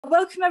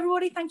Welcome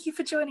everybody. Thank you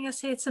for joining us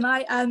here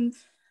tonight.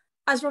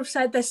 As Rob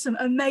said, there's some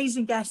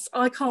amazing guests.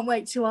 I can't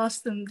wait to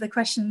ask them the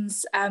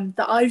questions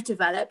that I've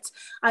developed.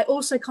 I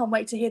also can't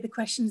wait to hear the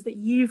questions that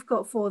you've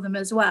got for them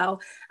as well.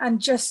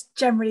 And just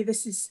generally,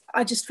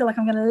 I just feel like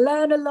I'm going to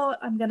learn a lot.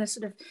 I'm going to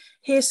sort of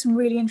hear some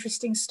really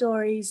interesting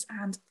stories,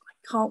 and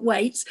I can't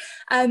wait.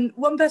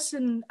 One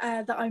person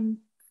that I'm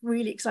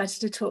really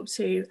excited to talk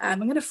to. I'm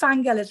going to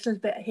fangirl a little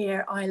bit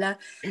here, Isla,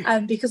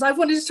 because I've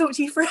wanted to talk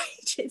to you for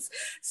ages.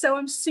 So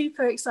I'm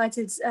super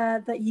excited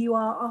that you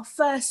are our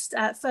first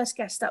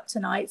guest up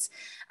tonight.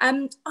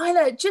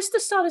 Isla, just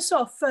to start us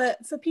off,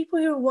 for people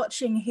who are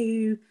watching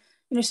who,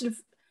 sort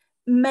of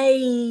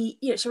may,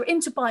 sort of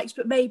into bikes,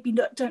 but maybe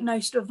don't know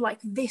sort of like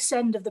this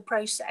end of the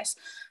process,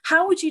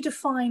 how would you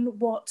define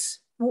what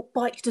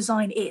bike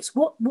design is?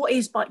 What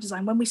is bike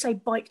design? When we say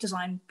bike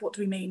design, what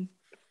do we mean?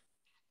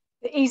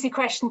 The easy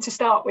question to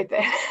start with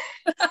there.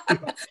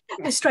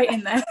 Straight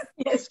in there.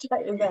 Yeah,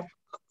 straight in there.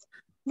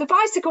 The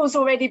bicycle's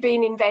already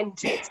been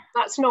invented.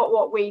 That's not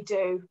what we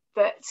do.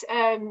 But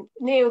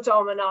Neil,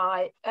 Dom and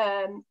I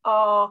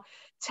are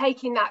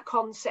taking that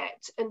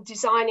concept and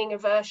designing a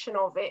version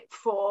of it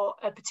for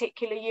a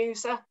particular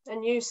user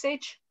and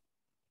usage.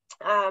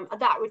 And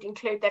that would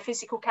include their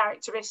physical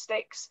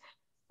characteristics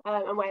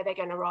and where they're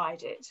going to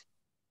ride it.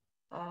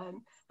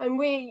 And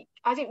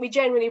I think we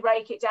generally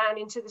break it down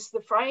into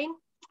the frame.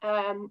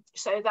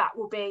 So that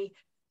will be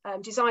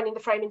designing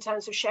the frame in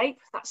terms of shape,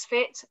 that's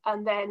fit,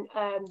 and then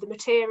the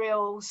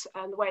materials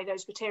and the way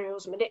those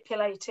materials are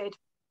manipulated,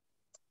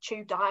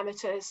 tube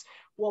diameters,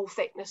 wall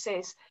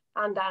thicknesses,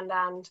 and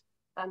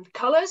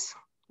colours.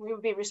 We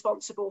would be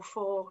responsible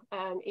for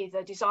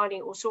either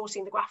designing or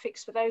sourcing the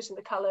graphics for those and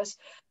the colours.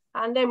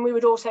 And then we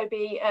would also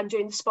be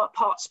doing the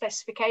part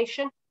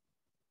specification.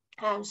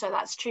 So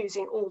that's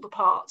choosing all the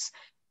parts.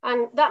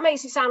 And that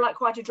makes it sound like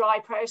quite a dry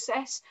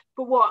process,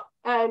 but what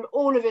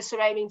all of us are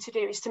aiming to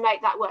do is to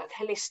make that work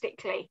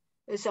holistically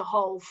as a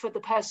whole for the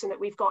person that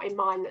we've got in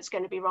mind that's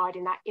going to be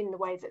riding that in the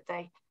way that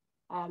they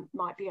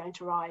might be going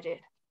to ride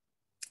it.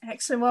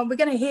 Excellent. Well, we're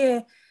going to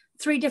hear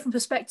three different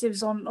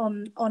perspectives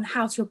on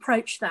how to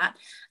approach that.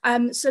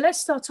 So let's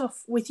start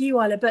off with you,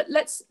 Isla, but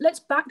let's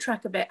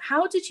backtrack a bit.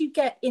 How did you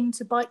get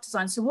into bike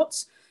design? So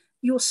what's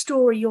your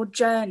story, your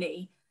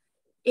journey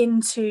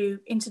into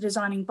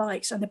designing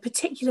bikes, and the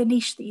particular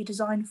niche that you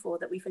designed for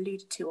that we've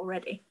alluded to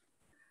already?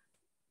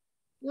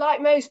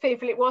 Like most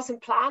people, it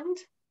wasn't planned.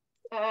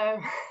 I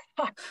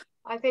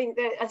think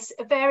there's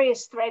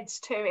various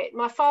threads to it.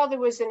 My father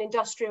was an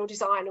industrial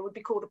designer, would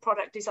be called a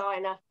product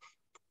designer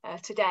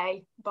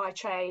today by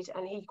trade,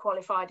 and he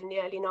qualified in the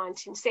early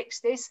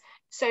 1960s.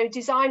 So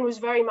design was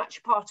very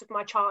much part of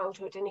my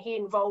childhood, and he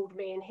involved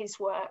me in his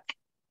work.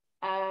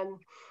 And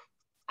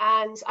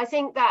I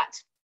think that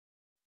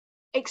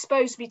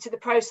exposed me to the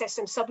process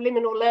and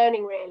subliminal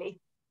learning really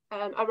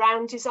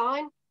around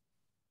design.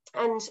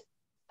 And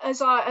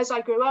as I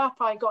grew up,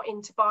 I got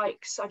into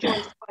bikes. I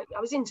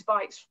was into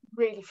bikes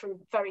really from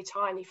very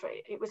tiny.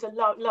 It was a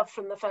love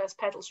from the first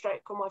pedal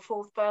stroke on my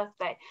 4th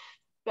birthday.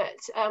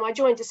 But I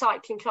joined a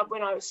cycling club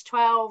when I was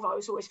 12. I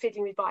was always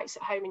fiddling with bikes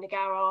at home in the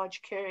garage,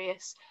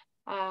 curious,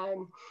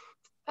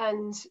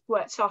 and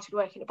started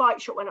working at a bike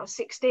shop when I was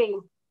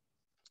 16.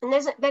 And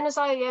then as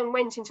I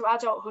went into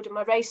adulthood and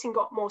my racing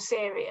got more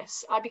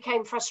serious, I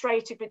became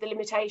frustrated with the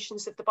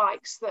limitations of the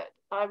bikes that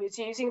I was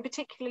using,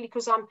 particularly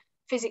because I'm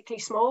physically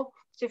small.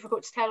 It's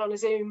difficult to tell on a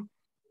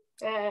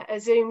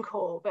Zoom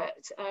call, but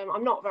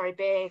I'm not very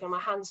big and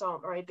my hands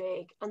aren't very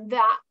big. And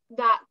that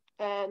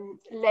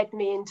led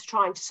me into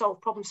trying to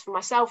solve problems for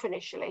myself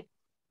initially.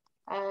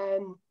 I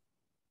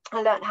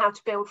learned how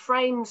to build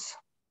frames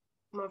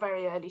in my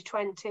very early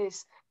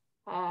 20s.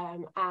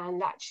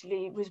 And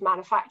actually was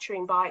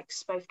manufacturing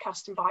bikes, both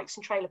custom bikes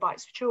and trailer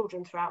bikes for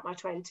children throughout my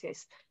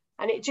 20s.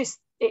 And it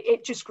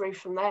just grew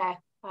from there.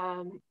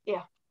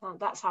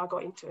 That's how I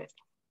got into it.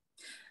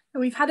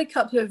 We've had a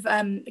couple of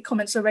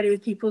comments already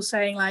with people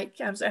saying, like,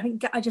 I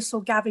think I just saw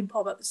Gavin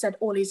pop up that said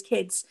all his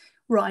kids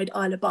ride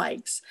Isla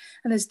Bikes.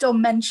 And as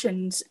Dom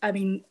mentioned, I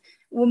mean,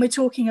 when we're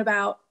talking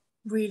about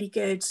really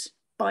good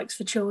bikes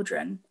for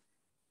children,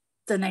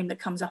 the name that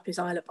comes up is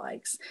Isla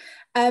Bikes.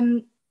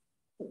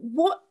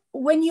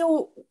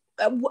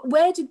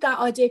 Where did that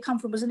idea come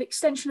from? Was it an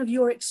extension of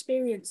your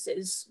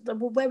experiences?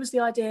 Where was the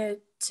idea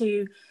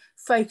to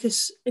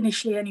focus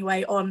initially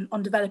anyway on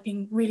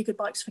developing really good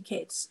bikes for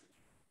kids?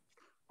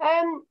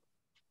 I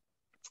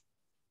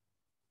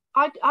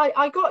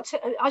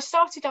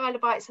started Isla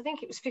Bikes, I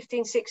think it was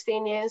 15,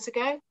 16 years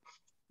ago.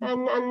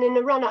 And in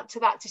the run up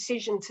to that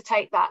decision to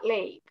take that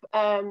leap,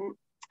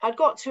 I'd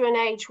got to an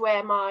age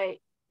where my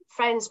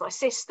friends, my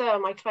sister,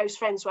 my close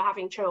friends were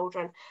having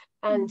children.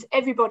 And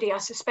everybody I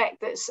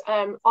suspect that's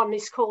on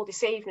this call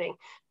this evening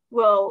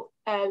will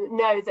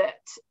know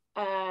that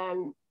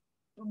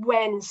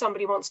when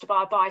somebody wants to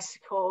buy a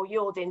bicycle,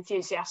 you're the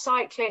enthusiast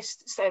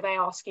cyclist, so they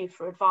ask you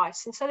for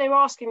advice. And so they were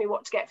asking me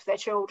what to get for their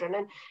children.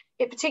 And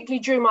it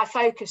particularly drew my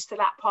focus to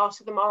that part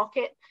of the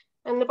market.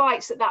 And the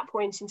bikes at that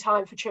point in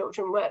time for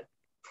children were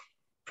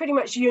pretty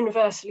much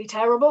universally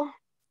terrible.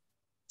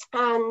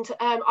 And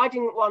I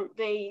didn't want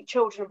the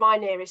children of my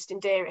nearest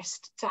and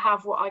dearest to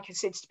have what I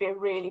considered to be a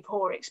really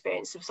poor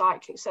experience of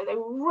cycling. So they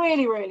were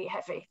really, really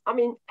heavy. I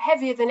mean,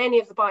 heavier than any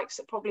of the bikes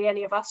that probably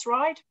any of us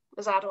ride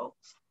as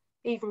adults,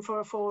 even for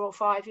a 4 or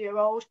 5 year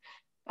old.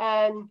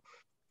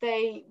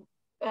 They,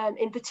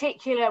 in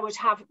particular, would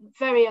have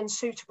very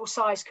unsuitable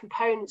size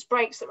components,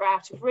 brakes that were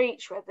out of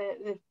reach, where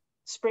the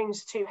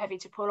springs are too heavy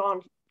to pull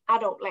on,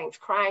 adult length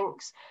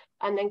cranks,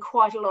 and then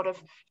quite a lot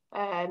of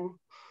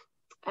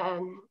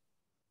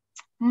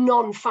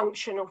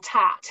non-functional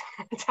tat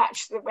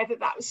attached to them, whether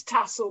that was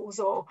tassels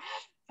or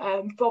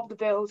Bob the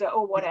Builder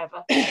or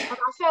whatever. And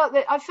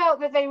I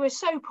felt that they were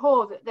so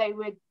poor that they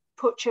would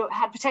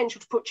had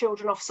potential to put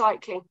children off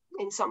cycling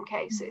in some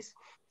cases.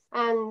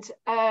 And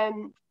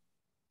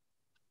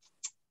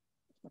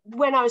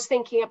when I was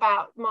thinking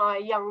about my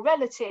young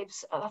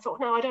relatives, I thought,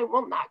 no, I don't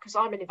want that, because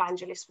I'm an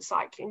evangelist for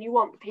cycling. You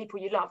want the people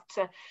you love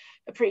to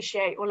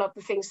appreciate or love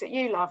the things that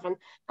you love. And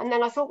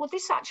then I thought, well,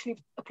 this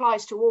actually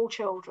applies to all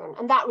children.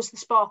 And that was the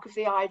spark of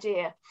the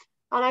idea.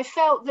 And I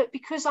felt that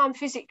because I'm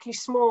physically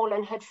small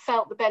and had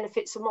felt the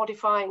benefits of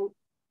modifying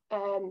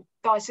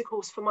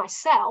bicycles for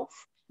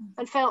myself,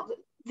 and felt that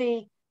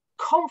the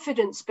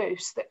confidence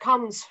boost that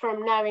comes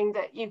from knowing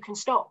that you can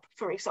stop,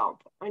 for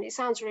example. I mean, it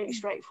sounds really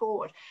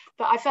straightforward,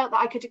 but I felt that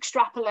I could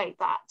extrapolate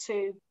that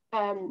to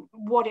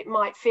what it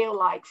might feel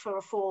like for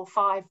a 4,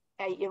 5,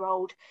 8 year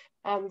old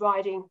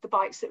riding the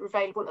bikes that were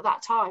available at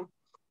that time.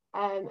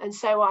 And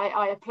so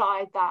I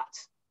applied that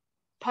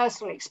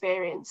personal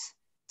experience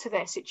to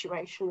their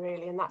situation,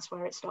 really, and that's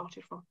where it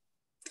started from.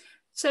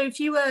 So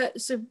if you were,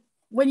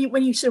 when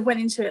you sort of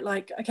went into it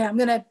like, okay, I'm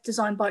going to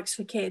design bikes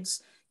for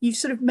kids, you've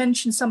sort of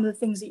mentioned some of the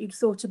things that you'd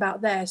thought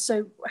about there.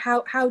 So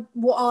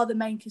what are the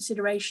main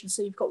considerations?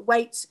 So you've got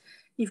weight,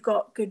 you've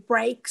got good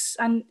brakes,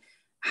 and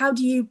how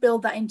do you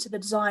build that into the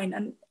design?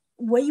 And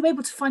were you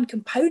able to find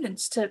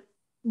components to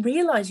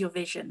realize your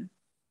vision?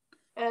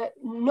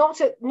 Not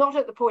at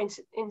the point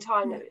in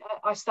time that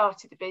I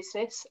started the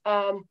business.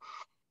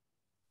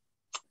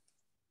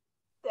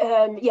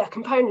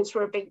 Components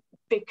were a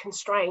big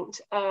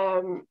constraint.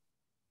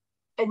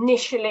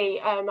 Initially,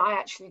 I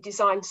actually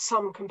designed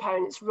some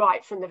components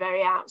right from the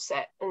very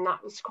outset, and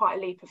that was quite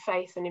a leap of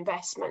faith and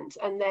investment.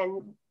 And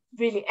then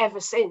really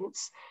ever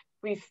since,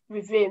 we've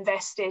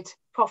reinvested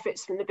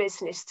profits from the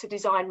business to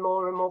design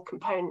more and more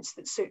components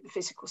that suit the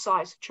physical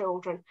size of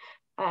children.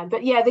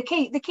 But yeah, the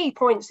key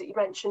points that you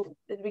mentioned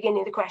at the beginning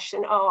of the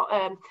question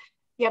are,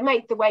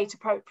 make the weight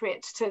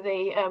appropriate to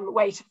the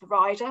weight of the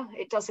rider.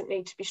 It doesn't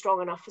need to be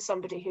strong enough for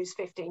somebody who's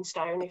 15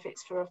 stone if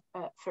it's for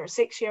a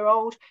 6 year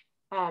old.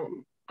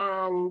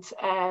 And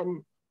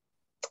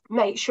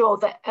make sure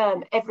that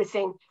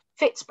everything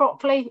fits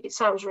properly. It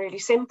sounds really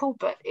simple,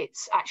 but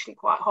it's actually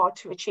quite hard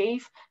to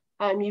achieve.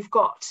 You've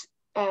got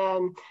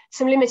some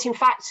limiting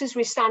factors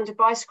with standard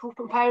bicycle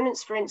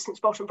components, for instance,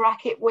 bottom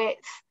bracket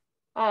width,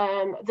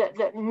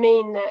 that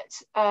mean that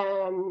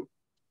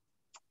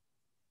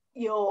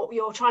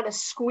you're trying to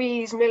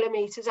squeeze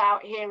millimeters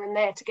out here and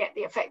there to get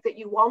the effect that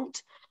you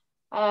want.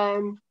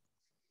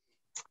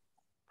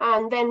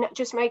 And then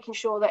just making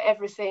sure that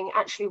everything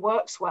actually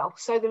works well.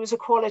 So there was a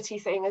quality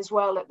thing as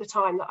well at the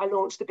time that I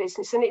launched the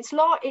business, and it's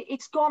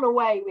gone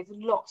away with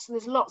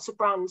there's lots of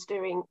brands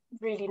doing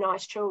really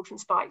nice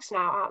children's bikes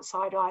now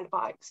outside Isla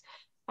Bikes.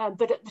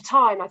 But at the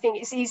time, I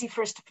think it's easy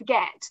for us to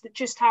forget that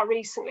just how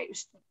recently it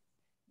was,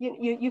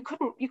 you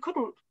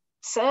couldn't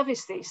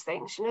service these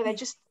things.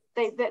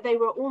 They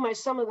were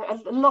almost, a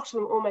lot of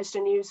them almost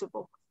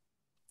unusable.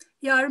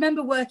 Yeah, I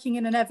remember working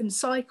in an Evans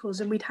Cycles,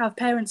 and we'd have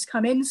parents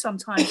come in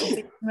sometimes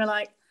and we're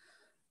like,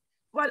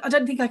 well, I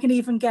don't think I can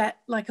even get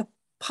like a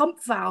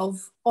pump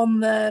valve on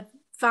the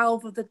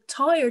valve of the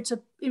tire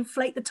to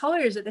inflate the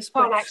tires at this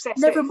point.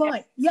 Never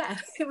mind. Yeah,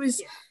 it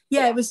was.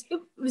 Yeah, it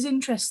was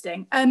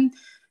interesting.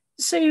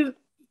 So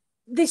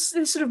this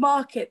sort of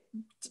market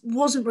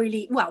wasn't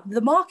really, well,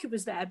 the market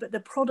was there, but the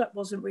product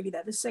wasn't really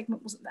there. The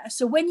segment wasn't there.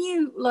 So when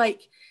you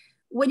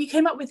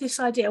came up with this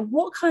idea,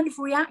 what kind of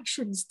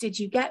reactions did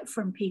you get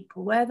from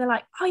people where they're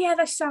like, oh yeah,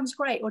 that sounds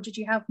great? Or did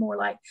you have more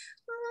like,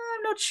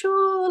 I'm not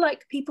sure,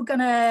 like people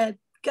gonna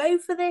go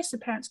for this? Are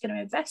parents going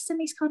to invest in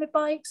these kind of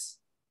bikes?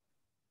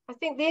 I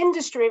think the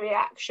industry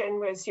reaction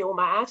was, you're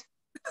mad.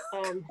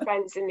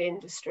 Friends in the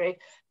industry.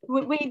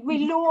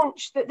 We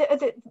launched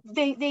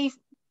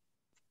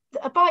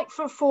a bike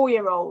for a 4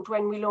 year old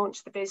when we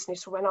launched the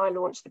business, or when I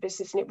launched the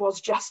business, and it was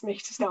just me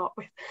to start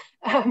with.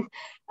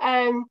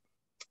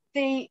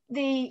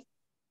 The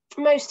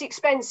most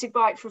expensive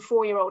bike for a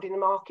 4 year old in the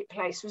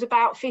marketplace was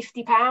about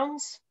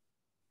 £50.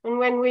 And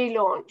when we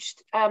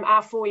launched,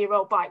 our 4 year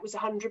old bike was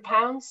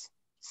 £100.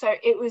 So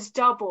it was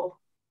double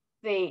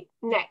the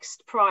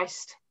next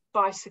priced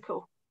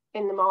bicycle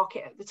in the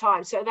market at the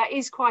time. So that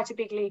is quite a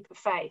big leap of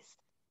faith.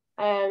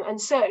 And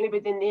certainly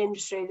within the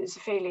industry, there's a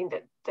feeling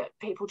that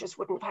people just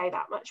wouldn't pay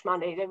that much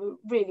money. They were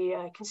really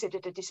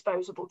considered a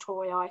disposable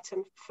toy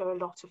item for a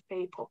lot of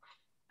people.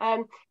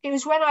 It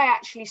was when I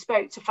actually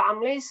spoke to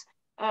families,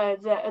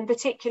 and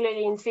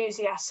particularly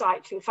enthusiast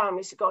cycling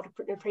families, that got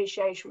an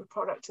appreciation for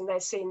product, and they're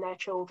seeing their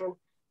children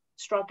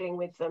struggling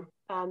with them,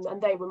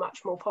 and they were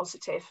much more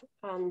positive,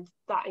 and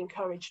that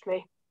encouraged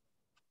me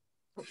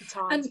at the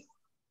time. And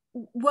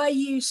were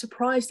you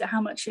surprised at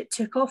how much it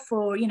took off,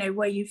 or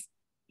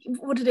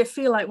what did it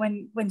feel like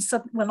when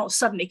not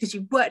suddenly, because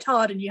you worked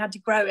hard and you had to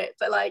grow it,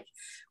 but like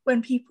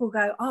when people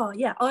go, oh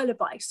yeah, Isla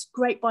Bikes,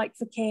 great bike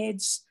for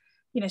kids,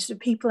 so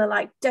people are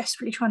like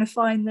desperately trying to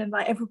find them,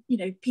 like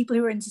people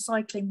who are into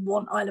cycling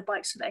want Isla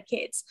Bikes for their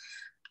kids.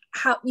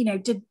 How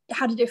did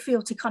it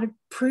feel to kind of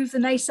prove the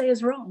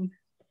naysayers wrong?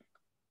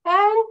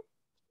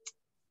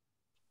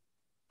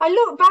 I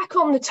look back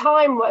on the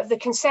time of the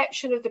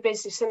conception of the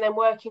business and then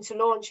working to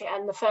launch it,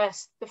 and the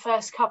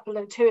first couple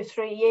of 2 or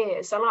 3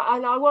 years, and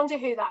I wonder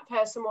who that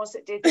person was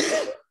that did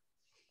it.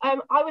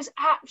 I was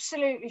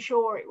absolutely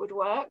sure it would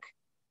work.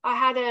 I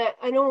had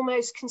an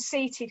almost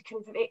conceited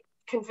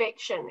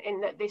conviction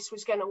in that this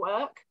was going to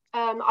work.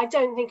 I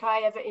don't think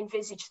I ever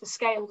envisaged the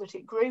scale that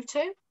it grew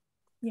to.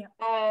 Yeah.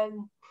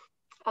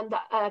 And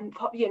that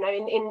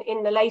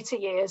in the later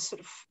years,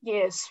 sort of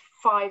years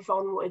 5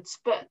 onwards,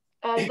 but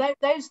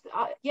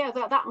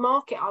that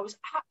market, I was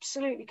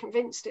absolutely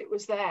convinced it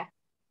was there.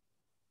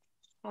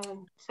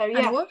 So yeah,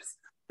 and it was.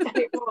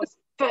 it was.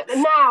 But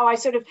now I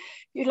sort of,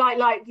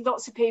 like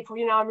lots of people,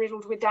 I'm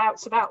riddled with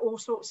doubts about all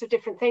sorts of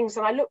different things,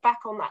 and I look back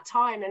on that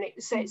time, and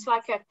it's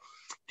like a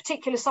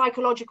particular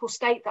psychological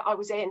state that I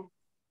was in,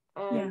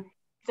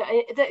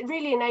 that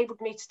really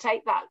enabled me to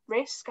take that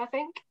risk, I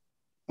think.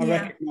 I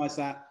recognise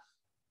that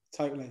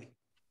totally.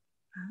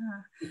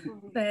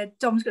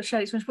 Dom's got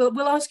shared experience.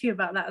 We'll ask you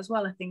about that as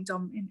well, I think,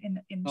 Dom,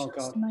 in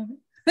just a moment.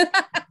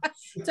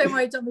 Don't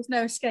worry, Dom, there's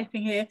no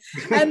escaping here.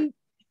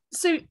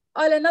 So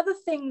Isla, another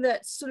thing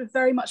that's sort of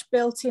very much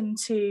built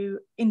into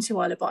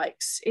Isla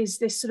Bikes is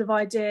this sort of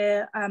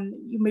idea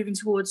you're moving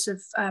towards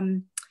of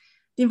the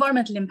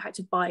environmental impact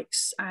of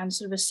bikes and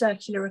sort of a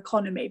circular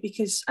economy,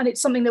 and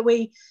it's something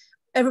that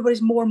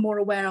everybody's more and more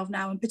aware of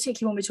now, and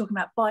particularly when we're talking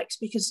about bikes,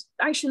 because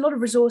actually a lot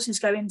of resources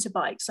go into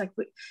bikes. Like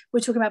we're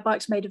talking about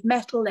bikes made of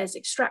metal, there's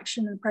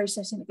extraction and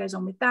processing that goes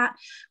on with that.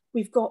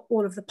 We've got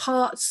all of the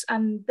parts,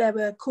 and there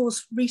were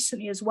calls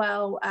recently as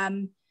well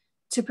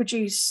to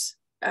produce,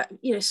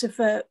 so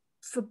for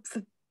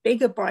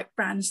bigger bike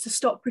brands to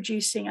stop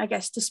producing, I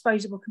guess,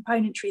 disposable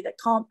componentry that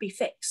can't be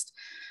fixed.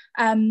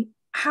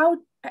 How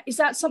is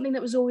that something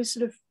that was always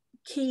sort of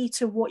key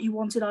to what you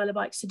wanted Isla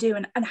Bikes to do,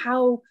 and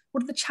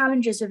what are the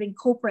challenges of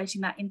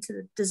incorporating that into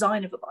the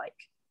design of a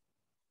bike?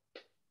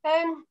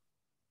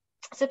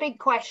 It's a big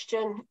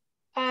question.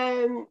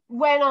 When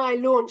I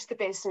launched the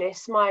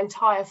business, my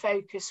entire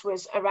focus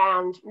was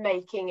around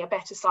making a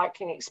better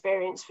cycling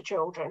experience for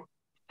children.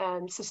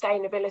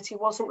 Sustainability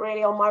wasn't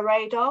really on my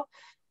radar.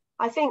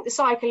 I think the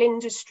cycle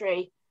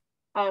industry,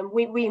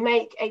 we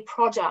make a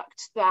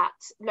product that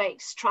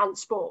makes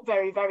transport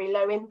very, very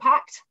low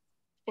impact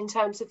in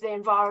terms of the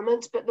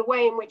environment, but the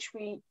way in which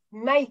we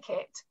make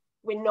it,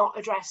 we're not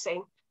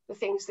addressing the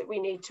things that we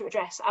need to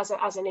address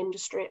as an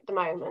industry at the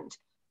moment.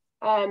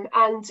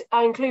 And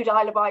I include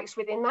Isla Bikes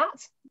within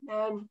that.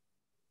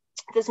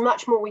 There's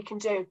much more we can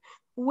do.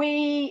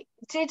 We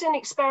did an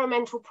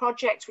experimental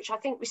project, which I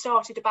think we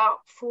started about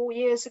 4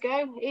 years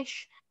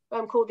ago-ish,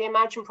 called the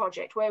Imagine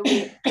Project, where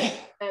we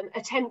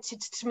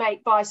attempted to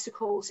make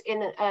bicycles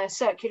in a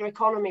circular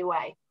economy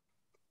way.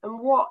 And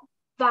what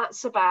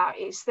that's about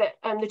is that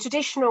the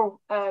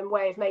traditional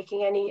way of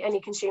making any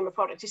consumer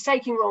product is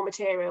taking raw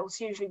materials,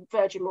 usually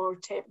virgin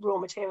raw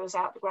materials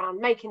out the ground,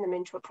 making them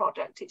into a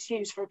product. It's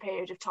used for a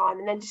period of time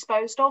and then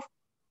disposed of.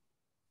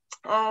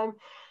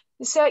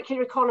 The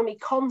circular economy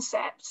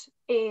concept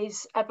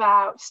is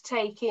about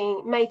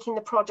making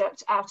the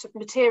product out of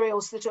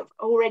materials that have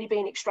already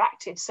been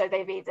extracted. So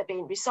they've either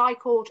been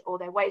recycled or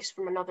they're waste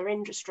from another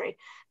industry,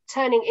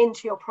 turning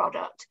into your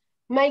product,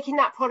 making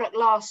that product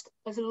last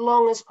as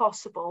long as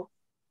possible.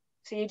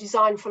 So you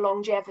design for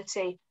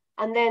longevity,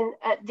 and then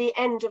at the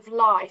end of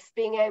life,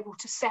 being able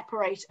to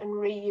separate and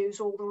reuse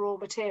all the raw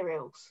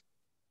materials.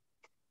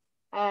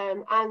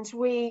 And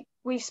we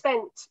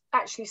spent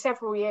actually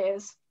several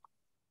years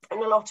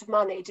and a lot of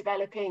money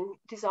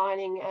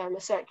designing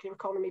a circular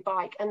economy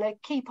bike. And the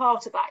key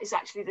part of that is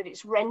actually that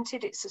it's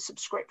rented, it's a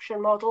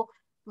subscription model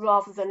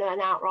rather than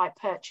an outright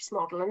purchase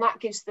model. And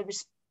that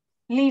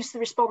leaves the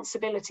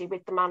responsibility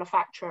with the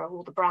manufacturer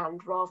or the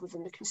brand rather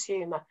than the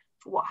consumer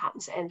for what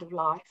happens at end of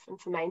life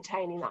and for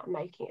maintaining that and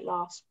making it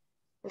last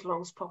as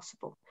long as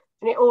possible.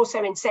 And it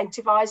also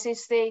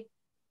incentivizes the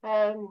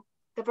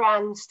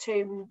brands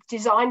to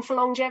design for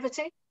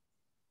longevity,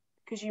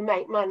 because you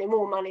make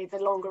more money the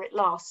longer it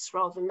lasts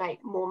rather than make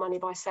more money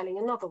by selling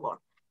another one.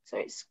 So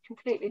it's a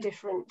completely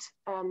different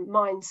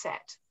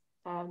mindset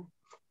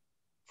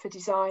for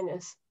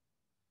designers.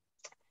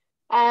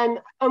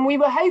 And we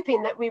were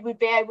hoping that we would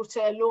be able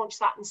to launch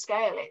that and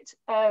scale it.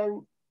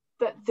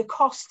 But the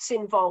costs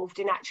involved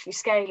in actually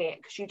scaling it,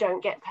 because you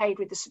don't get paid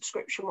with the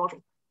subscription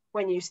model.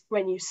 When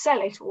you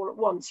sell it all at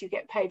once, you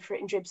get paid for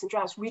it in dribs and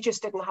drabs. We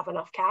just didn't have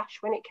enough cash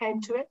when it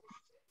came to it.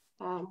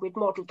 We'd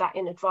modelled that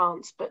in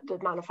advance, but the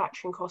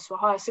manufacturing costs were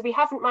higher. So we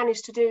haven't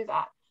managed to do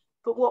that.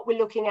 But what we're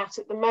looking at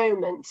the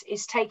moment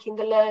is taking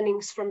the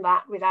learnings from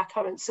that with our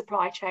current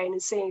supply chain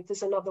and seeing if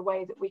there's another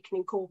way that we can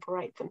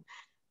incorporate them.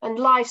 And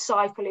life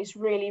cycle is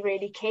really,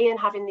 really key, and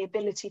having the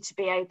ability to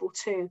be able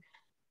to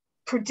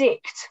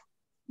predict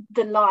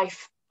the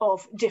life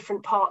of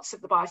different parts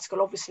of the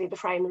bicycle, obviously the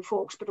frame and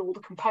forks, but all the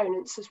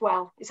components as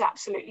well, is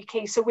absolutely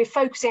key. So we're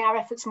focusing our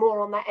efforts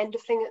more on that end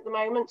of thing at the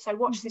moment. So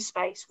watch this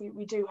space.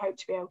 We do hope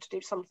to be able to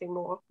do something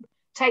more.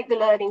 Take the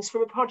learnings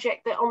from a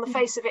project that on the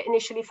face of it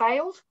initially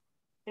failed.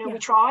 You know, we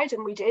tried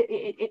and we did.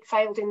 It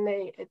failed in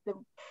the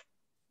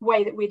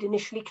way that we'd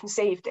initially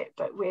conceived it,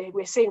 but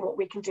we're seeing what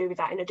we can do with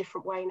that in a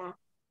different way now.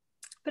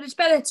 But it's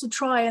better to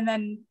try and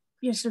then,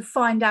 you know, sort of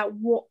find out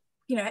what,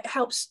 you know, it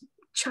helps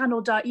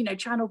channel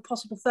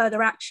possible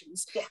further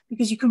actions,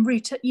 because you can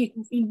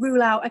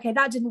rule out, okay,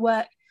 that didn't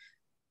work,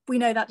 we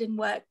know that didn't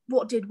work,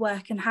 what did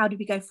work, and how do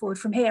we go forward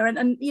from here?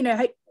 And you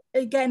know,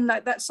 again,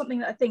 like, that's something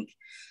that I think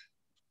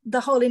the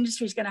whole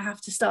industry is going to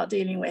have to start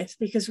dealing with,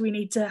 because we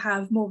need to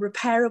have more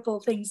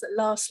repairable things that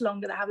last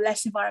longer, that have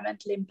less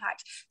environmental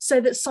impact,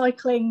 so that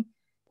cycling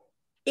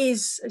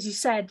is, as you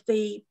said,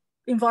 the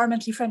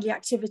environmentally friendly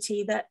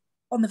activity that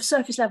on the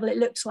surface level it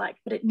looks like,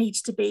 but it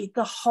needs to be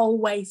the whole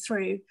way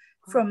through,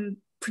 from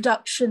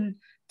production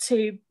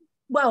to,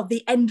 well,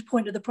 the end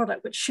point of the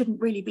product, which shouldn't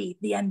really be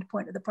the end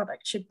point of the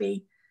product, should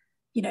be,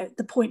 you know,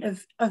 the point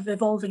of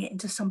evolving it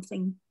into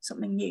something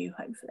new,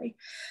 hopefully.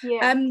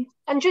 And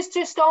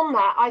just on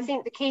that, I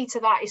think the key to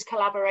that is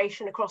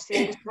collaboration across the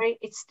industry.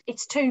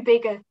 It's too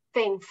big a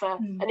thing for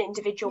an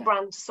individual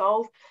brand to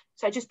solve.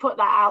 So just put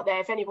that out there.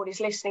 If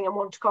anybody's listening and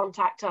want to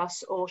contact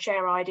us or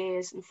share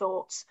ideas and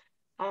thoughts,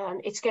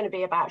 it's going to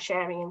be about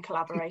sharing and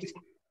collaborating.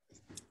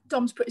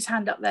 Dom's put his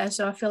hand up there,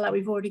 so I feel like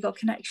we've already got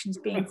connections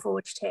being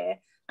forged here.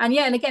 And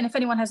yeah, and again, if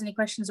anyone has any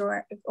questions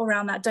or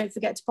around that, don't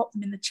forget to pop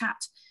them in the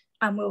chat,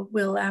 and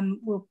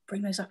we'll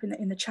bring those up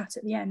in the chat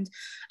at the end.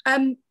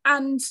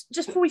 And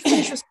just before we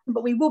finish,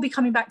 but we will be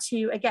coming back to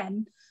you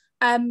again.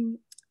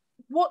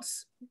 What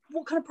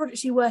kind of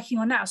projects are you working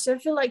on now? So I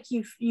feel like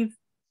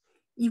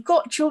you've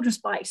got children's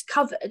bikes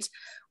covered.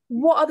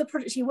 What other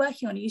projects are you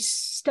working on? Are you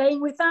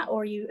staying with that,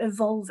 or are you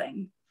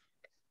evolving?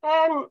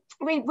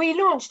 We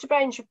launched a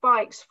range of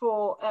bikes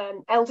for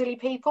elderly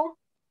people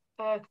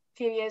a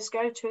few years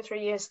ago, 2 or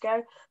 3 years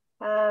ago.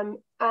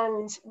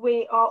 And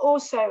we are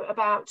also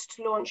about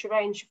to launch a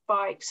range of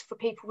bikes for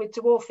people with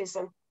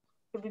dwarfism.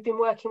 We've been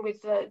working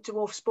with the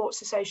Dwarf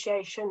Sports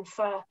Association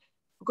for a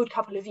good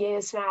couple of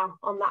years now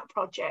on that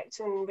project,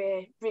 and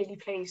we're really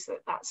pleased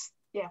that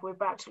we're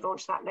about to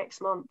launch that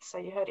next month. So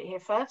you heard it here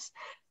first.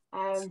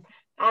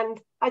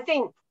 And I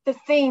think the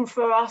theme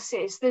for us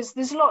is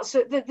there's lots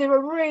of, there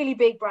are really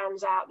big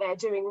brands out there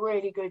doing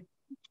really good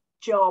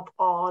job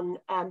on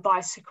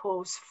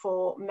bicycles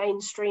for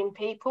mainstream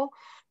people,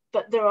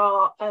 but there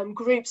are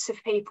groups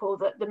of people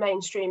that the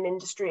mainstream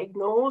industry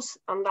ignores,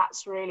 and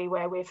that's really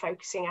where we're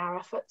focusing our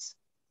efforts.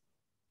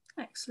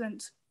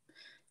 Excellent.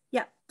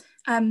 Yeah.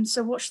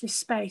 So watch this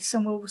space,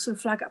 and we'll sort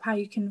of flag up how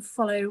you can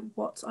follow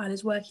what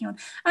Isla's working on.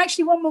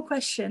 Actually, one more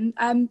question.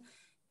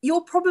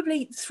 You're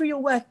probably, through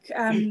your work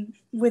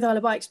with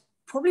Isla Bikes,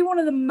 probably one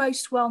of the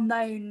most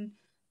well-known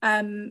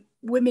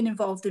women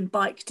involved in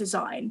bike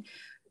design,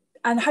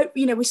 and hope,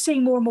 you know, we're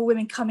seeing more and more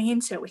women coming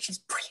into it, which is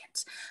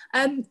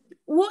brilliant.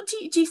 What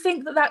do you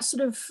think that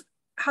sort of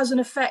has an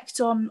effect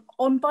on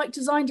bike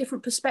design?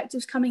 Different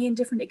perspectives coming in,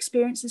 different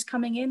experiences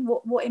coming in.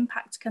 What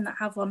impact can that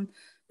have on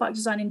bike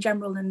design in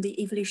general and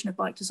the evolution of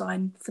bike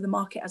design for the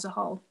market as a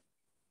whole?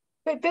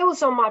 It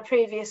builds on my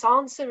previous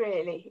answer,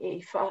 really,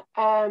 Aoife.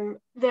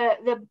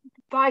 The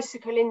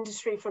bicycle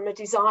industry, from a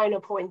designer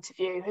point of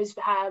view, has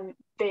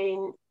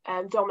been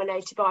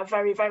dominated by a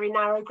very, very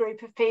narrow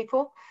group of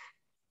people,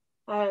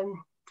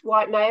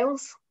 white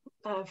males,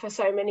 for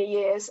so many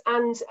years.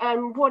 And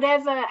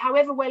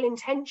however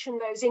well-intentioned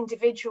those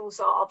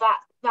individuals are,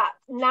 that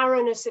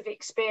narrowness of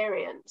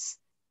experience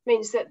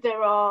means that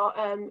there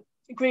are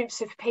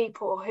groups of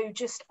people who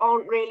just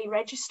aren't really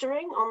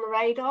registering on the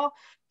radar.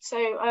 So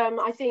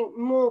I think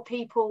more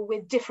people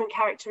with different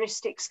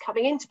characteristics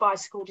coming into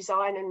bicycle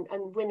design,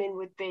 and women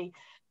would be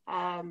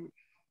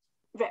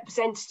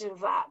representative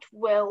of that,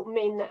 will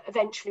mean that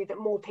eventually that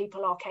more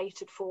people are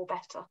catered for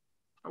better.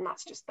 And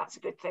that's a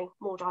good thing.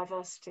 More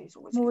diversity is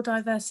always more good.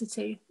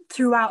 Diversity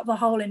throughout the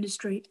whole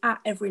industry at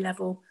every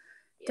level.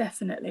 Yeah.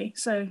 Definitely.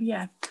 So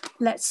yeah,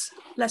 let's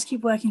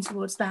keep working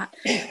towards that.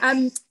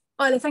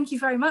 Isla, thank you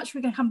very much.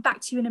 We're going to come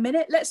back to you in a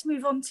minute. Let's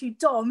move on to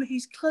Dom,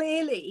 who's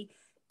clearly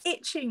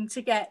itching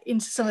to get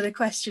into some of the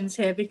questions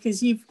here,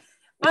 because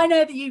I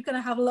know that you're going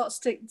to have lots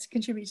to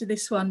contribute to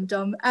this one,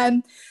 Dom.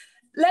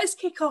 Let's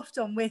kick off,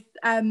 Dom, with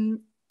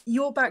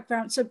your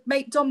background. So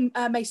Dom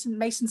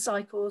Mason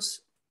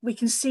Cycles. We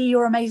can see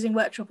your amazing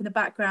workshop in the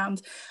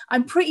background.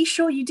 I'm pretty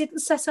sure you didn't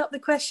set up the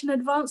question in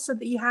advance so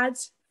that you had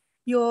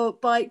your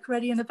bike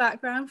ready in the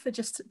background for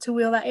just to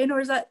wheel that in, or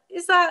is that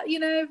you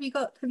know, have you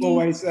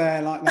always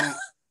there like that?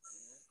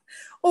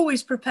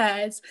 Always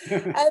prepared.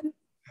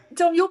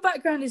 Dom, your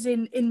background is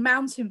in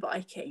mountain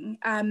biking.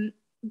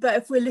 but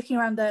if we're looking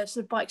around the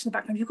sort of bikes in the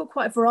background, you've got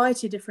quite a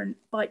variety of different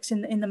bikes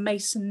in the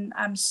Mason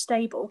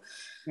stable.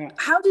 Yeah.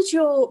 How did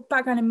your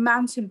background in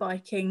mountain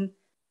biking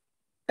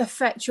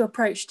affect your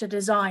approach to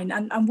design?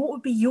 And what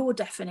would be your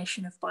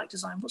definition of bike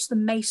design? What's the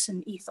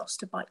Mason ethos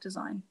to bike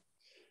design?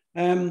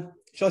 Shall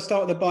I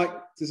start with the bike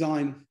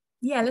design?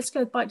 Yeah, let's go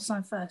with bike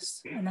design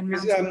first, and then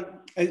mountain.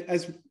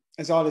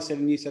 As Isla said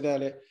and you said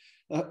earlier,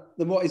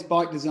 the what is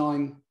bike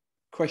design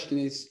question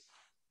is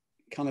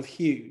kind of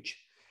huge,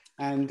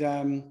 and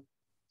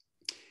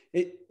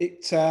it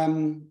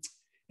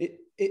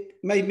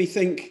made me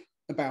think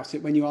about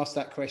it when you asked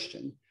that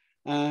question,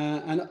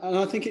 and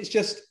I think it's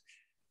just,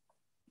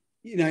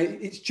 you know,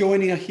 it's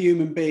joining a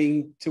human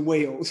being to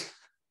wheels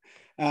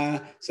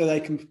so they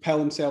can propel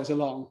themselves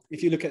along.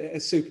 If you look at it at a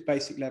super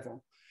basic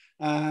level,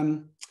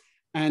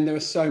 and there are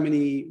so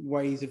many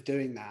ways of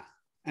doing that,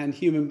 and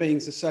human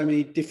beings are so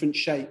many different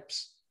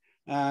shapes,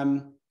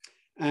 and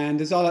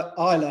as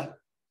Isla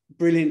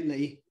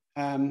brilliantly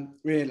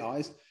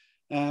realised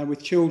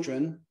with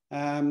children,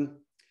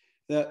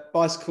 that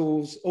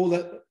bicycles, all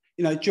that,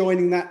 you know,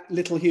 joining that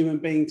little human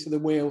being to the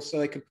wheel so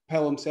they could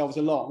propel themselves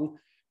along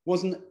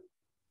wasn't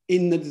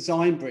in the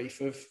design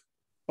brief of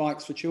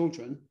bikes for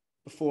children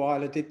before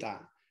Isla did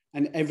that.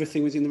 And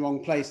everything was in the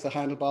wrong place. The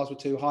handlebars were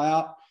too high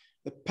up.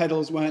 The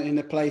pedals weren't in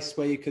a place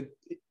where you could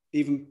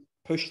even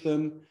push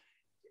them.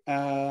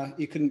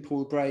 You couldn't pull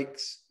the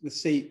brakes. The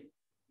seat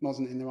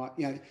wasn't in the right,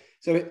 you know.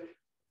 So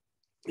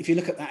if you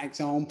look at that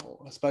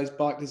example, I suppose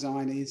bike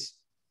design is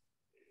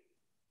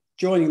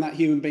joining that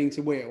human being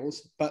to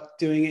wheels, but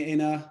doing it in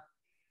a,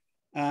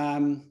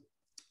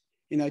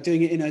 you know,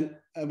 doing it in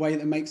a way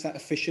that makes that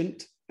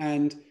efficient.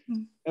 And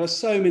there are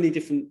so many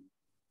different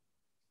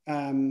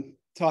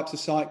types of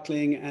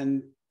cycling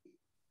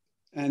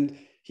and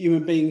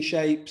human being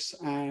shapes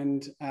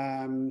and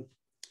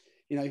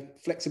you know,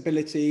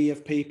 flexibility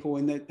of people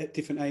at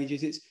different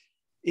ages.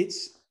 It's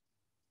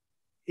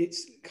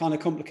kind of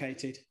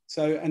complicated.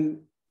 So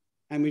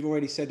and we've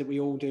already said that we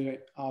all do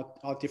it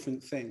our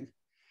different thing.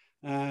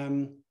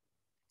 And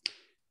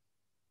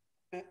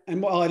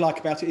what I like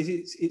about it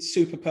is it's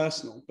super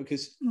personal,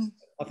 because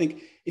I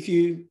think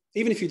even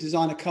if you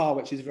design a car,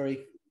 which is a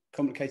very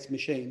complicated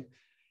machine,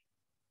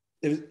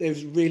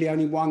 there's really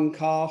only one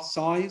car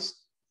size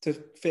to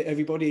fit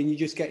everybody, and you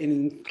just get in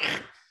and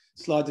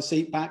slide the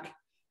seat back.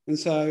 And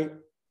so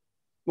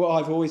what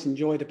I've always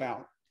enjoyed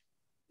about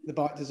the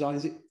bike design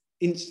is it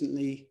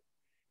instantly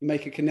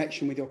make a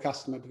connection with your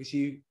customer, because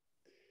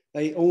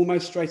they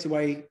almost straight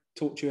away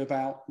talk to you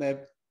about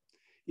their,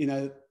 you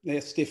know,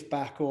 their stiff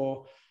back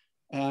or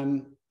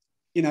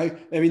you know,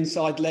 their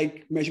inside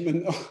leg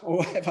measurement or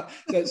whatever.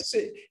 So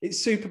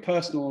it's super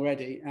personal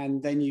already,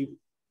 and then you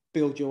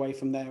build your way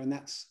from there, and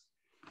that's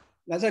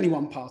only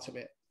one part of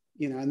it,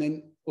 you know. And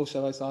then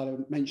also, as I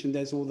mentioned,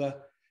 there's all the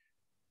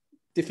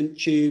different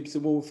tubes, the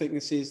wall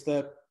thicknesses,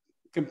 the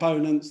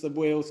components, the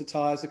wheels, the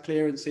tires, the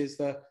clearances,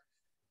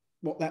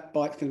 what that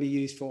bike's going to be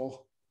used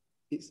for.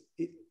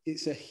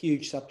 It's a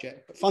huge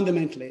subject, but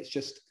fundamentally it's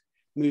just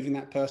moving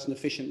that person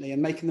efficiently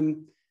and making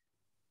them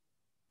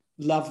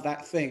love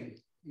that thing.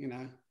 You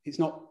know, it's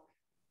not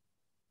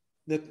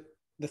the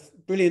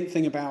brilliant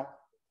thing about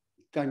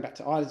going back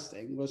to Isla's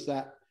thing was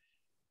that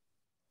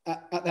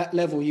at that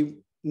level you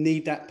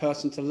need that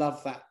person to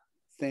love that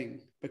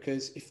thing,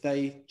 because if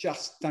they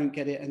just don't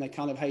get it and they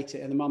kind of hate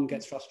it, and the mum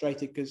gets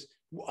frustrated because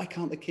why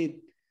can't the kid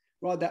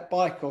ride that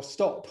bike or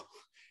stop,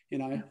 you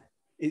know,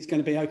 it's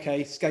going to be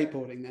okay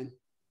skateboarding then.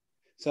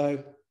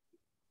 So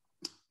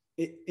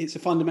it's a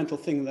fundamental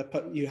thing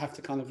that you have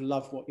to kind of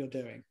love what you're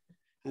doing,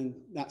 and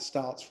that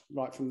starts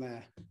right from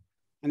there.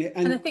 And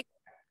I think,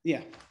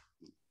 yeah,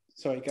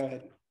 sorry, go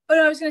ahead. Oh,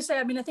 no, I was going to say,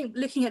 I mean, I think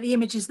looking at the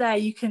images there,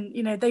 you can,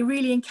 you know, they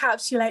really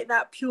encapsulate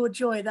that pure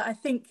joy that I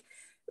think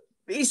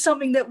is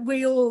something that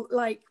we all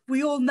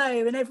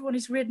know, and everyone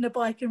who's ridden a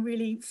bike and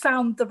really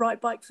found the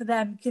right bike for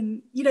them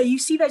can, you know, you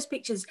see those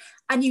pictures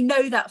and you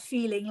know that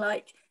feeling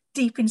like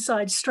deep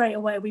inside straight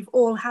away. We've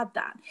all had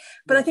that.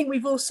 But I think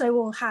we've also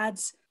all had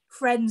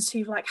friends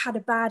who've like had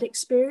a bad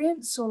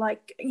experience, or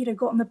like, you know,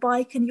 got on the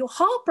bike and you're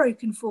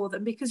heartbroken for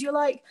them because you're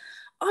like,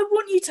 I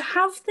want you to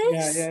have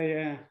this.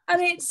 Yeah.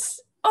 And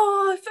it's,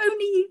 oh, if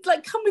only you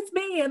like come with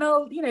me and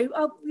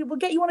we'll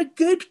get you on a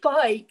good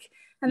bike,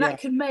 and that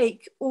can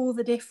make all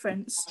the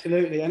difference.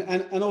 Absolutely.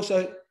 And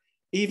also,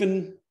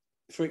 even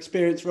for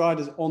experienced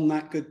riders on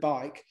that good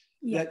bike,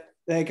 that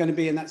they're going to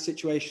be in that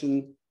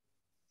situation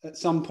at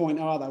some point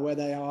or other where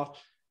they are,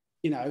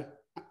 you know,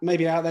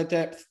 maybe out of their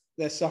depth,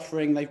 they're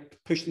suffering, they've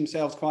pushed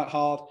themselves quite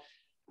hard.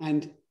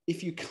 And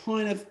if you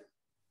kind of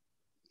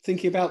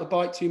thinking about the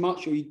bike too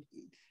much, or you're a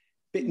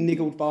bit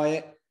niggled by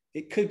it,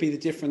 it could be the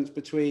difference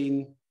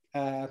between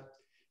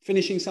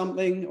finishing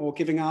something or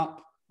giving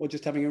up or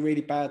just having a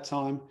really bad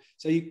time.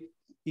 So you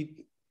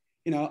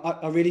know,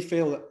 I really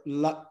feel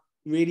that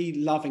really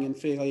loving and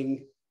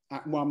feeling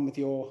at one with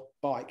your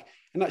bike.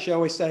 And actually I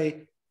always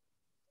say,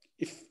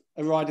 if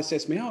a rider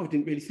says to me, oh, I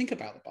didn't really think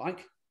about the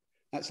bike,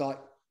 that's like,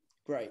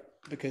 great,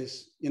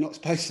 because you're not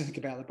supposed to think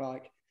about the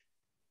bike.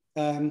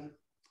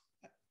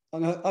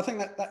 And I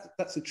think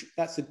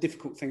that's a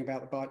difficult thing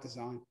about the bike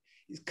design.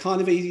 It's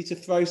kind of easy to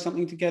throw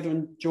something together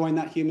and join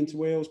that human to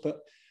wheels,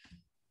 but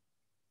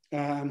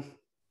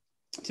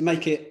to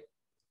make it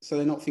so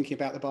they're not thinking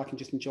about the bike and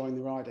just enjoying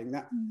the riding,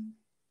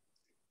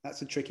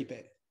 that's a tricky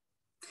bit.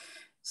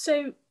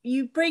 So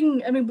you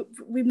bring, I mean,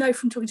 we know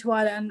from talking to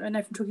Isla and I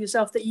know from talking to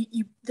yourself that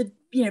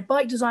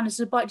bike designers, as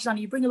a bike designer,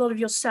 you bring a lot of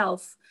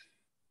yourself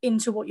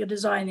into what you're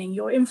designing.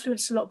 You're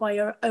influenced a lot by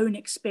your own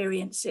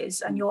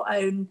experiences and your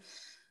own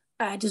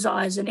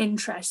desires and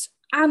interests,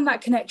 and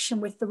that connection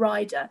with the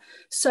rider.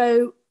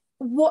 So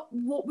what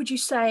would you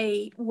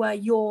say were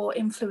your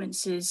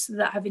influences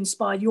that have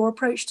inspired your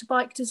approach to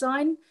bike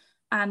design,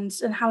 and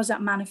how is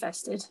that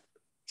manifested?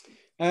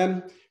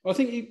 Well, I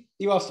think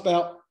you asked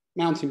about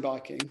mountain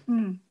biking,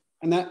 and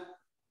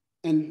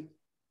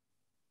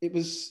it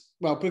was,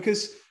 well,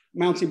 because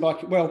mountain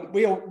biking, well,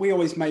 we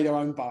always made our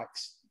own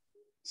bikes,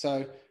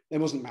 so there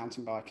wasn't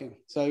mountain biking.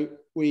 So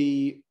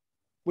we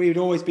would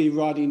always be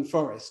riding in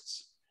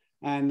forests,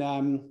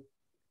 and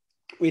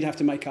we'd have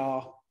to make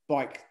our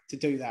bike to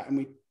do that, and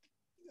we'd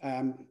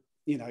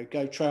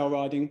go trail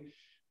riding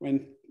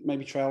when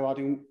maybe trail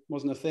riding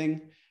wasn't a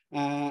thing,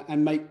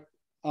 and make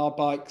our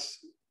bikes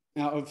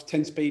out of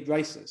 10-speed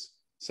racers.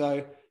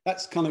 So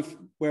that's kind of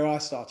where I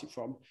started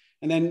from.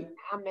 And then,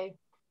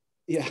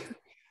 yeah,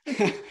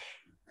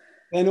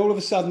 then all of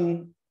a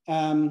sudden,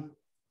 I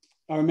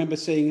remember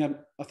seeing,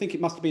 I think it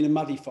must have been a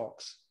muddy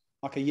fox,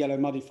 like a yellow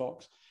muddy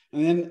fox.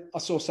 And then I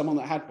saw someone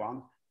that had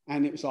one,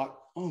 and it was like,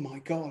 oh my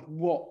God,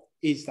 what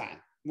is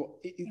that?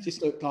 It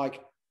just looked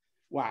like,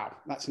 wow,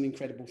 that's an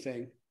incredible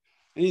thing.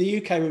 And in the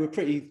UK, I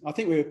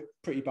think we were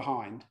pretty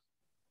behind.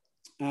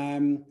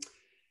 And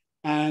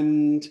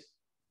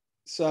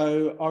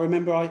so I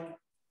remember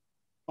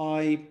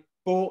I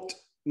bought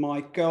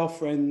my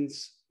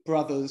girlfriend's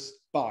brother's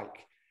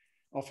bike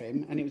off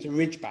him, and it was a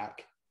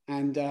Ridgeback,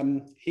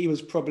 and he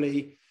was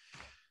probably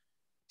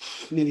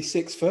nearly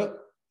 6 foot.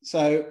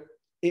 So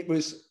it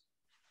was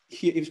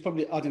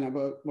probably, I don't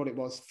know what it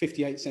was,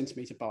 58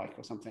 centimetre bike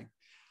or something.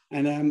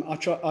 And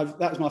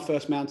that was my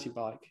first mountain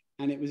bike,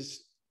 and it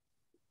was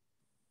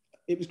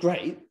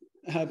great,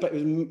 but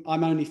I'm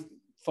only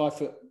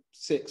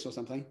 5'6" or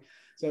something,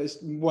 so it's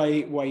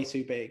way, way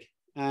too big.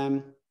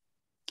 And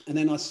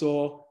then I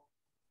saw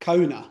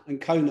Kona, and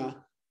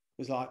Kona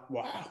was like,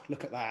 wow,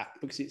 look at that,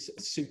 because it's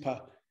a super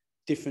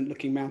different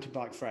looking mountain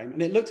bike frame,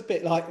 and it looked a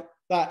bit like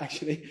that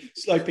actually,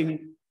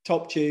 sloping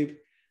top tube,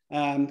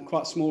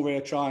 quite a small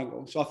rear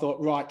triangle. So I thought,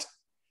 right,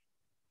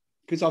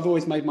 because I've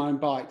always made my own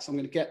bikes, I'm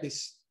going to get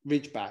this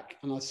Ridgeback,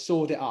 and I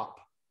sawed it up,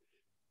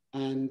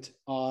 and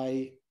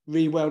I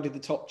re-welded the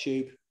top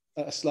tube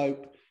at a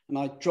slope, and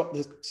I dropped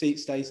the seat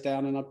stays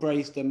down, and I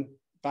brazed them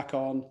back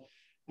on,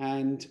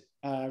 and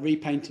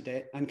repainted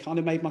it, and kind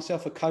of made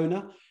myself a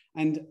Kona,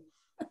 and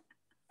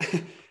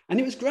and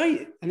it was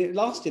great, and it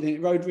lasted, and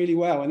it rode really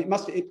well, and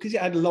because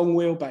it had a long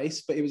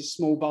wheelbase, but it was a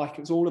small bike.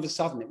 It was all of a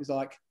sudden, it was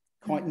like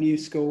quite new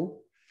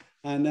school,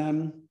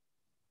 and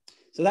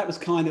so that was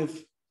kind of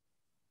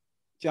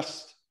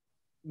just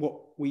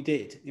what we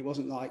did. It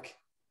wasn't like,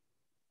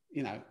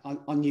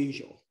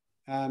 unusual.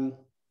 I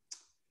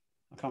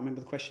can't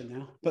remember the question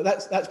now, but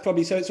that's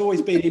probably, so it's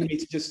always been in me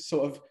to just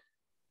sort of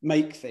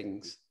make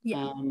things.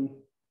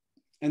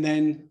 And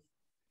then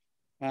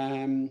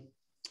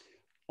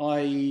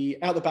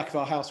out the back of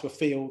our house were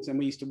fields, and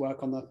we used to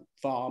work on the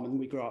farm, and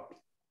we grew up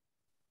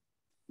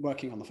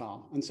working on the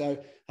farm. And so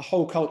the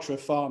whole culture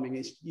of farming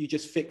is you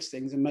just fix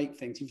things and make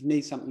things. If you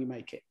need something, you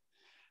make it.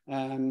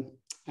 And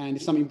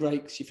if something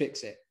breaks, you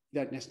fix it.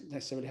 You don't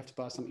necessarily have to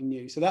buy something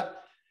new. So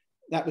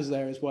that was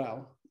there as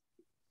well.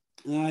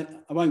 And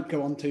I won't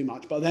go on too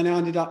much, but then I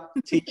ended up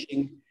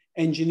teaching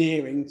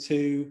engineering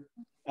to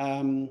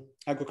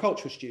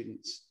agricultural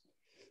students.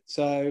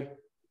 So,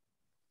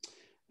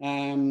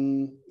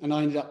 and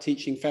I ended up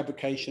teaching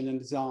fabrication and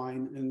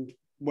design and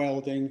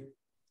welding,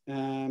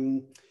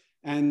 and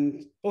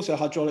also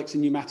hydraulics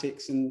and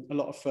pneumatics and a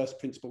lot of first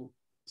principle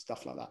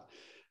stuff like that.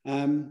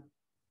 And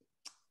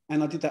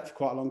I did that for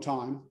quite a long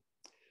time.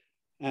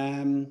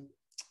 And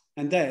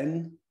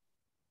then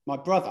my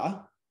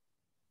brother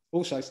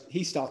also,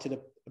 he started a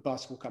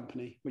bicycle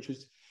company, which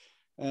was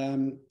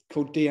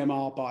called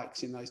DMR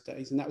Bikes in those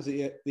days. And that was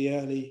the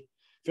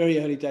very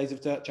early days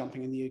of dirt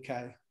jumping in the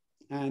UK.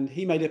 And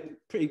he made a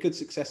pretty good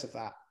success of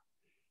that.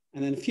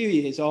 And then a few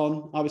years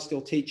on, I was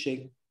still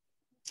teaching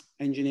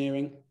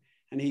engineering.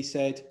 And he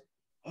said,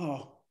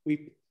 oh,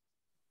 we've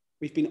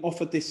been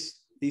offered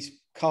these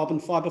carbon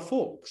fiber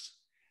forks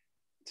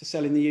to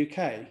sell in the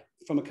UK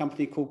from a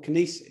company called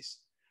Kinesis,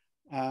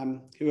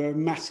 who are a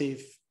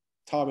massive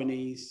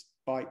Taiwanese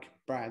bike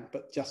brand,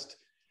 but just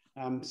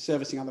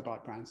servicing other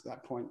bike brands at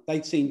that point.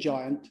 They'd seen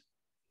Giant.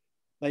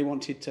 They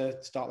wanted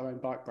to start their own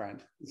bike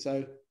brand. And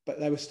so, but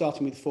they were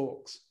starting with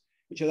forks,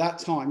 which at that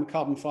time, a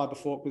carbon fiber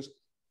fork was,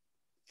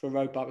 for a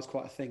road bike, was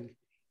quite a thing.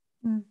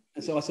 And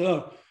so I said,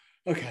 oh,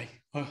 okay,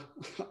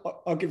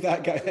 I'll give that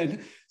a go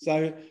then.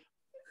 So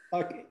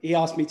he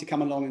asked me to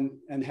come along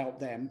and help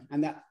them.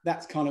 And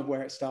that's kind of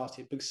where it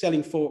started, because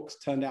selling forks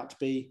turned out to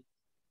be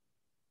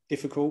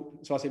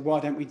difficult. So I said, why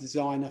don't we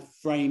design a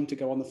frame to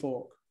go on the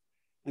fork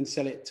and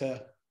sell it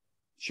to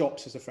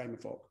shops as a frame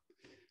and fork?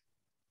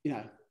 You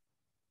know,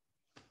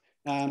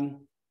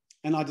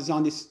 and I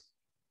designed this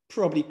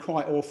probably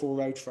quite awful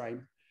road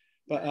frame,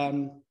 but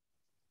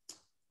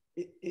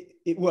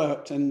it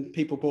worked and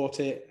people bought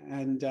it,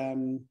 and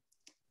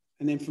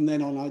then from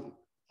then on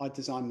I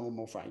designed more and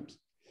more frames,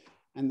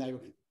 and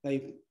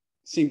they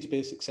seemed to be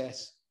a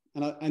success.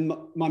 And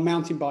my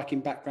mountain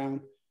biking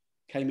background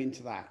came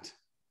into that.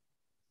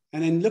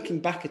 And then looking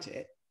back at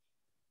it,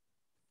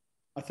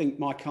 I think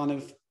my kind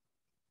of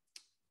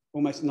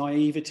almost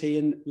naivety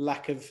and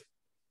lack of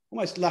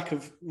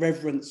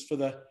reverence for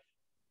the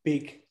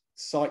big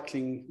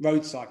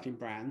road cycling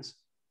brands.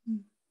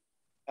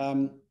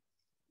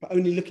 But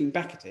only looking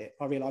back at it,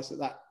 I realized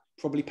that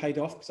probably paid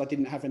off, because I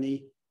didn't have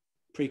any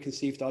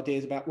preconceived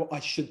ideas about what I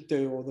should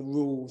do or the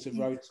rules of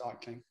road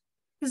cycling.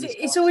 Because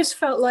it's always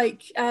felt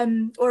like,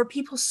 or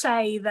people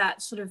say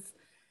that sort of,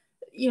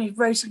 you know,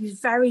 road cycling is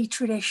very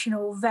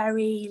traditional,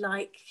 very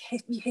like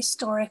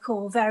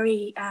historical,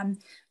 very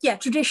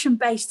tradition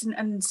based, and I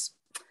can't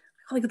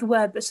think of the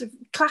word, but sort of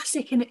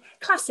classic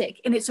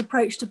in its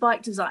approach to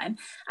bike design.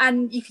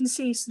 And you can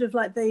see sort of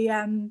like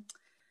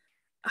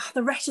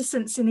the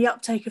reticence in the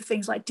uptake of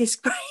things like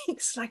disc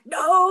brakes. Like,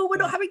 no, we're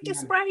not having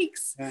disc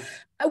brakes. Yeah.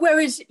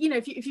 Whereas, you know,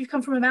 if you've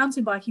come from a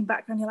mountain biking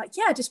background, you're like,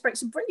 yeah, disc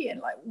brakes are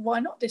brilliant. Like, why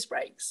not disc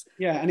brakes?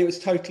 Yeah, and it was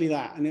totally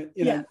that. And it,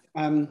 you know,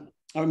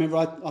 I remember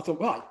I thought,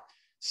 right,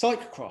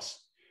 cyclocross,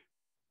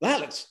 that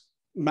looks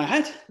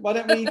mad. Why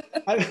don't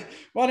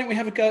we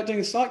have a go at doing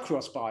a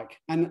cyclocross bike?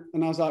 And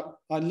I was like,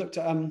 I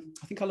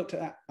think I looked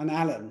at an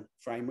Allen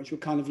frame, which were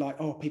kind of like,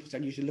 oh, people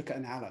said you should look at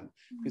an Allen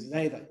because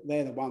they're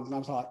the ones. And I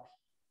was like,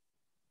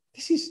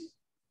 this is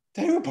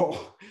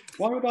terrible.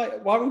 Why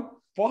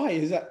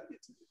is that?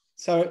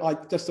 So I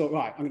just thought,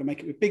 right, I'm going to make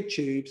it with big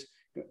tubes,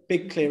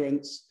 big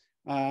clearance,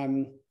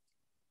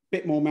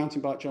 bit more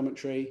mountain bike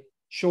geometry.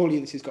 Surely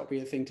this has got to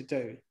be a thing to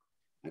do,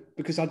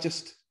 because I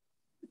just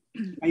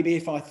maybe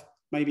if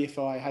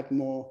I had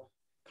more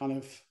kind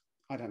of,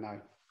 I don't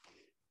know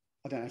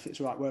if it's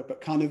the right word,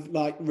 but kind of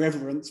like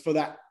reverence for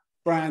that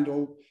brand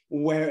or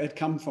where it had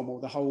come from,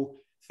 or the whole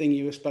thing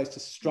you were supposed to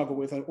struggle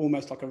with,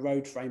 almost like a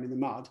road frame in the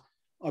mud.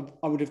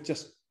 I would have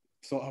just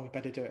thought, oh, we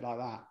better do it like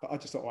that. But I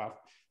just thought, well,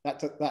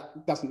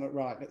 that doesn't look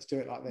right. Let's do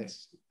it like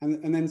this.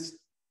 And then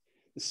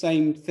the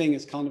same thing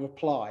is kind of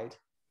applied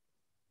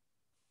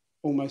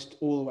almost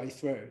all the way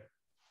through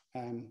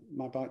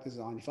my bike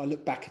design, if I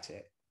look back at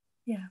it.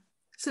 Yeah.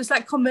 So it's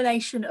that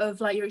combination of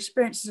like your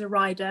experience as a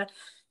rider,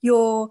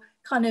 your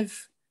kind of,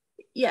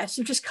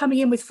 so just coming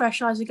in with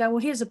fresh eyes and go, well,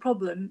 here's a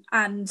problem.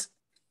 And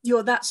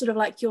you're that sort of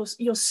like your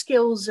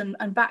skills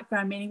and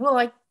background, meaning, well,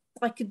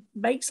 I could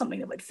make something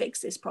that would fix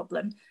this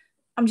problem.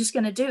 I'm just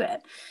going to do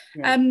it.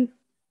 Yeah.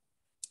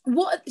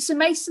 So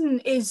Mason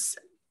is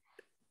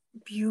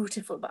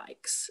beautiful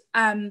bikes.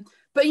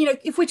 But, you know,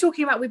 if we've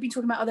been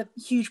talking about other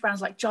huge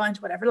brands like Giant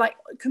or whatever, like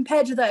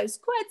compared to those,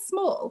 quite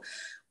small.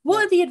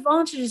 What are the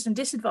advantages and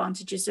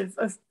disadvantages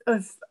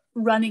of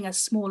running a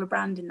smaller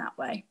brand in that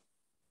way?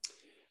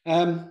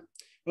 Well,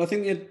 I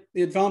think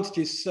the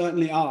advantages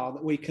certainly are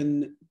that we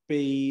can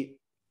be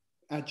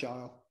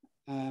agile.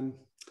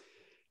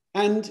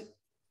 And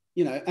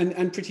you know,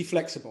 and pretty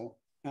flexible.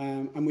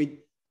 And we'll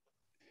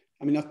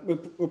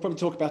probably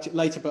talk about it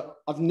later, but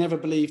I've never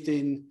believed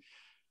in,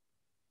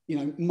 you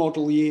know,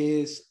 model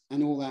years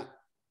and all that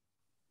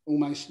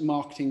almost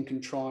marketing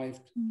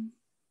contrived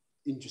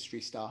industry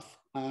stuff.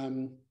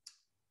 And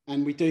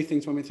we do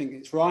things when we think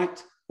it's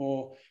right,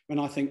 or when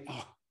I think,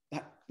 oh,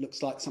 that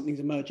looks like something's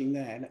emerging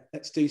there,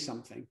 let's do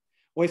something.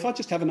 Or if I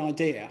just have an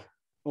idea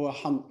or a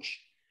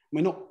hunch.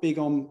 We're not big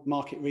on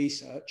market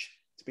research,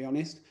 to be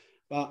honest,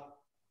 but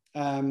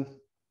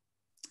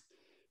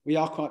we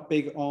are quite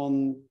big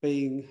on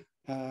being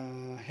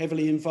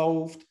heavily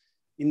involved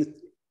in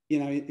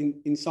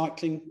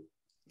cycling,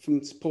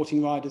 from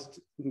supporting riders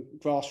to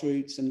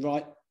grassroots, and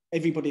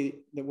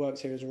everybody that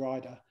works here is a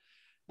rider.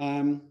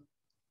 And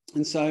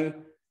so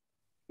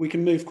we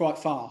can move quite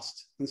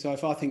fast. And so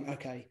if I think,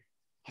 okay,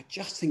 I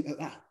just think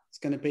that's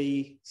going to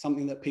be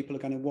something that people are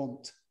going to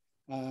want,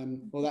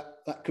 or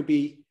that could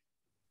be,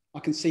 I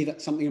can see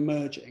that something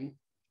emerging,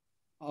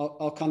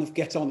 I'll kind of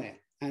get on it.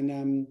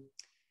 And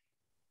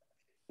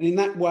in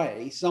that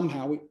way,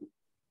 somehow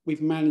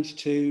we've managed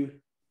to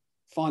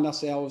find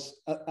ourselves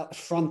at the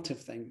front of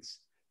things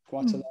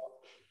quite a lot.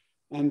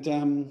 And,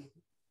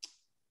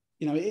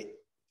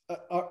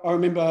 I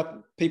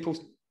remember people,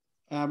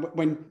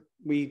 when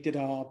we did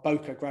our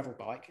Boca gravel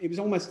bike, there was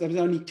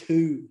only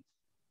two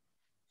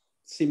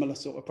similar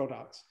sort of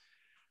products.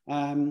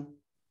 And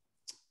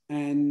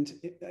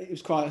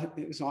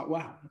it was like,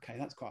 wow, okay,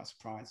 that's quite a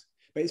surprise.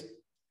 But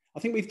I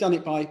think we've done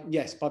it by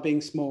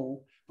being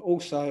small, but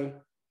also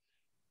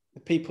the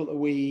people that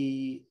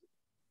we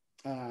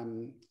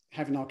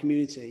have in our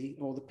community,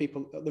 or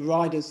the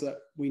riders that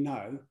we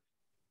know,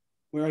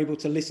 we're able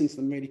to listen to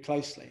them really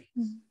closely.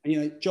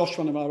 And, Josh,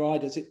 one of our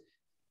riders,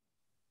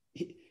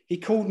 he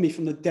called me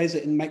from the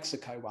desert in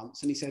Mexico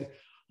once, and he said,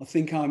 I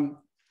think I'm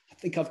I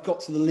think I've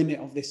got to the limit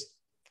of this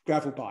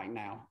gravel bike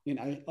now. You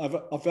know,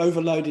 I've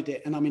overloaded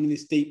it and I'm in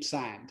this deep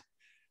sand.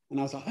 And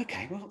I was like,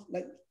 okay, well,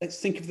 let's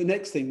think of the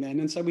next thing then.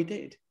 And so we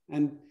did.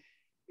 And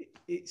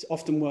it's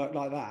often worked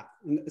like that.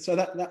 And so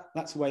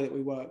that's the way that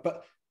we work.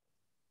 But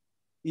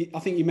I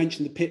think you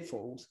mentioned the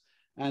pitfalls.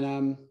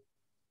 And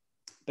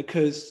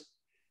because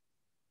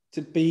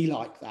to be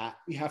like that,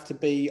 you have to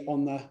be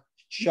on the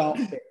sharp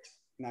bit.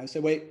 You know,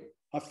 so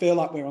I feel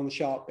like we're on the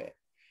sharp bit.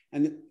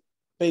 And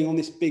being on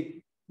this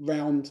big,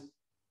 round,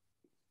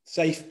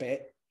 safe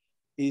bit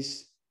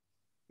is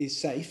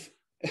safe.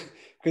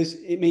 Because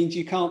it means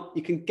you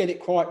can get it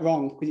quite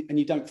wrong and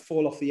you don't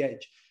fall off the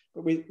edge.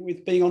 But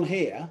with being on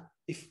here,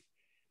 if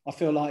I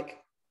feel like,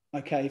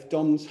 okay, if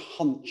Dom's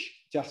hunch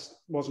just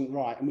wasn't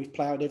right and we've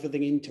ploughed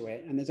everything into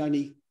it and there's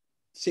only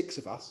 6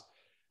 of us,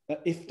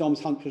 that if Dom's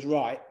hunch was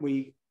right,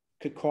 we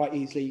could quite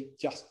easily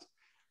just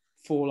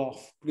fall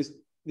off, because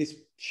this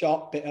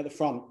sharp bit at the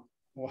front,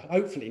 or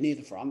hopefully near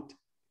the front,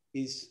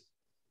 is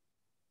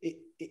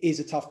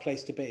a tough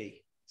place to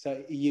be. So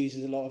it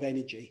uses a lot of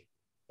energy.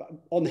 But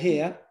on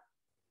here,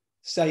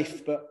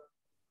 safe, but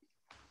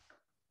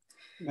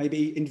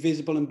maybe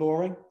invisible and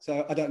boring.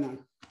 So I don't know.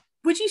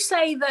 Would you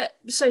say that,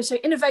 so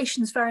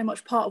innovation is very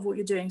much part of what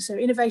you're doing? So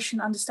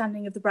innovation,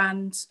 understanding of the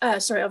brand,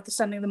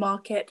 understanding of the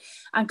market,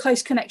 and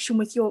close connection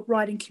with your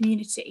riding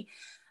community.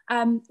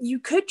 You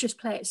could just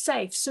play it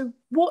safe. So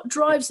what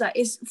drives that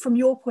is, from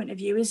your point of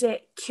view, is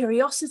it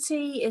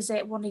curiosity? Is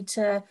it wanting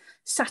to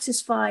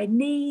satisfy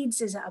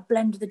needs? Is it a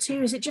blend of the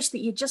two? Is it just that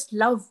you just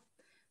love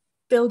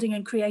building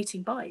and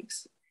creating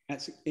bikes?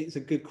 It's a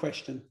good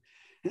question.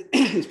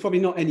 It's probably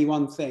not any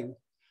one thing.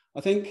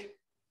 I think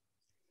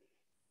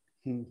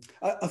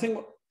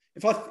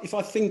if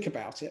I think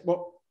about it,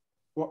 what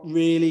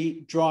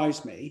really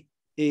drives me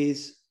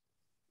is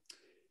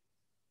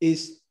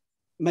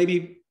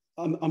maybe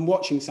I'm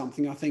watching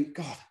something. I think,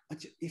 God,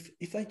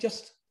 if they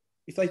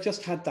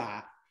just had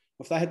that,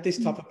 or if they had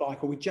this type of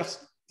bike, or we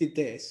just did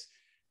this,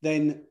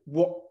 then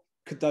what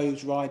could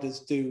those riders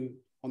do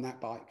on that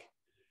bike?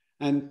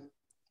 And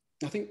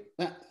I think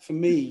that, for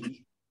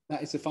me,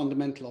 that is the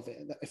fundamental of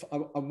it. That if I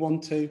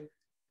want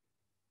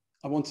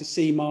to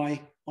see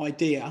my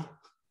idea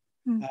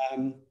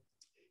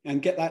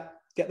and get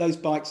those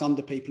bikes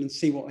under people and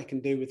see what they can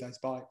do with those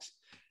bikes.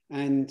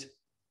 And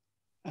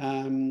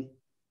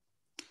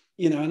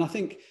you know, and I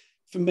think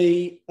for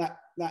me that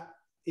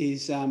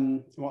is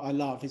what I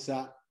love, is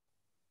that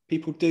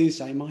people do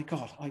say, "My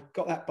God, I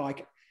got that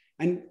bike,"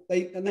 and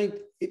they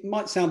it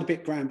might sound a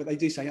bit grand, but they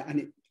do say,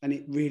 and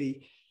it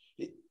really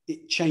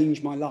it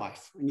changed my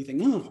life. And you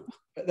think, oh,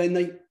 but then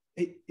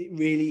it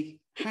really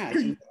has.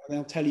 And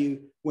they'll tell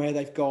you where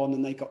they've gone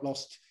and they got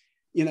lost.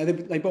 You know,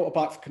 they bought a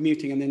bike for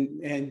commuting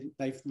and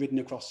they've ridden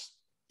across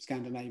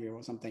Scandinavia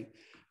or something.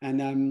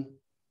 And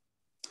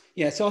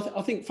yeah, so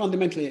I think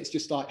fundamentally it's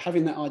just like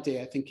having that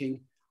idea,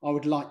 thinking I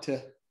would like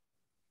to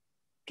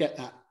get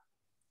that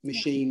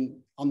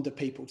machine under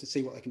people to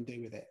see what they can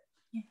do with it.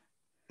 Yeah.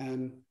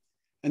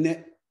 And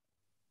then,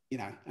 you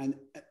know, and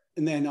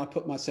then I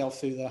put myself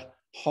through the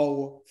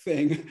whole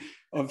thing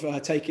of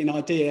taking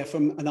idea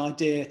from an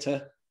idea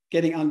to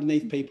getting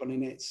underneath people,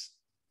 and it's,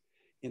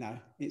 you know,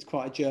 it's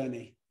quite a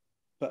journey.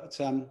 But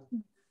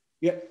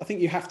yeah, I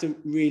think you have to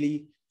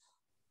really,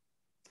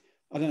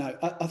 I don't know,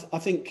 I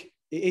think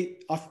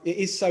it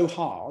is so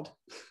hard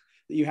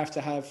that you have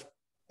to have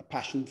a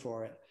passion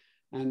for it.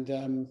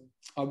 And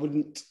I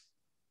wouldn't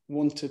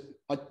want to,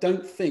 I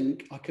don't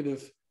think I could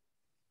have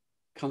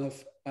kind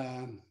of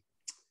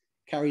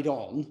carried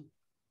on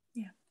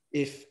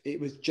if it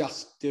was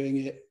just doing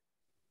it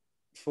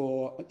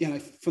for, you know,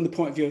 from the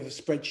point of view of a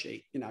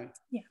spreadsheet, you know.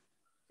 Yeah.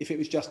 If it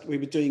was just, we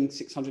were doing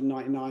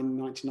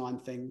 699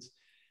 things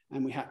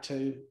and we had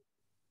to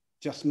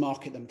just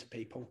market them to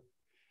people.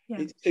 Yeah.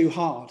 It's too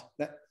hard.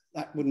 That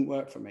wouldn't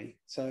work for me.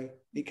 So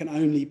it can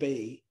only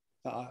be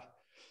that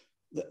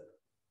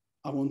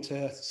I want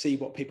to see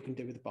what people can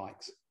do with the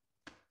bikes.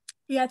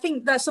 Yeah, I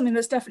think that's something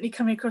that's definitely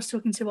coming across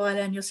talking to Isla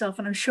and yourself,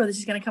 and I'm sure this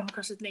is going to come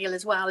across with Neil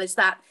as well, is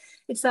that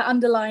it's that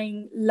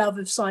underlying love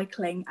of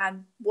cycling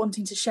and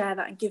wanting to share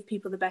that and give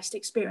people the best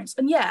experience.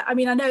 And yeah, I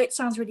mean, I know it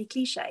sounds really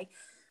cliche,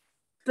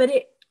 but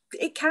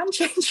it can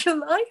change your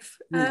life,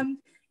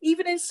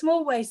 even in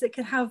small ways that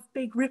can have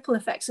big ripple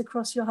effects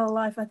across your whole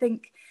life. I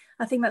think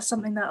that's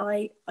something that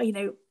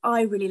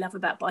I really love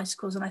about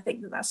bicycles, and I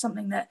think that's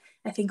something that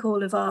I think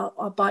all of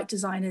our bike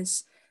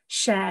designers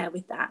share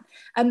with that.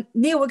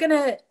 Neil,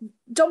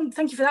 Dom,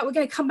 thank you for that. We're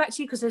going to come back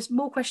to you because there's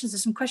more questions.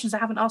 There's some questions I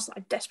haven't asked that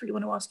I desperately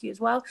want to ask you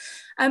as well.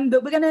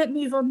 But we're going to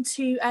move on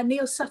to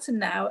Neil Sutton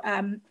now.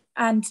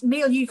 And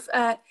Neil, you've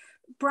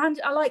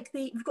branded,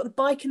 we've got the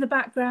bike in the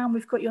background.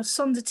 We've got your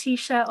Sonder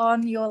t-shirt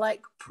on. You're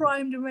like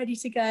primed and ready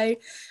to go.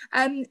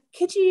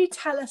 Could you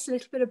tell us a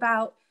little bit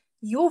about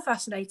your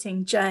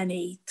fascinating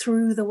journey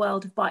through the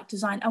world of bike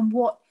design, and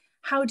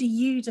how do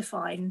you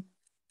define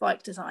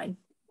bike design?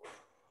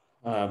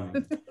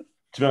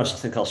 To be honest, I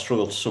think I'll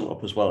struggle to sum it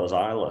up as well as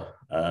Isla.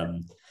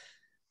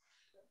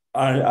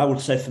 I would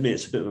say for me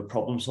it's a bit of a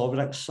problem-solving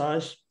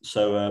exercise.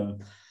 So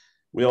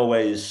we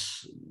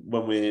always,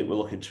 when we're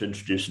looking to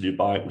introduce a new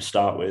bike, we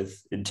start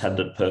with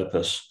intended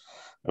purpose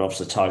and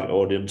obviously target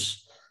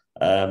audience.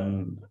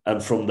 And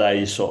from there,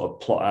 you sort of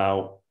plot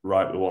out,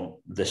 right, we want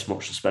this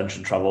much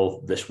suspension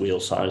travel, this wheel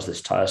size,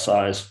 this tyre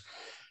size.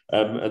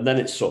 And then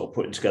it's sort of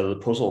putting together the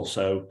puzzle.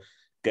 So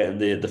getting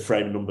the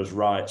frame numbers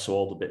right, so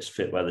all the bits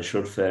fit where they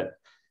should fit,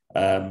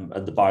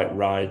 and the bike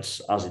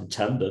rides as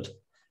intended.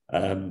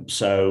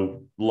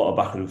 So a lot of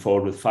back and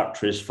forward with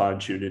factories,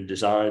 fine-tuning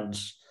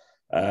designs,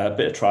 a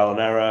bit of trial and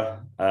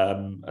error,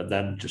 and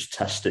then just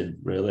testing,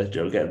 really,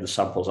 getting the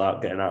samples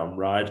out, getting out and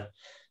ride.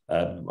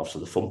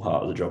 Obviously the fun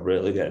part of the job,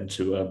 really, getting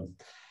to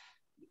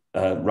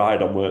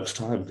ride on work's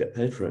time, get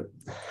paid for it.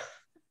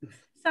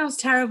 Sounds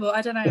terrible.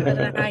 I don't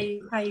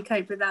know how you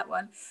cope with that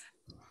one.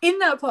 In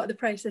that part of the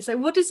process, so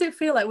what does it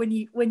feel like when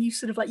you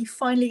sort of like you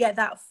finally get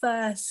that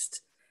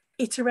first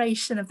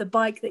iteration of the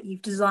bike that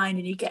you've designed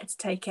and you get to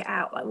take it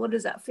out? Like, what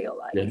does that feel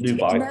like? Yeah, new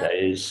bike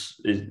day is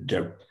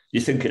you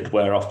think it'd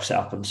wear off because it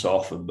happens so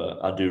often, but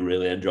I do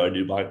really enjoy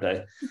new bike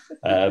day.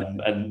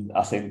 And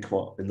I think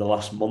in the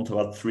last month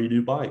I've had 3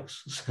 new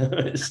bikes. So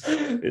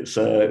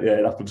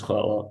it happens quite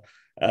a lot.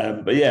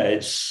 But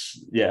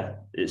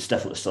it's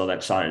definitely still an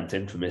exciting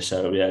thing for me.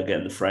 So yeah,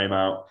 getting the frame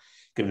out,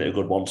 giving it a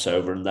good once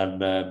over, and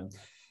then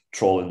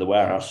trawling the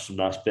warehouse, some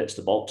nice bits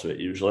to bolt to it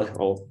usually,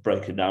 or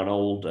breaking down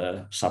old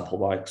sample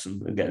bikes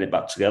and getting it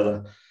back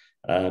together.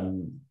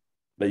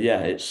 But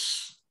yeah,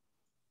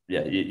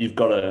 you've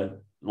got to,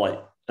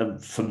 like,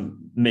 and for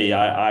me,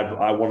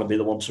 I want to be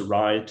the one to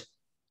ride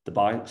the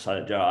bikes.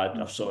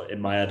 I've sort of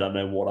in my head, I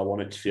know what I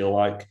want it to feel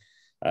like.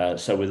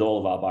 So with all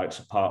of our bikes,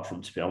 apart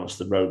from, to be honest,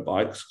 the road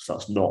bikes, because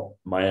that's not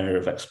my area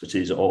of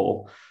expertise at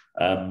all,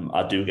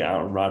 I do get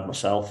out and ride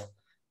myself.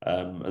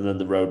 And then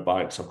the road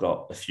bikes, I've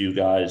got a few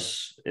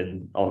guys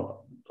on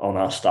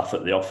our staff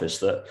at the office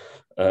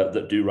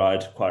that do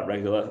ride quite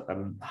regular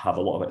and have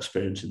a lot of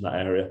experience in that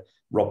area.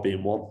 Rob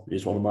being one,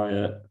 he's one of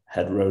my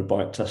head road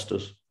bike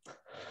testers.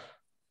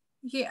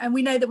 Yeah, and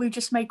we know that we've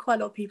just made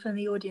quite a lot of people in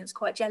the audience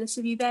quite jealous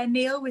of you there,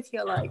 Neil, with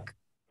your like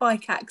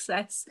bike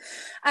access.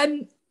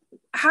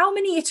 How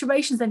many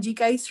iterations then do you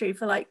go through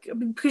for, like,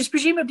 because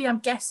presumably I'm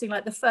guessing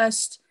like the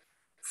first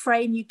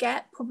frame you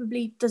get,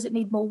 probably, does it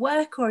need more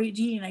work, or have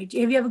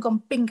you ever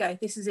gone bingo,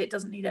 this is it,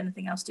 doesn't need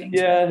anything else doing?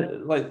 Yeah,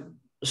 like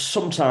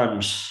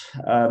sometimes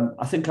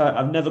I think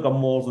I've never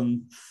gone more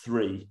than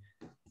 3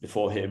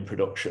 before hitting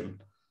production.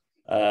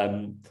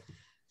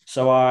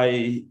 So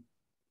I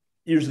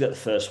usually get the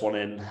first one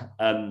in,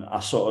 and I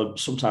sort of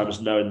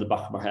sometimes know in the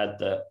back of my head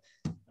that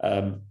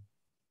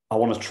I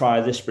want to try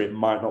this, but it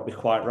might not be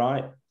quite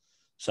right.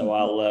 So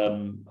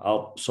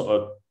I'll sort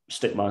of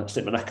stick my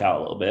neck out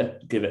a little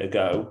bit, give it a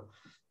go,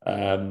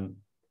 and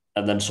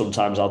then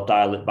sometimes I'll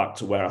dial it back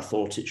to where I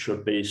thought it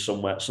should be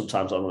somewhere.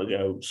 Sometimes I'm going to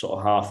go sort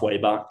of halfway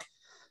back.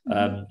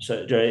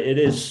 So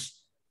it's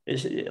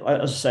as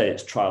I say,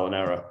 it's trial and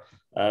error.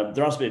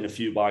 There has been a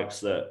few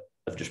bikes that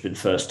have just been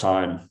first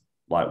time,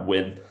 like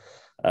win,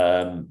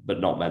 but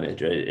not many.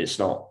 It's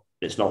not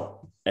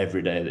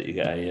every day that you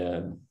get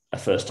a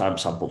first time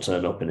sample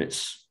turn up and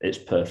it's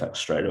perfect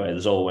straight away.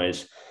 There's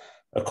always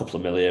a couple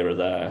of mil here or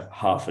there,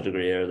 half a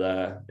degree here or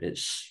there.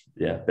 It's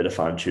a bit of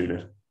fine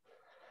tuning.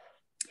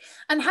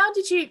 And how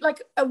did you,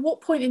 like, at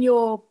what point in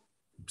your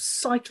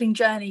cycling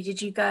journey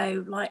did you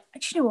go, like,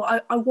 do you know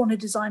what, I want to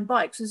design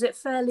bikes? Was it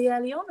fairly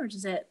early on, or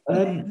does it?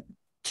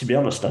 To be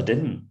honest, I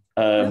didn't.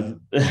 My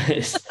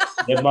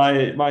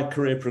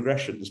career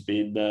progression has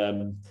been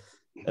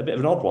a bit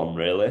of an odd one,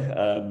 really.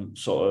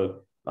 Sort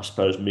of, I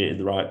suppose, meeting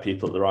the right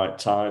people at the right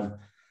time,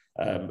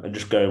 and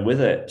just going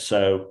with it.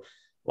 So,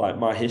 like,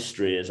 my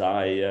history is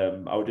I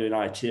was doing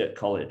IT at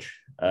college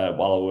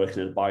while I was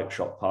working in a bike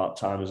shop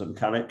part-time as a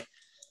mechanic.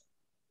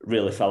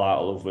 Really fell out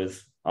of love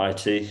with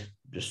IT,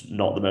 just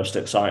not the most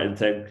exciting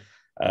thing.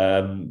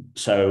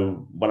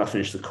 So when I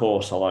finished the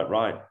course, I was like,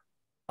 right,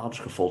 I'll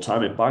just go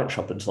full-time in bike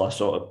shop until I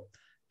sort of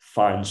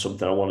find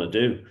something I want to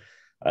do.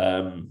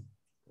 And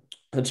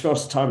to be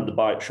honest, the time in the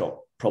bike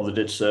shop probably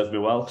did serve me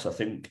well, because I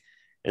think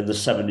in the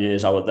 7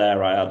 years I was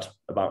there, I had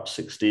about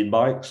 16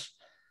 bikes.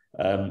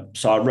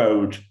 So I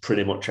rode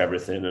pretty much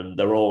everything, and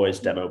there were always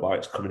demo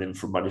bikes coming in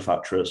from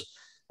manufacturers.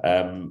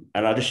 And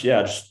I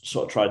just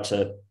sort of tried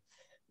to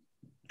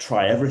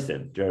try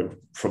everything,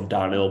 from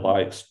downhill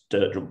bikes,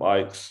 dirt jump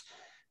bikes,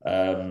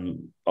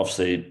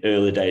 obviously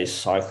early days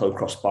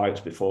cyclocross bikes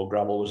before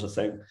gravel was a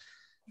thing.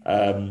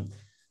 And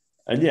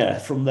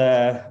from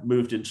there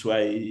moved into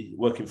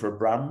working for a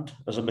brand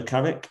as a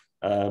mechanic.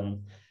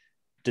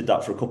 Did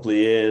that for a couple of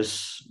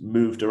years,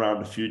 moved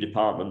around a few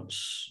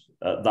departments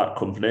at that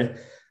company,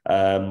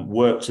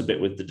 worked a bit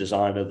with the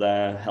designer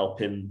there,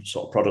 helping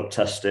sort of product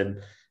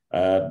testing.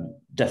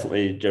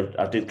 Definitely,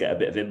 I did get a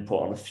bit of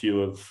input on a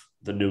few of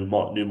the new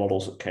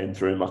models that came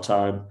through in my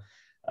time.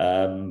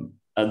 And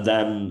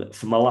then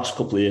for my last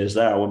couple of years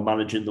there, I was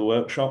managing the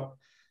workshop.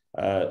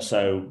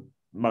 So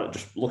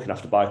just looking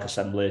after bike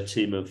assembly, a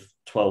team of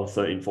 12,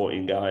 13,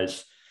 14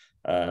 guys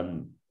at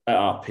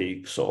our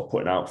peak, sort of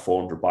putting out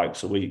 400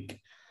 bikes a week.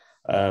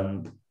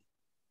 I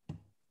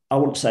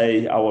wouldn't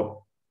say I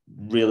was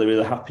really,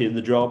 really happy in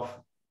the job.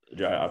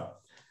 I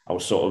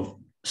was sort of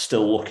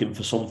still looking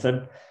for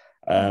something.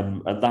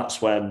 And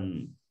that's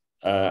when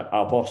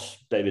our boss,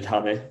 David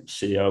Hannay,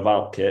 CEO of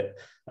Alpkit,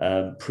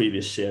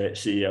 previous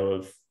CEO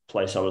of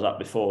place I was at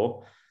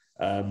before,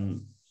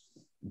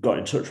 got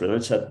in touch with him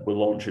and said, we're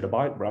launching a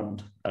bike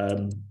brand.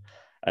 And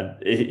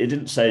he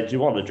didn't say, do you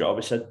want a job?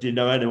 He said, do you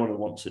know anyone who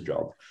wants a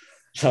job?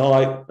 So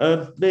I'm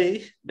like,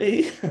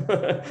 me.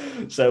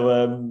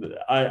 So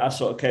I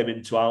sort of came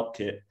into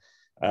Alpkit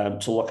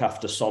to look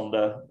after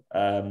Sonder.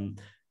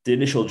 The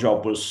initial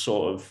job was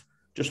sort of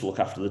just look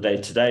after the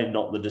day-to-day,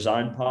 not the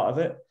design part of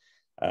it.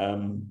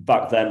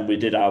 Back then, we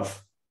did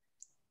have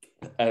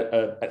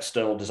an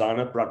external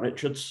designer, Brant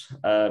Richards,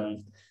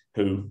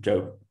 who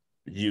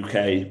UK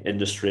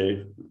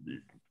industry,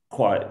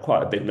 quite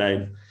a big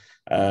name.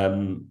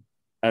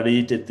 And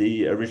he did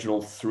the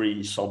original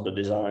 3 Sonder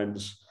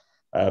designs.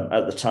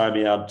 At the time,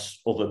 he had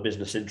other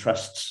business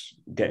interests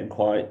getting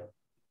quite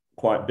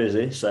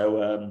busy.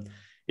 So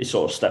he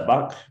sort of stepped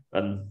back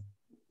and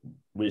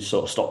we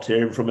sort of stopped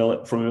hearing from him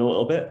a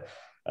little bit.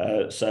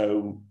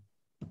 So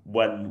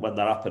when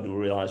that happened, we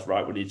realised,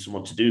 right, we need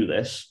someone to do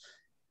this.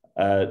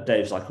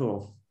 Dave's like,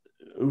 oh,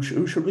 who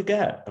should we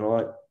get? And I'm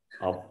like,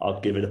 I'll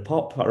give it a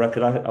pop. I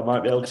reckon I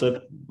might be able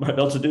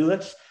to do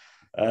this.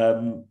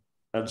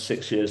 And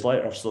 6 years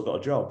later, I've still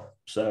got a job.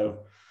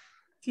 So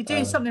you're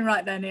doing something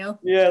right there, Neil.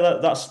 Yeah,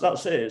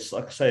 that's it. It's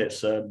like I say,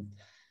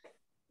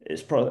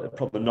 it's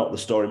probably not the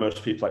story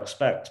most people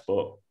expect,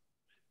 but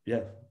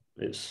yeah,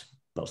 that's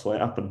the way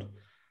it happened.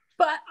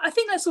 But I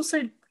think that's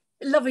also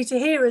lovely to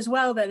hear as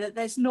well, though, that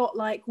there's not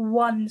like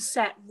one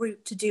set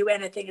route to do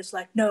anything. It's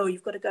like, no,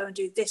 you've got to go and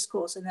do this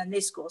course and then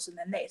this course and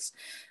then this.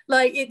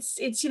 Like it's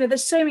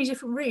there's so many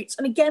different routes.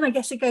 And again, I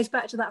guess it goes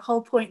back to that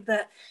whole point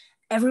that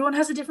everyone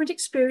has a different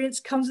experience,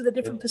 comes with a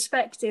different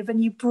perspective,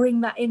 and you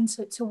bring that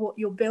into what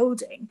you're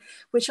building,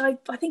 which I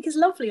think is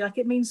lovely. Like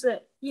it means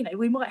that,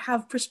 we might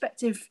have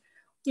prospective,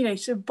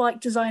 sort of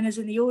bike designers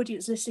in the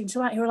audience listening to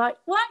that who are like,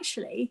 well,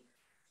 actually,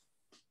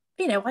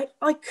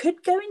 I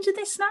could go into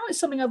this now. It's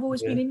something I've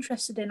always been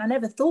interested in. I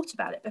never thought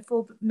about it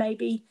before, but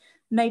maybe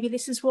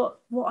this is what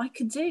I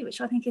could do,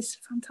 which I think is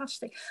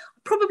fantastic. I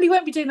probably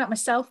won't be doing that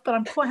myself, but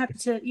I'm quite happy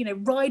to,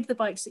 ride the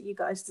bikes that you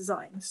guys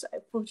design. So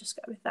we'll just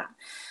go with that.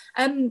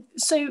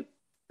 So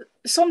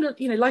Sonder,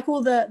 like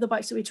all the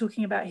bikes that we're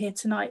talking about here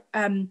tonight,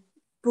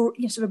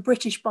 sort of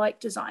British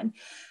bike design,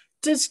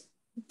 does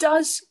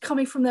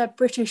coming from the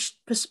British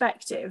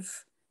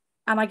perspective,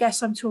 and I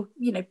guess I'm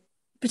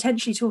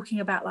potentially talking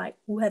about like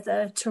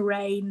weather,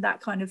 terrain,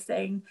 that kind of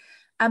thing.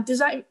 Does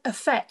that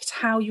affect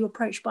how you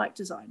approach bike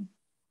design?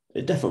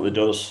 It definitely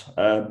does.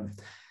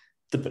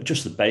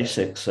 Just the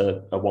basics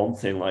are one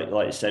thing, like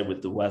you say,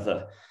 with the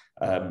weather.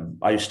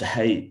 I used to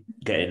hate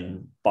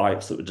getting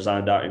bikes that were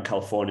designed out in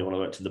California when I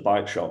went to the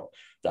bike shop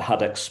that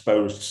had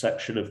exposed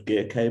section of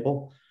gear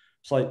cable.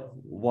 It's like,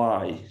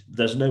 why?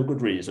 There's no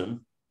good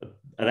reason.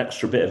 An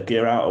extra bit of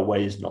gear out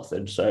weighs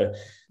nothing. So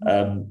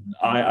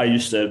I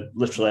used to,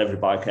 literally every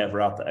bike I ever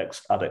had that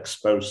had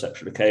exposed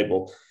section of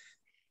cable,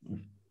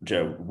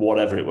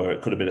 whatever it were,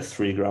 it could have been a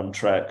 3 grand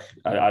trek.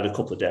 I had a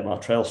couple of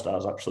DMR Trail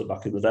Stars actually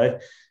back in the day,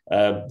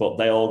 but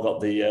they all got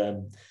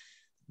the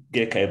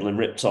gear cabling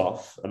ripped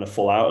off and a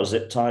full outer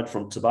zip tied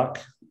front to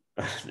back.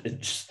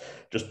 It's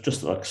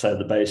just like I said,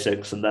 the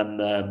basics. And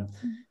then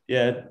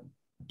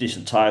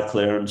decent tire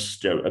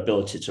clearance,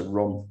 ability to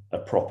run a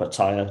proper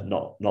tire,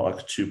 not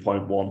like a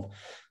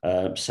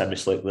 2.1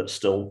 semi-slick that's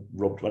still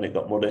rubbed when it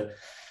got muddy.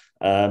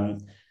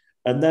 And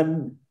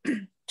then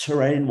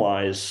terrain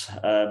wise,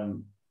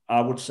 I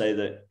would say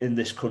that in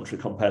this country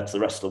compared to the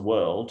rest of the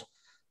world,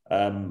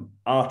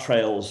 our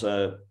trails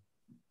are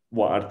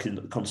what I'd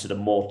consider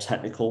more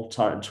technical,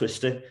 tight and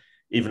twisty.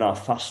 Even our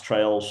fast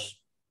trails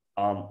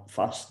aren't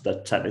fast,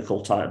 they're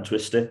technical, tight and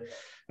twisty.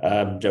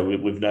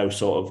 With no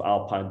sort of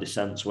alpine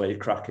descents where you're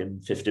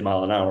cracking 50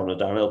 mile an hour on a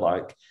downhill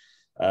bike.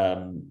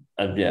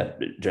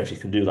 If you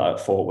can do that at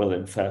Fort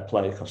William, fair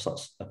play, because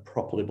that's a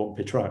properly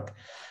bumpy track.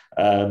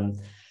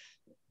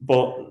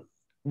 But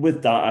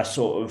with that,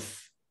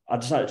 I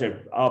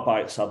decided our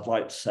bikes, I'd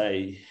like to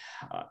say,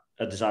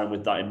 a design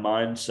with that in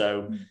mind.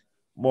 So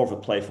more of a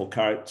playful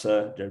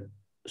character,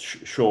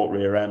 short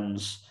rear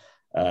ends,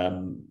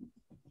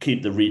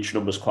 keep the reach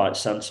numbers quite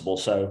sensible.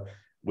 So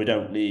we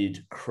don't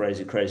need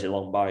crazy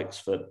long bikes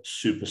for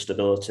super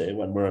stability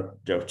when we're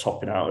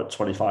topping out at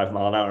 25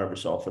 mile an hour every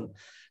so often.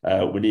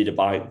 We need a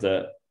bike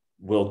that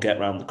will get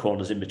around the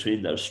corners in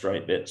between those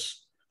straight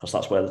bits, because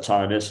that's where the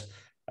time is.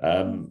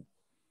 And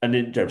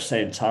at the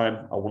same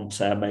time, I wouldn't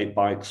say I make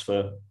bikes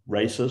for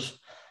racers.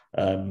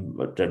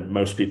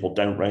 Most people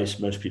don't race.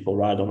 Most people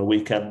ride on a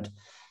weekend,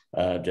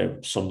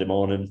 Sunday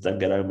morning, then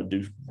get home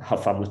and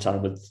have family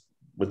time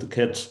with the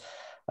kids.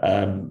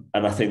 And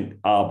I think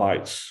our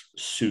bikes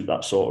suit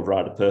that sort of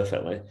rider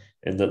perfectly,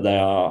 in that they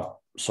are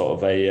sort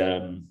of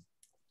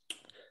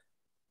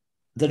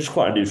they're just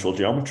quite a neutral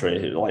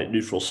geometry, like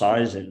neutral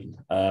sizing,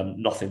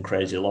 nothing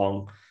crazy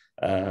long.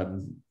 I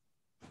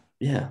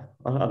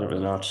don't really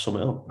know how to sum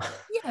it up.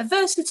 Yeah,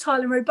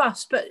 versatile and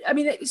robust. But I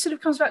mean, it sort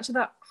of comes back to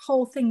that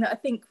whole thing that I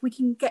think we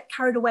can get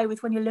carried away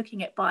with when you're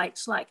looking at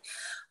bikes. Like,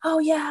 oh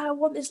yeah, I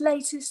want this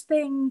latest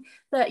thing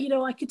that, you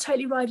know, I could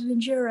totally ride an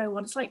enduro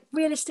on. It's like,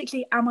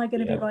 realistically, am I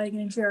going to be riding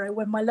an enduro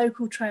when my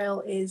local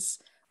trail is,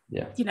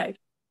 you know,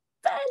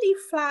 fairly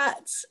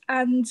flat,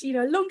 and, you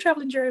know, long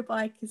travel enduro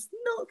bike is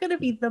not going to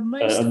be the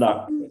most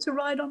fun to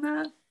ride on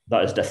that.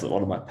 That is definitely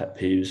one of my pet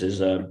peeves. Is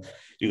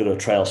you go to a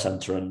trail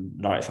centre and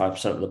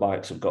 95% of the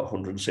bikes have got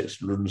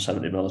 160,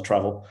 170 mil of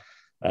travel.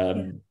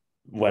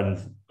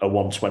 When a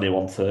 120,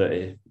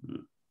 130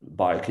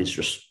 bike is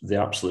just the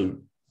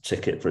absolute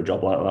ticket for a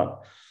job like that.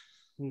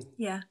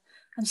 Yeah,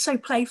 and so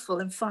playful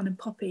and fun and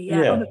poppy.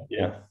 I'm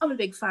a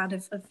big fan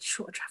of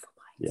short travel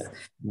bikes. Yeah,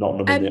 not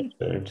numbing the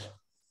experience.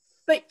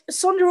 But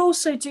Sonder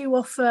also do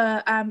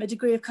offer a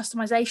degree of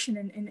customization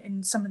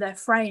in some of their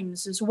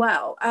frames as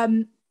well.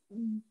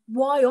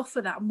 Why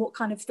offer that, and what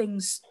kind of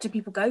things do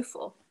people go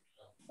for?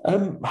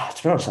 To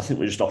be honest, I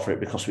think we just offer it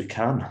because we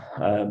can.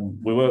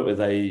 We work with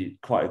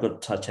quite a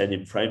good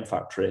titanium frame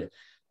factory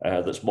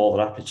that's more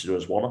than happy to do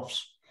as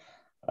one-offs.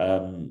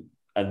 And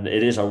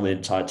it is only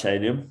in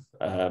titanium.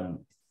 And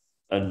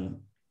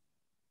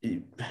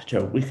you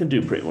know, we can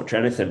do pretty much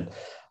anything.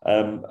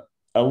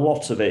 A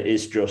lot of it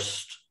is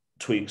just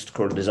tweaks to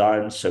current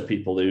designs. So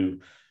people who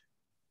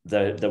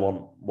they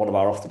want one of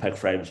our off-the-peg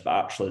frames, but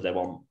actually they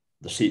want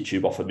the seat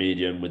tube off a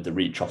medium with the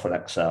reach off an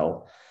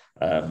XL,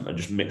 and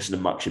just mixing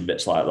and matching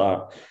bits like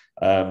that.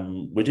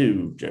 We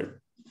do, you know,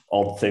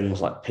 odd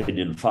things like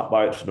pinion fat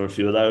bikes. We've done a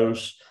few of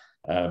those.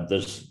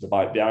 There's the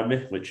bike behind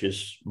me, which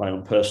is my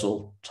own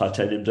personal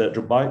titanium dirt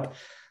jump bike.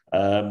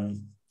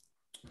 And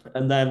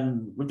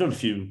then we've done a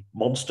few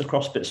monster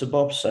cross bits and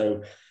bobs,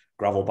 so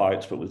gravel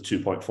bikes, but with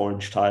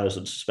 2.4-inch tyres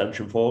and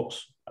suspension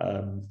forks.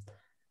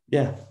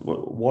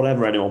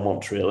 Whatever anyone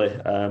wants, really.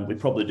 We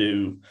probably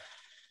do,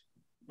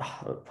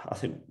 I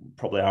think,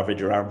 probably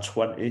average around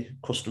 20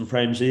 custom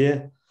frames a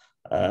year.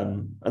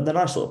 And they're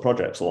nice little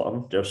projects, a lot of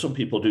them. You know, some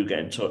people do get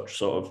in touch,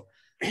 sort of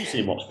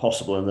seeing what's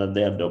possible, and then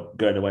they end up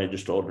going away and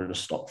just ordering a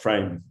stock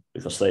frame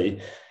because they,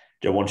 you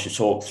know, once you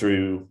talk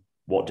through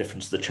what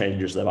difference the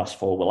changes they've asked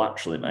for will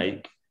actually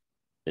make,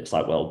 it's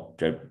like, well,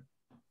 you know,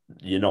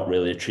 you're not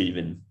really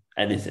achieving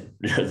anything.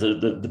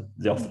 the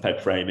off-the-peg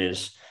frame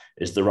is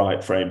the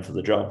right frame for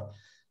the job.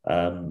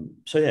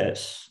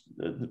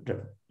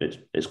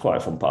 It's quite a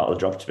fun part of the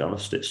job, to be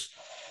honest. It's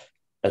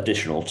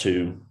additional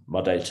to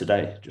my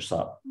day-to-day, just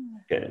that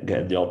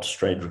getting the odd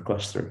strange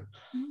request through.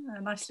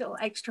 A nice little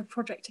extra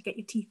project to get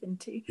your teeth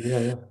into.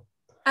 Yeah.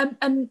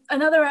 And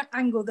another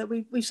angle that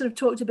we've sort of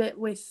talked a bit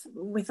with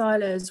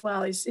Isla as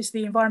well is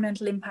the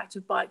environmental impact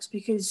of bikes,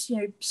 because, you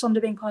know,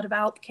 Sonder being part of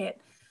Alpkit,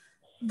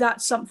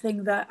 that's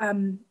something that I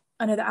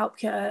know that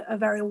Alpkit are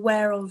very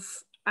aware of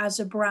as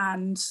a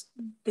brand,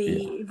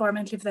 the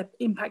environmental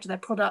impact of their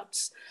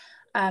products,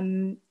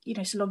 you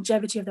know, so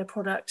longevity of their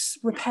products,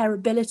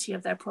 repairability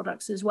of their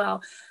products as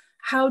well.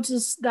 How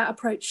does that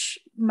approach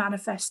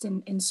manifest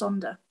in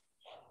Sonder?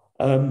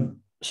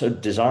 So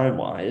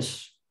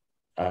design-wise,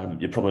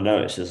 you probably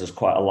notice there's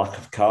quite a lack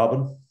of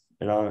carbon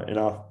in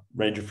our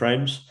range of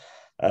frames.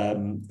 At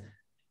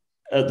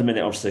the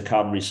minute, obviously,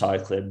 carbon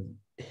recycling,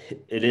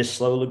 it is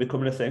slowly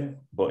becoming a thing,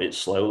 but it's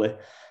slowly.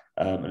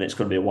 And it's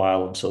going to be a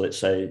while until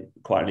it's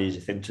quite an easy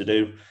thing to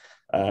do.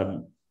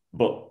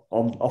 But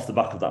off the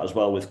back of that as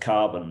well, with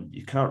carbon,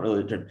 you can't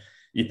really,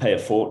 you pay a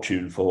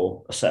fortune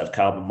for a set of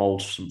carbon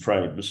molds for some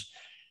frames,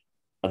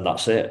 and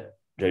that's it.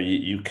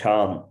 You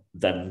can't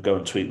then go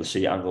and tweak the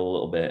seat angle a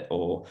little bit,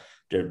 or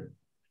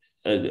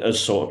as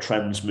sort of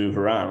trends move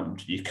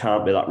around, you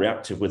can't be that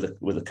reactive with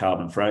a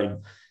carbon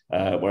frame.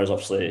 Whereas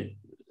obviously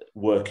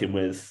working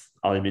with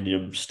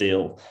aluminium,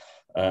 steel,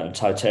 and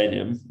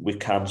titanium, we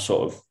can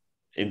sort of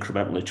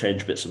incrementally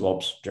change bits and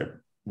bobs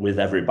with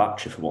every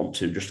batch if we want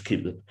to, just to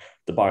keep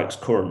the bikes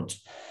current.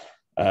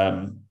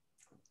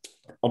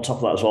 On top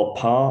of that as well,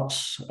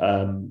 parts.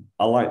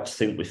 I like to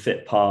think we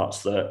fit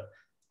parts that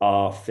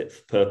are fit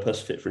for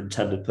purpose, fit for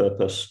intended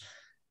purpose,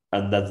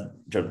 and they're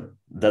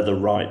the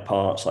right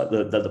parts. Like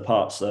they're the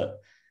parts that,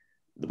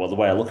 well, the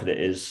way I look at it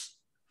is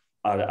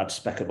I'd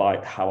spec a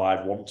bike how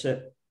I'd want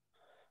it.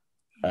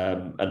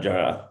 And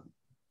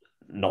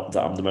not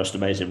that I'm the most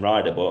amazing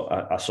rider,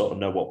 but I sort of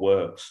know what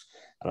works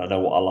and I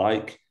know what I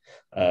like.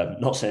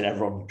 Not saying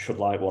everyone should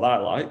like what I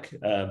like,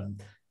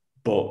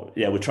 but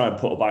yeah, we try and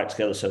put a bike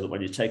together so that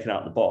when you're taking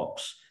out the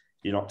box,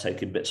 you're not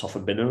taking bits off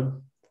and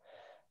binning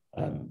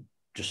them.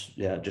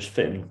 Just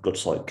fitting good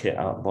solid kit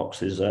out of the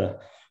box is a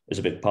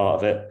big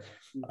part of it.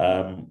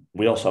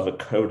 We also have a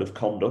code of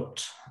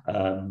conduct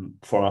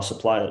for our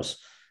suppliers.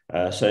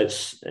 So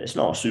it's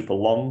not a super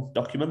long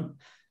document,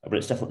 but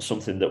it's definitely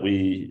something that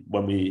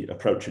when we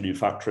approach a new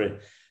factory,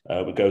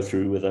 we go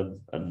through with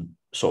them and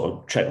sort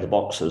of check the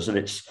boxes, and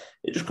it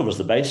just covers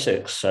the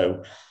basics.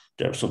 So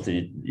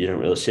something you don't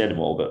really see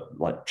anymore, but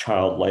like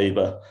child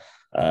labour,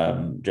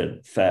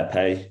 fair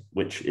pay,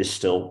 which is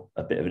still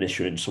a bit of an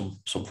issue in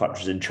some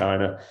factories in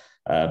China.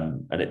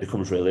 And it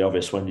becomes really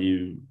obvious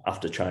when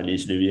after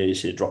Chinese New Year, you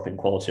see a drop in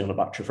quality on a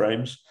batch of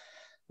frames.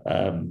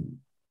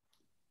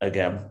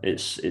 again,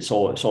 it's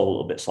all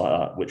little bits like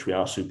that, which we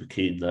are super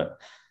keen that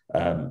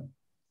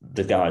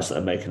the guys that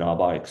are making our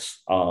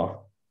bikes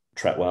are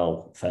treat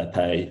well, fair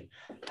pay,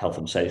 health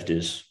and safety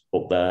is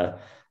up there.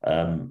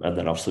 And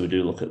then obviously we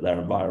do look at their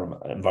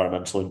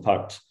environmental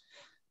impact.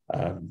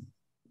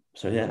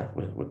 So yeah,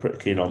 we're pretty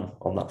keen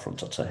on that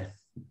front, I'd say.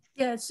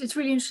 Yeah, it's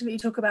really interesting that you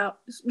talk about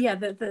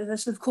the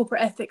sort of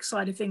corporate ethics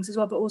side of things as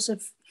well, but also,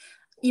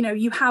 you know,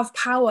 you have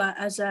power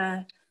as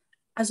a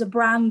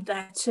brand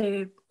there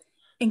to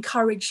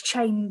encourage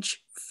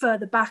change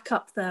further back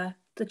up the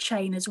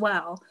chain as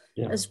well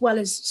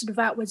as sort of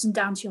outwards and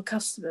down to your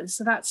customers.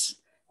 So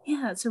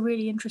it's a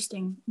really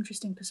interesting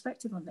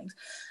perspective on things.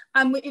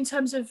 And in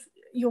terms of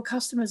your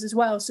customers as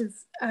well, sort of,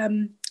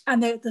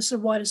 and the sort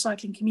of wider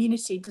cycling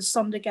community, does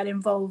Sonder get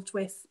involved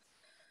with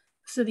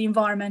sort of the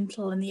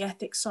environmental and the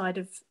ethics side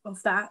of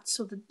that,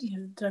 sort of, you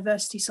know,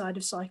 diversity side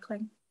of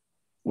cycling?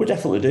 We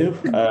definitely do.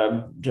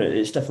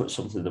 It's definitely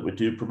something that we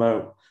do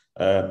promote.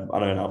 I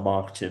know in our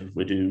marketing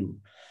we do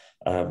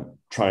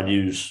try and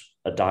use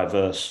a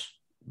diverse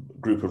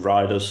group of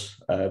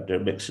riders,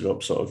 mix it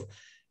up, sort of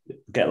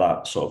get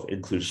that sort of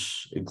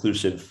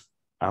inclusive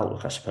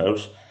outlook, I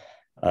suppose.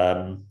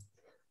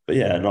 But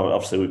yeah, no,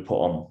 obviously we put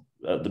on,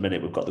 at the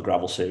minute we've got the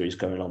gravel series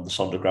going on, the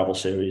Sonder gravel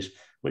series,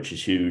 which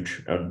is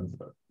huge, and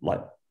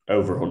like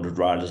over 100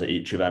 riders at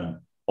each event,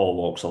 all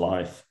walks of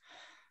life,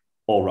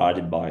 all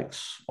riding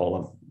bikes,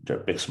 all have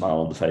a big smile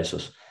on the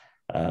faces.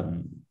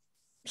 So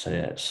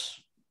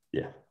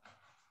yeah,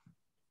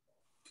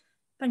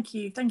 Thank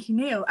you,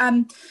 Neil.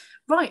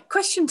 Right,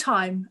 question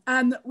time.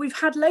 We've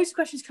had loads of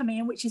questions coming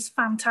in, which is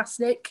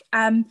fantastic.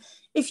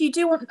 If you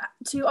do want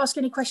to ask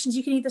any questions,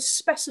 you can either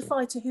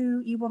specify to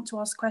who you want to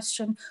ask the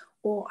question,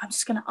 or I'm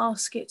just going to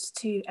ask it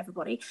to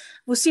everybody.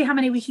 We'll see how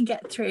many we can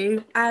get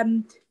through.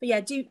 But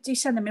yeah, do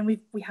send them in.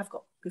 We've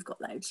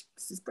got loads.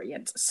 This is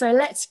brilliant. So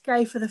let's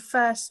go for the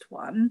first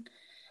one.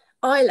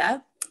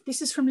 Isla, this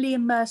is from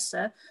Liam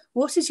Mercer.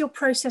 What is your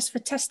process for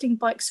testing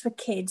bikes for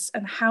kids,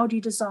 and how do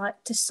you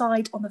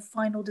decide on the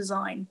final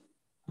design?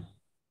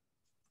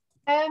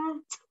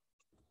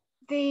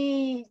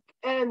 The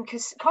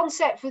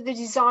concept for the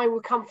design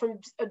will come from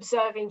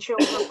observing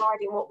children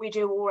riding what we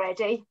do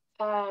already,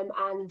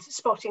 and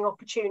spotting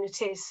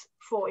opportunities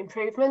for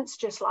improvements,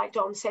 just like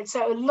Don said.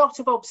 So a lot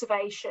of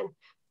observation,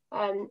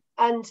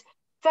 and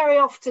very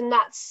often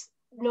that's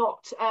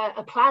not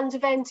a planned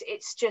event,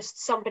 it's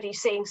just somebody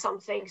seeing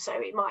something. So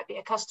it might be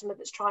a customer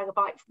that's trying a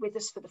bike with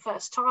us for the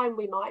first time.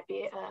 We might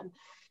be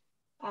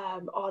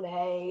on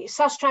a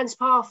Sustrans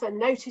path and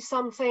notice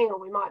something, or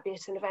we might be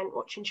at an event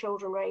watching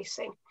children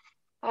racing.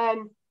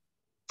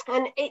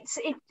 And it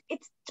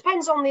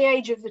depends on the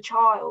age of the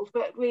child,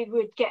 but we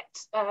would get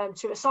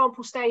to a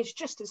sample stage,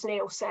 just as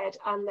Neil said,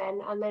 and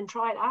then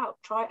try it out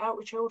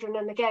with children,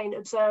 and again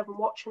observe and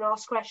watch and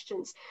ask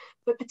questions.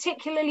 But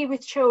particularly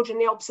with children,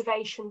 the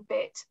observation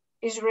bit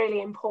is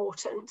really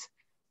important.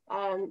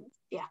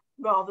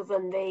 Rather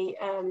than the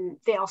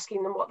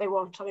asking them what they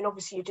want. I mean,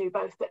 obviously you do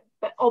both, but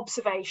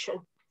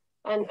observation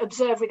and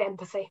observe with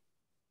empathy.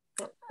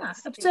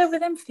 Observe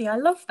with empathy. I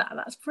love that.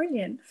 That's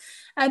brilliant.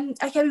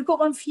 Okay, we've got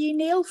one for you,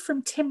 Neil,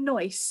 from Tim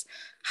Noyce.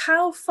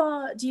 How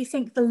far do you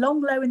think the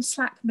long, low and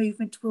slack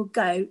movement will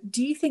go?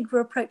 Do you think we're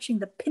approaching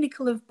the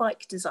pinnacle of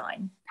bike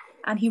design?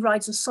 And he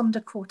rides a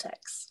Sonder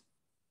Cortex.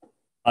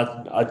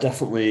 I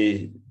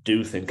definitely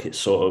do think it's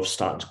sort of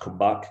starting to come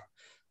back.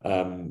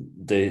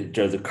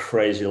 The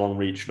crazy long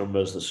reach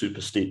numbers, the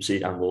super steep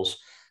seat angles,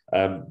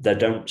 they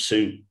don't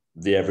suit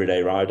the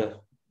everyday rider.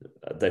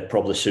 They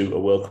probably suit a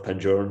World Cup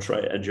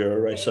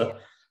enduro racer,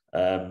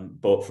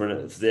 but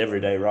for the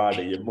everyday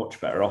rider, you're much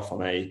better off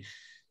on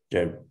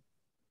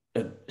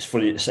it's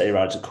funny to say he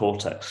rides a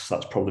Cortex.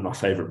 That's probably my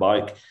favourite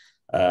bike,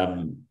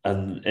 and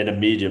in a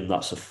medium,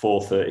 that's a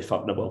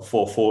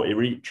 440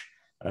 reach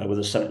with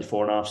a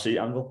 74.5 seat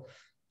angle.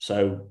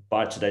 So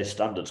by today's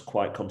standards,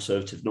 quite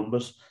conservative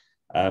numbers.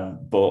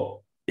 But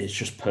it's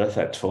just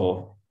perfect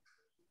for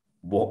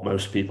what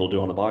most people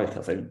do on a bike,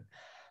 I think.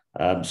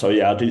 So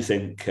yeah, I do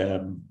think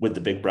with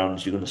the big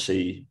brands, you're going to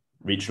see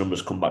reach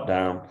numbers come back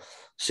down,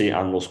 seat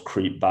angles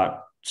creep back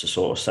to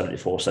sort of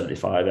 74,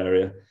 75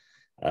 area,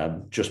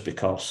 just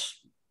because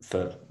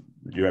for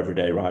your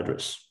everyday rider,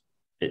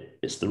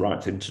 it's the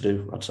right thing to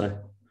do, I'd say.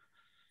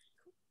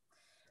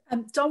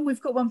 Don,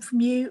 we've got one from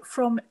you,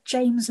 from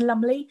James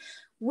Lumley.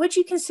 Would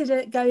you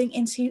consider going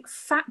into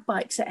fat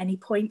bikes at any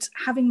point,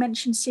 having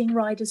mentioned seeing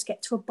riders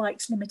get to a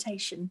bike's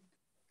limitation?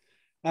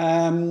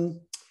 No.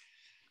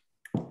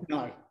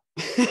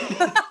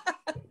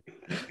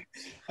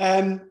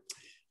 There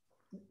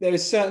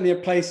is certainly a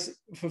place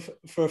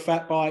for a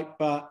fat bike,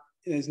 but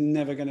there's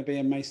never going to be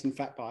a Mason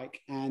fat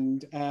bike.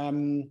 And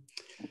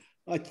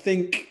I just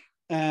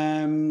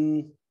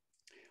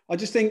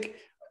think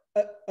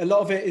a lot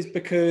of it is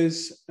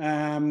because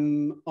I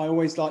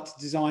always like to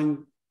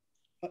design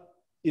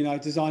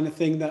a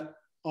thing that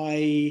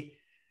I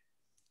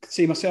could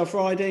see myself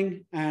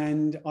riding,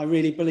 and I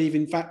really believe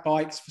in fat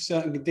bikes for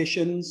certain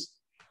conditions,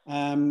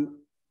 and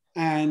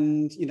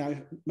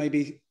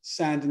maybe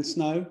sand and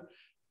snow.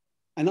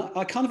 And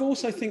I kind of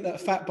also think that a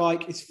fat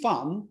bike is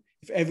fun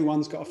if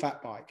everyone's got a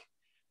fat bike.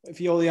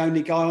 If you're the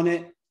only guy on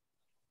it,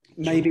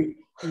 maybe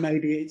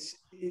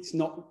it's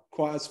not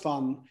quite as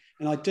fun.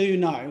 And I do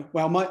know,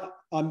 well,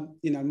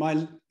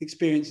 my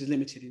experience is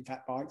limited in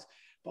fat bikes,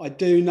 but I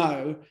do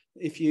know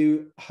if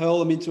you hurl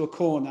them into a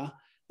corner,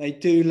 they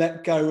do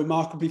let go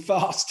remarkably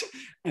fast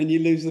and you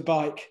lose the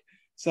bike.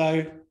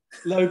 So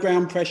low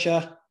ground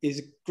pressure is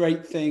a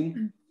great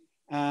thing,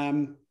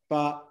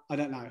 but I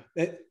don't know.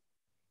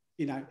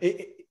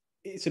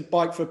 It's a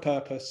bike for a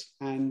purpose,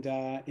 and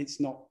it's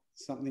not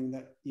something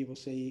that you will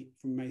see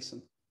from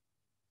Mason.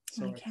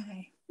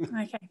 Sorry.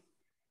 Okay.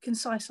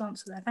 Concise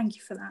answer there. Thank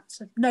you for that.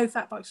 So no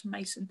fat bikes from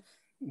Mason.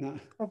 No.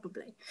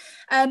 Probably.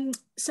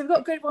 So we've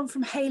got a good one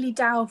from Hayley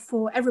Dow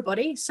for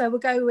everybody. So we'll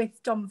go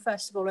with Dom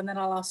first of all, and then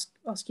I'll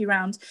ask you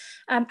round.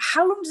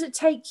 How long does it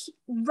take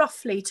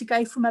roughly to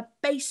go from a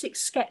basic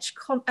sketch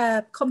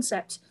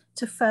concept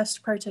to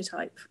first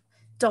prototype?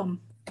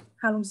 Dom,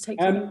 how long does it take?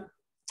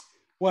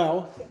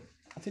 Well,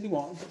 I'll tell you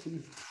what.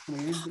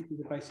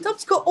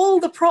 Dom's got all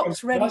the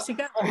props ready to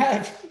go. I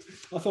have.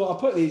 I thought I'll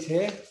put these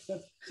here.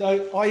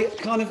 So I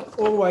kind of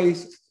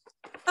always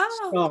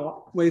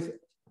start with.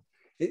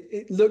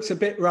 It looks a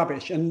bit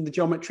rubbish and the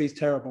geometry is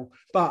terrible,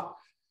 but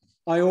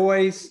I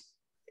always,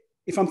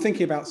 if I'm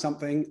thinking about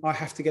something, I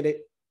have to get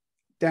it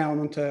down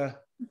onto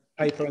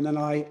paper, and then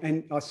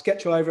I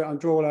sketch all over it, I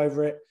draw all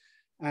over it,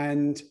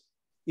 and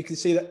you can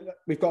see that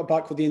we've got a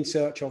bike called the In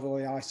Search of, or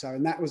the ISO,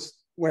 and that was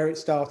where it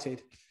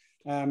started,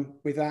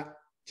 with that,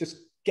 just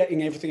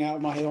getting everything out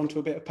of my head onto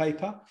a bit of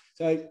paper.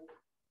 So,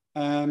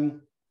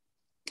 some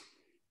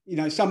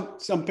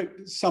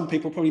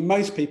people, probably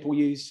most people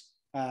use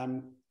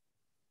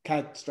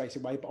CAD straight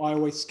away, but I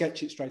always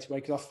sketch it straight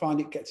away because I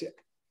find it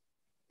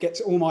gets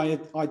all my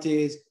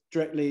ideas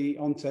directly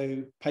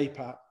onto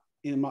paper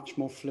in a much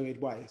more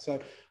fluid way. So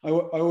I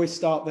always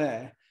start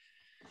there.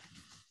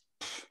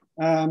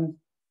 For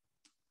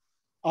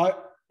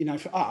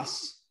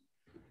us,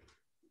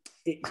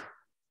 it's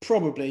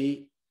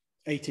probably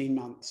 18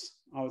 months,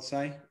 I would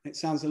say. It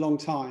sounds a long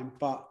time,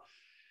 but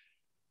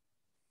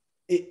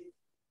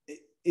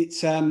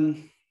it's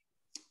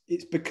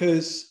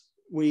because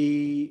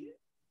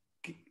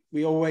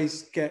we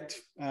always get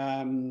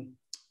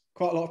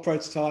quite a lot of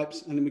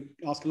prototypes, and then we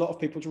ask a lot of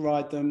people to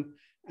ride them.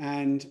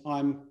 And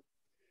I'm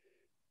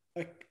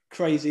a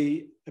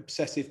crazy,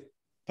 obsessive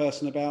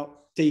person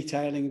about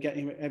detailing,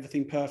 getting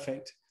everything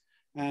perfect.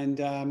 And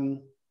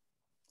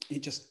it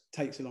just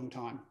takes a long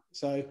time.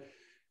 So,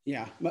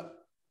 yeah,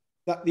 but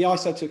the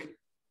ISO took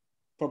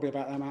probably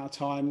about that amount of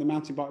time. The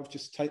mountain bike was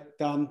just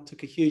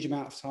took a huge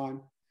amount of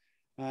time.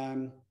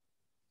 And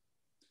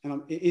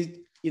it is,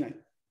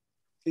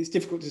 it's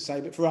difficult to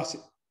say, but for us,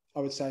 I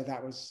would say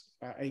that was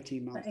about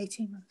 18 months. About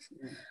 18 months.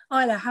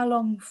 Yeah. Isla, how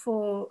long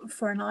for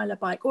an Isla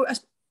bike? Or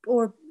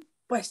well,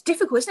 it's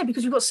difficult, isn't it?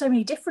 Because we've got so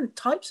many different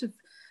types of.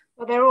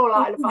 Well, they're all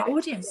Isla bikes.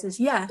 Audiences,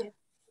 yeah.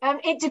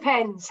 It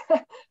depends.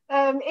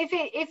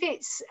 If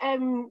it's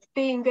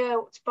being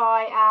built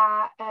by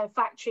our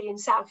factory in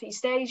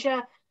Southeast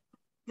Asia,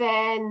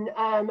 then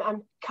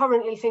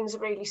currently things are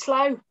really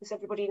slow, as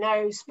everybody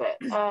knows, but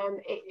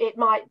it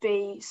might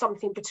be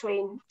something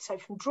between, so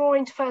from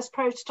drawing to first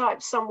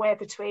prototype, somewhere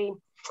between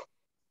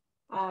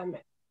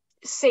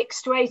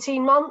 6 to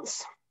 18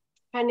 months,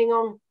 depending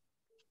on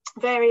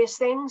various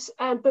things.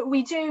 But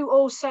we do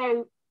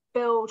also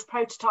build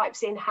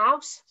prototypes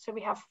in-house. So we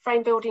have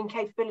frame building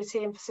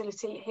capability and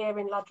facility here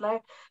in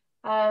Ludlow.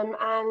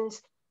 And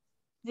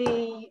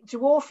the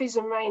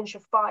dwarfism range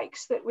of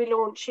bikes that we're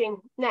launching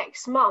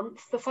next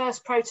month, the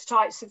first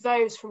prototypes of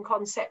those from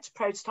concept to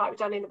prototype were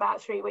done in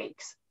about 3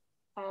 weeks.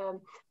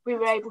 We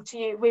were able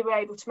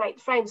to make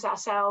the frames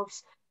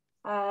ourselves,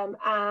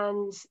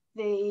 and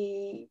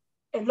a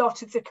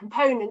lot of the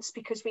components,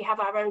 because we have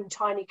our own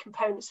tiny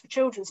components for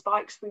children's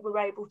bikes, we were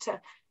able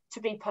to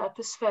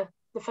repurpose for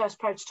the first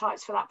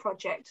prototypes for that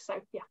project.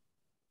 So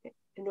yeah,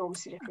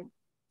 enormously different.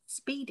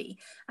 Speedy.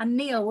 And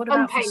Neil, what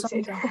about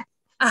unpainted?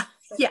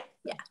 Yeah.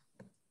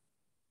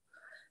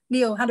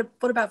 Neil,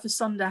 what about for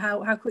Sonder?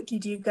 How quickly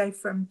do you go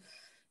from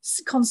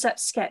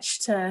concept sketch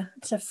to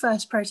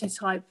first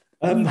prototype?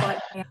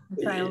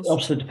 It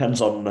obviously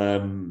depends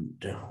on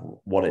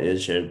what it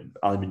is.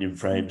 Aluminium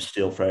frames,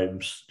 steel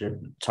frames,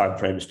 time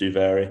frames do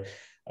vary.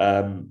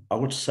 I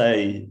would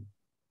say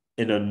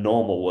in a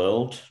normal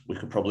world, we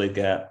could probably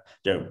have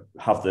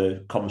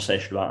the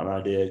conversation about an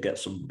idea, get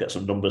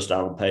some numbers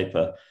down on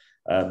paper,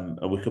 and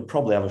we could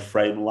probably have a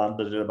frame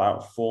landed in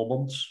about 4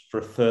 months for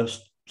a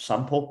first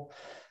sample.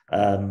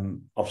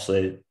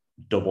 Obviously,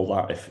 double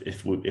that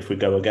if we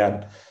go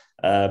again.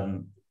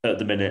 At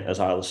the minute, as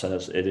Isla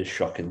says, it is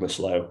shockingly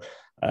slow.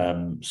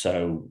 I've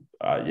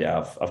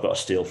got a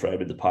steel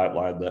frame in the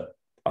pipeline that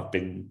I've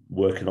been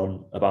working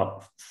on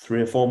about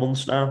 3 or 4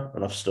 months now,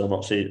 and I've still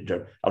not seen.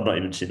 I've not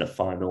even seen a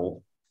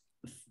final,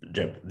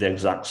 the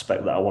exact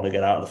spec that I want to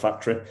get out of the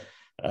factory.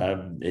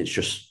 It's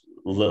just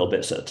little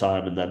bits at a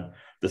time, and then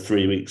the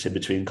 3 weeks in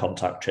between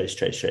contact,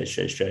 chase.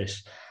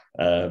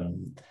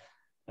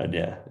 And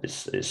yeah,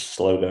 it's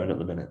slow going at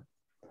the minute.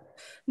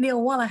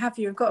 Neil, while I have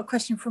you, I've got a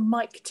question from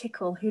Mike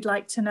Tickle, who'd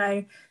like to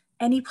know,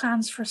 any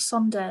plans for a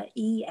Sonder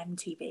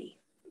eMTB?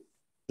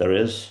 There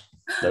is.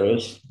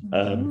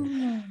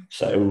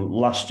 So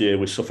last year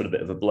we suffered a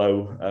bit of a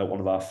blow. One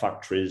of our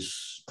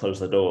factories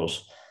closed their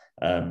doors,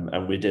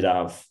 and we did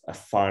have a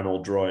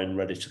final drawing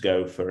ready to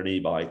go for an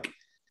e-bike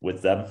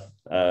with them.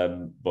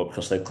 But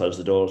because they closed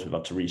the doors, we've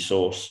had to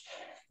resource.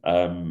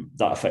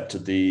 That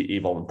affected the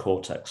Evol and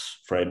Cortex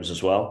frames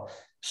as well.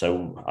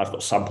 So I've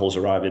got samples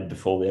arriving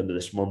before the end of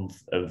this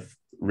month of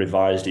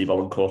revised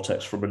Evol and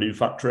Cortex from a new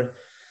factory.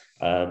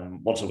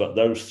 Once I've got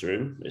those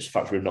through, it's a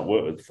factory we've not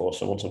worked with before.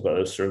 So once I've got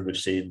those through, we've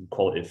seen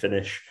quality of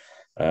finish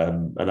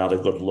and had a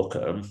good look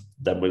at them,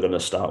 then we're going to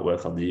start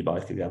work on the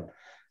e-bike again.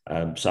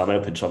 So I'm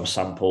hoping to have a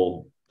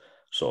sample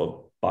sort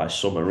of by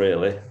summer,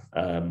 really,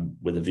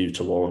 with a view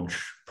to launch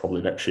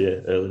probably next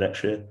year, early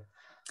next year.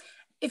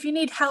 If you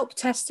need help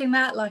testing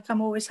that, like, I'm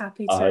always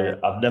happy to.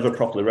 I've never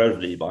properly rode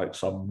an e-bike,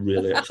 so I'm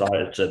really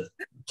excited to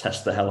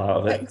test the hell out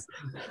of it.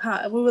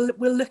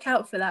 We'll look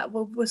out for that.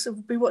 We'll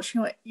be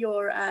watching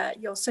your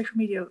social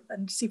media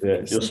and see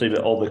if you'll see that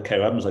all the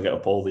KOMs I get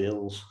up all the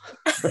hills.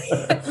 I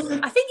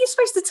think you're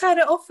supposed to turn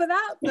it off for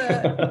that,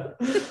 but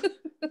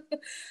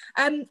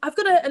I've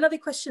got another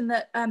question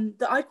that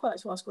I'd quite like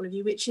to ask all of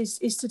you, which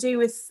is to do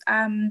with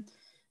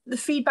the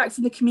feedback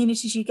from the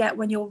communities you get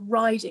when you're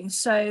riding.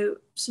 So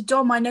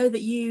Dom, I know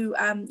that you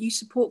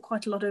support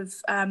quite a lot of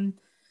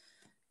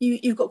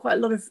you've got quite a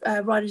lot of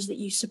riders that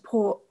you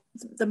support,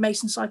 the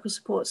Mason Cycle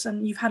supports,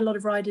 and you've had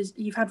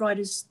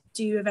riders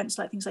do events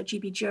like things like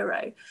GB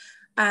Duro,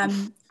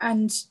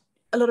 and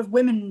a lot of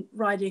women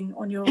riding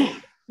on your,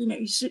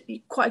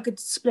 quite a good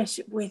split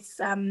with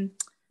male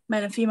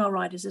and female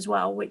riders as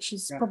well, which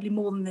is probably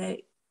more than the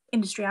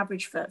industry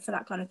average for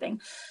that kind of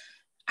thing.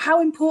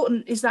 How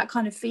important is that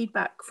kind of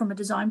feedback from a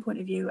design point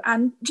of view,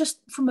 and just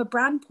from a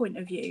brand point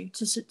of view,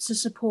 to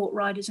support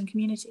riders and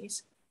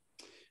communities?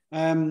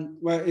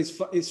 Well,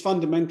 it's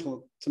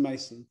fundamental to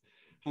Mason,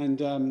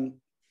 and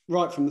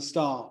right from the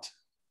start,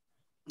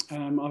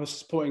 I was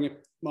supporting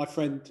my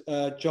friend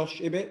Josh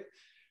Ibbett,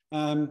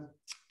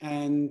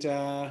 and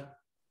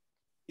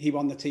he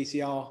won the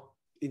TCR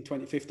in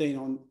 2015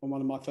 on one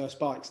of my first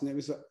bikes, and it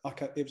was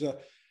a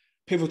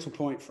pivotal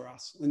point for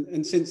us.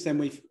 And since then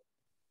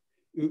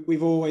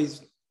we've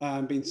always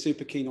been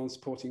super keen on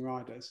supporting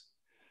riders,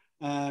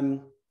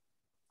 and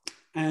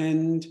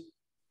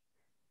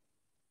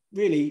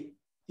really,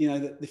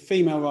 the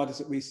female riders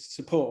that we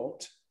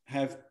support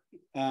have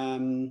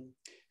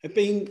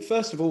been,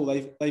 first of all,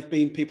 they've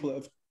been people that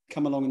have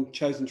come along and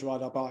chosen to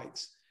ride our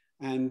bikes,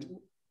 and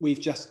we've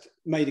just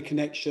made a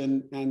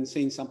connection and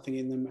seen something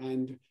in them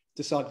and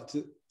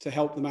decided to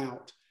help them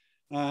out,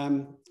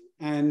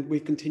 and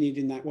we've continued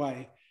in that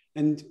way.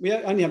 And we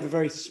only have a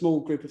very small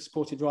group of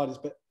supported riders,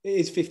 but it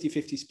is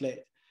 50-50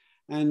 split.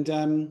 And,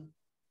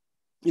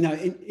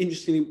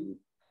 interestingly,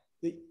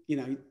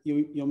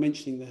 you're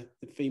mentioning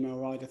the female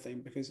rider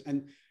thing,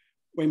 and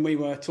when we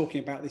were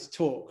talking about this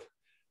talk,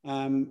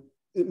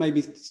 it made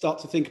me start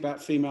to think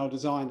about female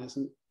designers.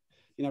 And,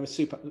 we're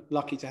super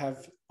lucky to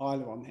have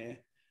Isla on here,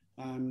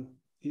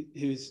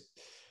 who's,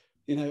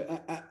 an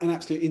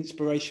absolute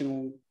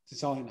inspirational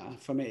designer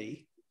for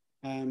me.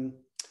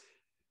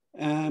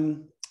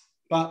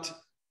 But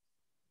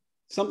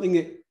something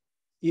that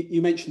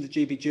you mentioned, the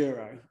GB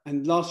Duro,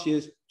 and last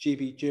year's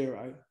GB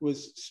Duro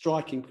was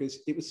striking because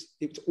it was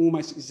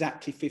almost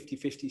exactly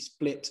 50-50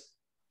 split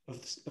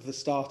of the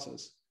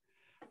starters.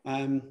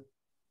 And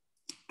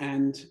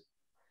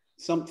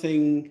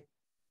something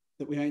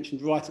that we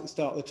mentioned right at the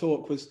start of the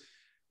talk was,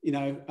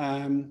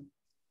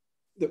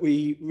 that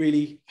we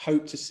really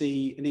hope to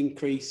see an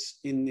increase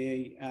in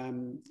the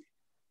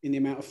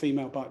amount of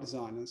female bike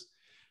designers,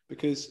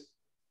 because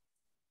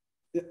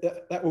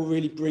that will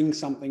really bring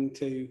something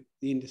to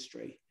the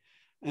industry.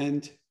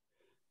 And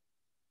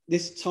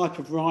this type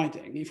of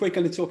riding, if we're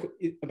going to talk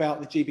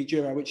about the GB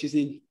Duro, which is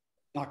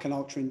like an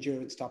ultra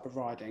endurance type of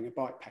riding, a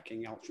bike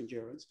packing ultra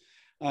endurance,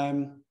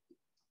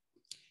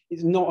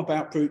 it's not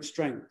about brute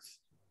strength.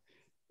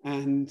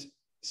 And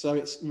so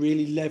it's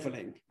really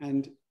leveling,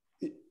 and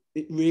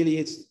it really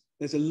is,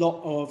 there's a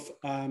lot of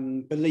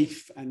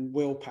belief and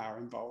willpower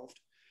involved.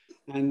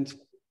 And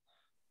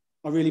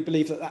I really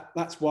believe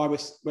that's why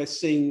we're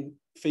seeing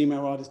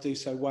female riders do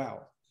so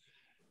well.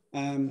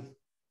 And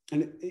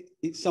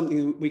it's something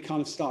that we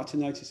kind of started to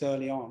notice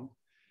early on.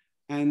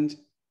 And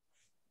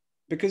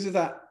because of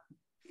that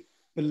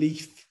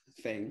belief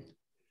thing,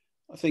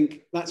 I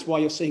think that's why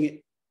you're seeing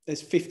it,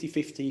 there's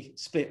 50-50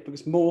 split,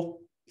 because more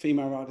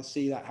female riders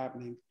see that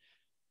happening.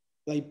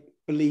 They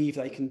believe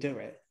they can do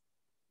it.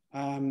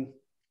 And,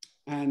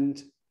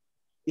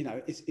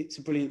 it's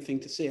a brilliant thing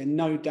to see. And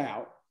no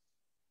doubt,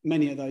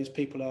 many of those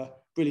people are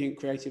brilliant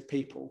creative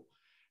people,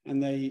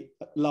 and they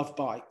love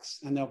bikes,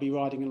 and they'll be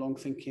riding along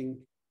thinking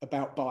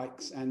about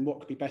bikes and what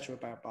could be better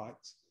about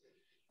bikes.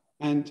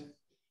 And,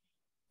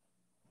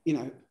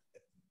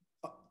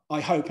 I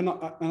hope, and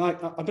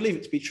I believe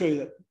it to be true,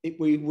 that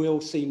we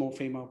will see more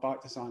female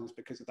bike designers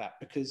because of that,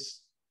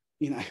 because,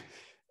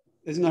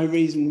 there's no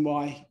reason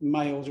why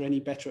males are any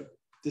better at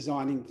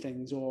designing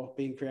things or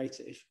being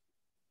creative,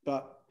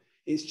 but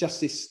it's just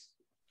this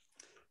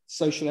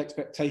social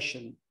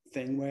expectation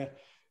thing where,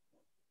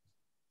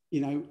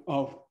 you know,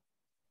 oh,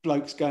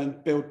 blokes go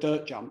and build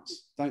dirt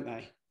jumps, don't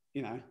they?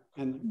 You know,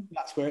 and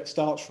that's where it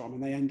starts from,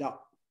 and they end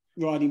up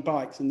riding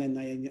bikes, and then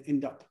they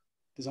end up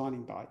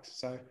designing bikes.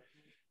 So,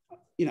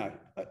 you know,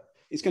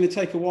 it's going to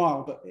take a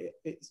while, but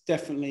it's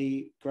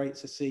definitely great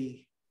to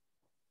see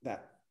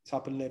that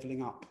type of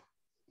leveling up.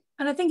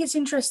 And I think it's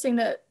interesting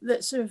that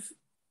sort of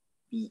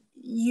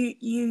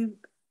you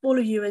all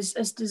of you as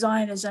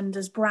designers and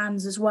as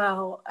brands as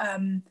well,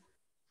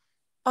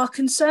 are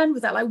concerned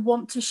with that, like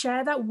want to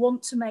share that,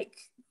 want to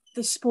make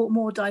this sport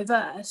more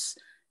diverse,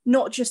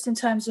 not just in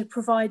terms of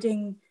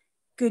providing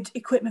good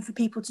equipment for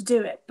people to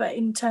do it, but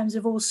in terms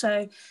of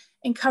also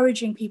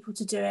encouraging people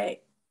to do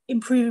it,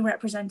 improving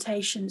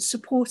representation,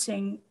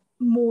 supporting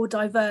more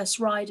diverse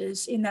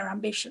riders in their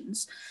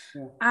ambitions,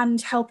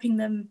 and helping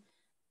them,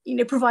 you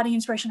know, providing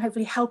inspiration,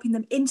 hopefully helping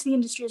them into the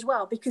industry as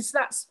well, because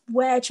that's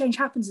where change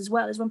happens as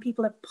well, is when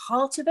people are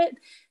part of it,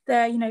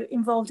 they're, you know,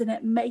 involved in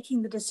it,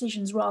 making the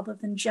decisions rather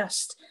than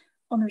just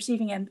on the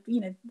receiving end.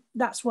 You know,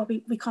 that's what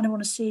we kind of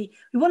want to see.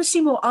 We want to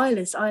see more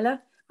Islas,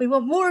 Isla. We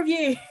want more of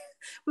you.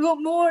 We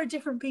want more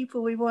different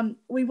people. We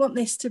want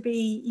this to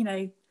be, you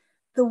know,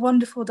 the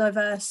wonderful,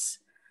 diverse,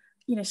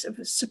 you know, sort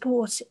of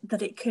support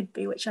that it could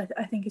be, which I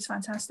think is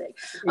fantastic.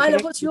 Isla,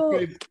 what's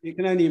your... It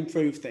can only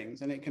improve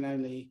things, and it can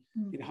only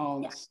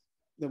enhance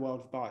the world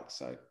of bikes.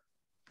 So,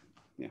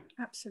 yeah.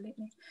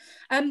 Absolutely.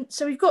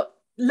 So we've got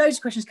loads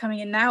of questions coming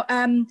in now.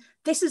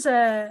 This is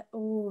a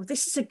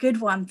good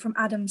one from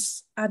Adam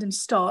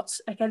Stott.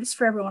 Okay, this is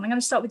for everyone. I'm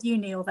going to start with you,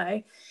 Neil,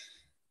 though.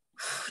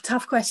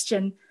 Tough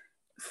question.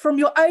 From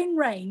your own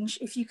range,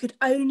 if you could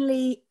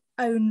only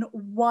own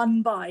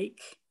one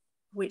bike,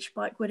 which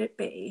bike would it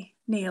be?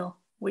 Neil,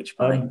 which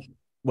bike?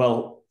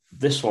 Well,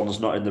 this one's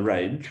not in the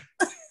range,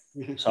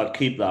 so I'd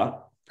keep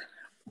that.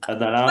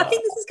 And then I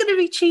think this is going to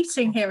be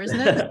cheating here, isn't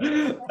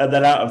it? And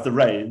then out of the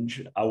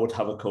range, I would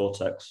have a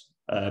Cortex.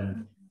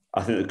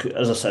 I think,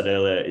 as I said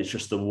earlier, it's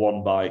just the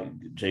one bike.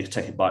 You can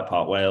take it bike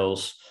park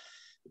Wales,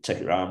 take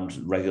it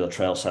around regular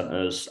trail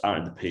centres, out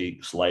in the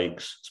peaks,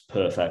 lakes. It's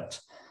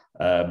perfect.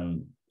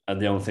 And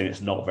the only thing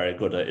it's not very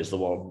good at is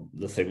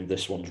the thing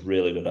this one's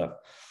really good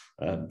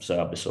at. So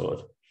I'd be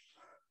sorted.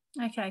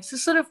 Okay, so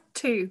sort of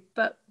two,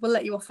 but we'll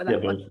let you off for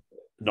that one.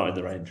 Not in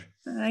the range.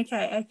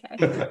 Okay.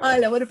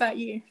 Isla, what about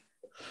you?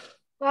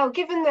 Well,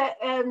 given that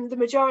the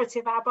majority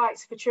of our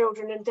bikes are for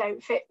children and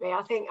don't fit me,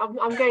 I think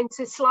I'm going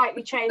to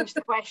slightly change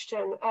the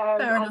question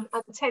and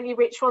tell you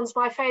which one's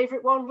my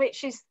favourite one,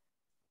 which is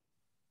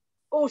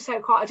also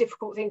quite a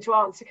difficult thing to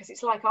answer, because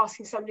it's like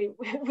asking somebody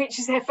which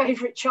is their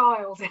favourite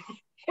child.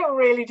 You're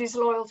really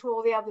disloyal to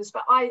all the others.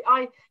 But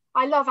I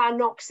love our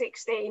Knock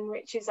 16,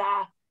 which is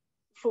our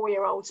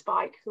 4-year-old's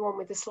bike, the one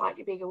with the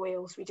slightly bigger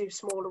wheels. We do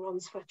smaller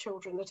ones for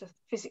children that are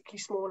physically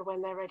smaller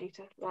when they're ready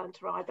to learn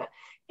to ride. But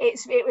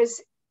it's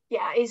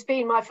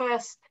been my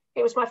first.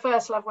 It was my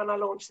first love when I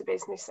launched the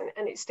business,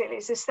 and it still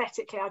is.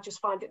 Aesthetically, I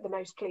just find it the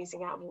most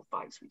pleasing out of all the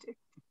bikes we do.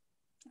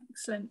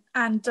 Excellent.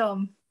 And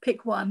Dom,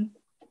 pick one.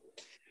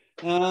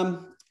 I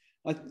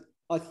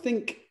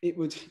think it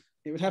would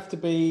have to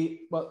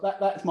be, well,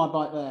 that's my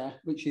bike there,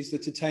 which is the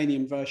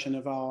titanium version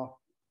of our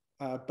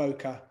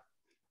Boca.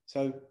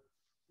 So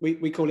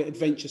we call it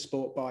adventure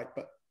sport bike,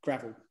 but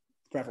gravel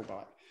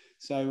bike.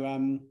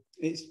 So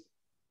it's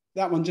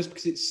that one just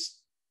because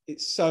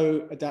it's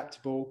so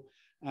adaptable,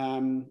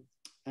 and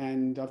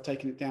I've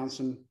taken it down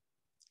some,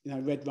 you know,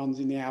 red runs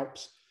in the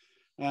Alps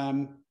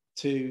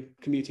to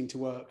commuting to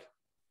work.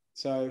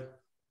 So,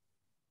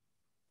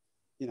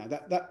 you know,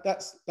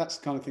 that's the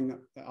kind of thing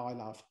that I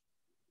love.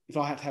 If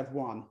I had to have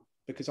one,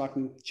 because I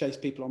can chase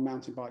people on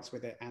mountain bikes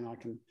with it, and I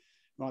can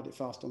ride it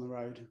fast on the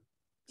road.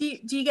 Do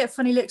you get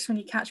funny looks when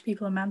you catch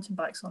people on mountain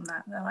bikes on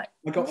that? They're like,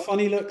 I got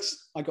funny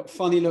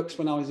looks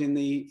when I was in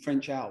the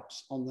French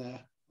Alps on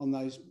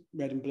those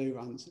red and blue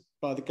runs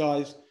by the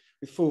guys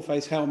with full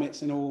face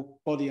helmets and all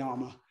body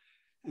armor,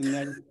 and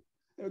then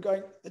they were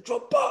going, the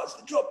drop bars,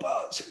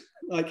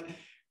 like,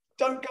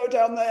 don't go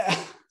down there.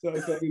 Sort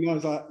of thing. And I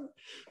was like,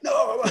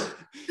 no.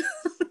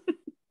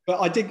 But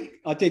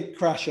I did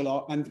crash a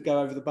lot and go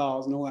over the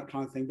bars and all that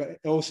kind of thing. But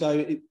also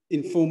it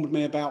informed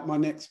me about my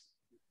next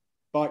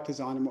bike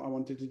design and what I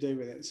wanted to do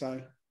with it.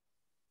 So,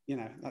 you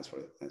know, that's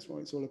what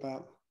it's all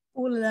about.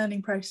 All a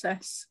learning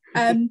process.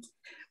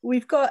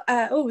 We've got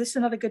this is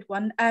another good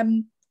one.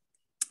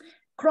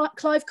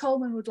 Clive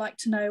Coleman would like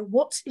to know,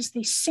 what is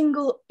the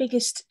single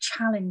biggest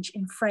challenge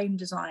in frame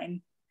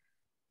design?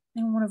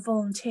 Anyone want to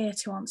volunteer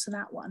to answer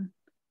that one?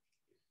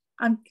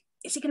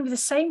 Is it going to be the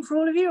same for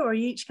all of you, or are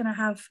you each going to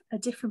have a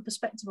different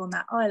perspective on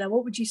that? Isla,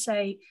 what would you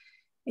say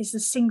is the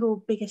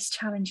single biggest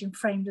challenge in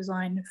frame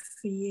design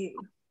for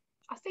you?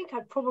 I think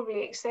I'd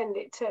probably extend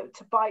it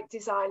to bike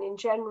design in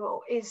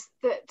general, is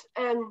that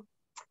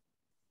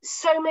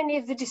so many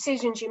of the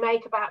decisions you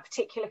make about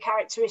particular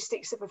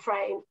characteristics of a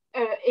frame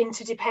are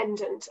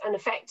interdependent and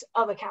affect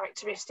other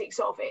characteristics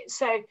of it.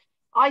 So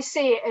I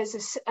see it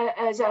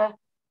as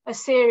a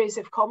series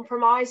of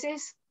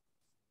compromises.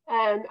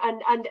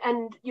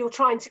 And you're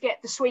trying to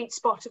get the sweet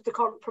spot of the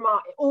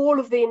compromise, all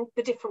of the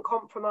different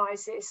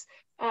compromises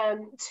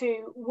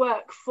to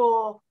work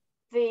for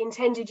the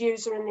intended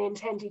user and the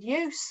intended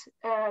use,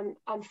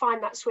 and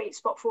find that sweet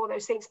spot for all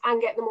those things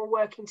and get them all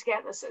working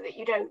together so that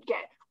you don't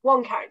get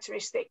one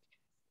characteristic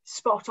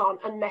spot on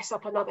and mess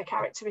up another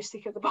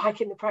characteristic of the bike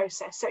in the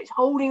process. So it's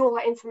holding all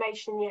that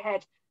information in your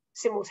head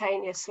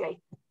simultaneously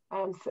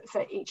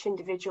for each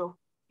individual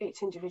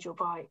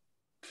bike.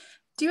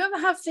 Do you ever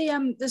have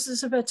there's a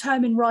sort of a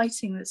term in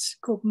writing that's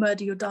called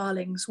murder your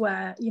darlings,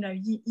 where, you know,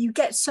 you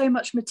get so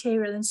much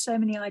material and so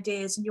many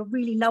ideas and you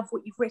really love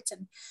what you've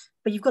written,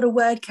 but you've got a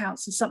word count,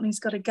 so something's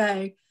got to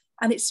go,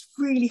 and it's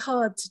really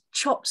hard to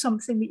chop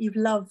something that you've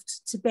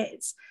loved to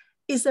bits.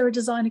 Is there a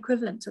design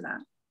equivalent to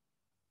that?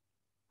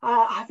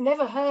 I've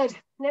never heard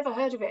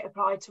of it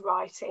applied to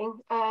writing.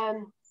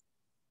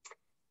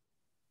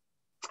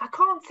 I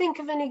can't think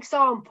of an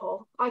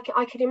example. I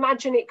can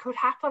imagine it could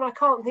happen. I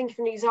can't think of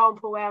an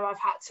example where I've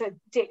had to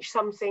ditch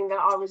something that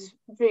I was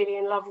really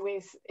in love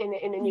with in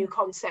a new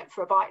concept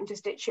for a bike and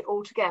just ditch it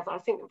altogether. I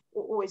think I've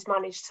always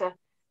managed to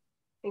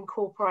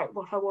incorporate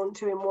what I want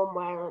to in one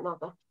way or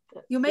another.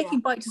 But, you're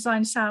making bike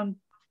design sound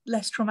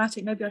less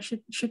traumatic. Maybe I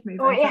should move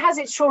on. It has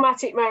its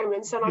traumatic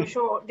moments, and I'm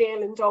sure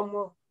Neil and Dom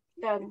will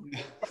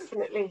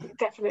definitely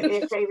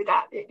agree with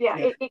that.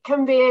 It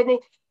can be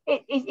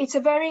it's a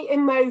very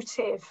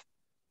emotive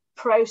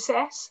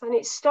process, and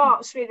it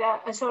starts with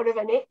a sort of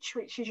an itch,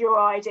 which is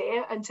your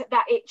idea, and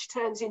that itch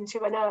turns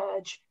into an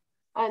urge,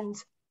 and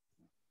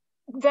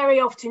very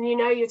often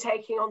you're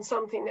taking on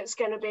something that's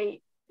going to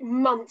be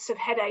months of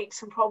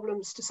headaches and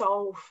problems to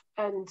solve,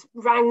 and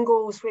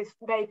wrangles with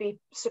maybe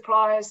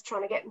suppliers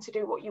trying to get them to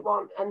do what you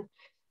want, and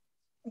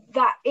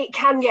that it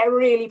can get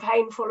really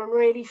painful and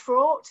really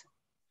fraught.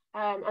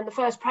 And the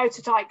first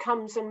prototype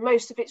comes and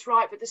most of it's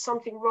right, but there's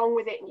something wrong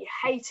with it and you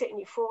hate it and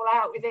you fall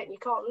out with it and you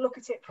can't look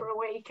at it for a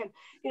week, and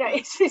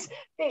it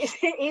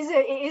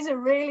is a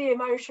really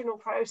emotional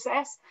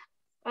process,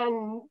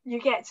 and you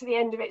get to the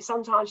end of it,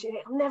 sometimes you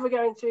think, I'm never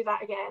going through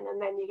that again,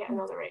 and then you get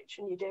another itch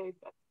and you do.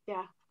 But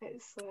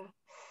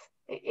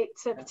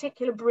it's a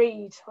particular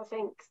breed, I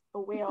think,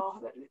 or we are,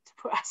 to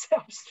put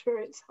ourselves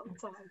through it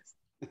sometimes.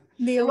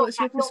 Neil, not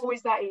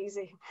always that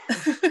easy.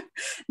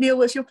 Neil,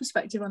 what's your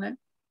perspective on it?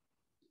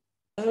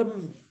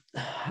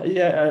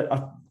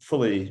 I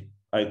fully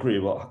agree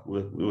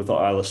with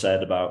what Isla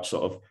said about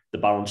sort of the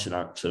balancing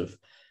act of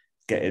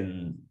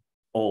getting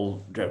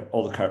all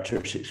the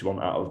characteristics you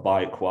want out of a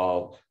bike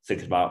while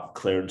thinking about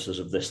clearances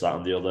of this, that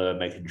and the other,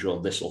 making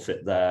sure this will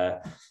fit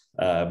there.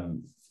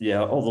 All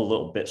the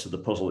little bits of the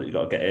puzzle that you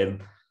got to get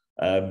in.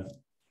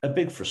 A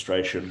big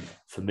frustration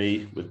for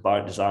me with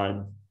bike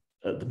design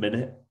at the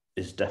minute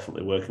is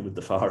definitely working with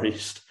the Far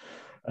East.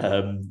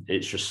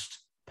 It's just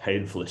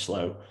painfully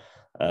slow.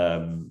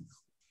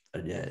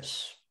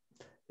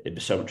 It'd be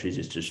so much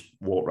easier to just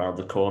walk around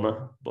the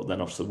corner, but then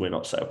obviously we're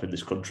not set up in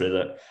this country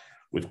that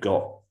we've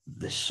got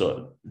this sort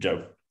of,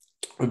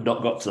 we've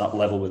not got to that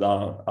level with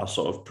our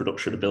sort of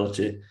production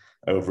ability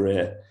over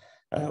here,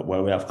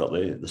 where we have got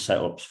the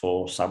setups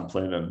for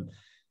sampling and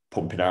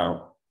pumping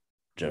out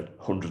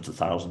hundreds of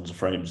thousands of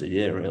frames a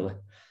year, really.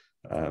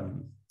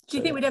 Do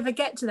you think we'd ever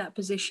get to that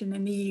position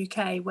in the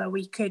UK where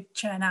we could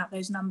churn out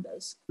those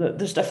numbers?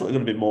 There's definitely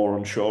going to be more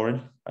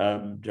onshoring.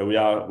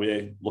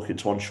 We're looking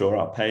to onshore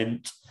our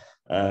paint.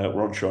 We're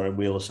onshoring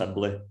wheel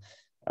assembly.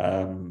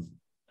 That'll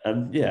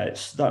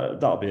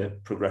be a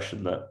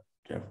progression that,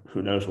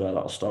 who knows where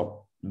that'll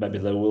stop. Maybe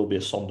there will be a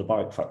Sonder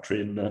bike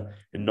factory in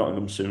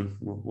Nottingham soon.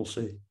 We'll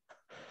see.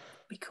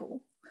 Be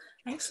cool.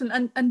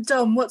 Excellent. And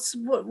Dom, what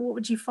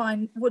would you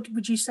find? What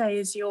would you say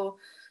is your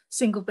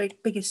single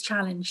biggest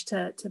challenge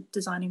to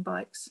designing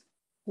bikes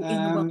in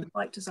the world of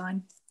bike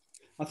design?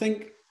 I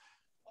think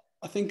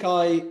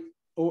I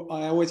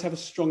always have a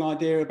strong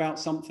idea about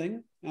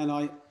something,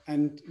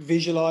 and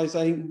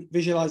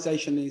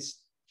visualization is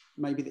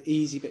maybe the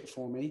easy bit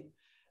for me.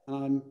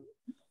 I'm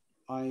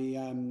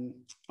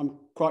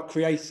quite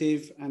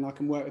creative, and I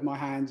can work with my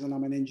hands, and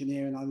I'm an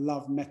engineer, and I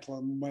love metal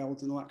and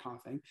welds and all that kind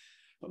of thing.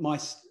 But my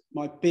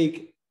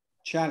big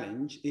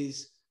challenge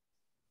is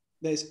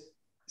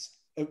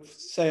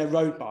say a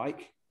road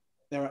bike,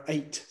 there are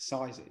 8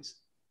 sizes.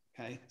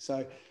 Okay,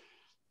 so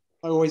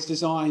I always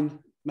design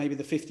maybe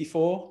the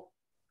 54,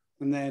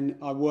 and then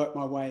I work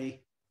my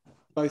way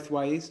both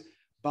ways.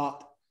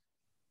 But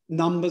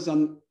numbers,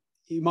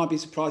 you might be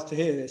surprised to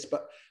hear this,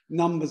 but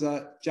numbers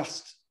are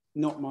just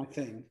not my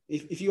thing.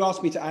 If you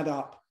ask me to add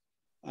up,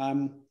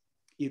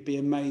 you'd be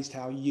amazed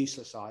how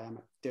useless I am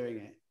at doing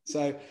it.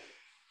 So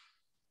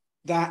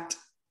that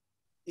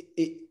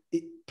it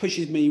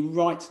pushes me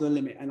right to the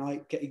limit, and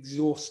I get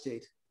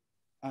exhausted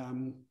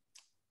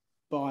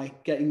by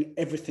getting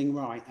everything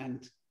right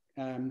and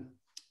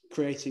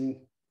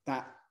creating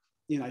that,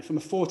 from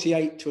a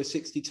 48 to a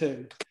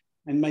 62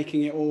 and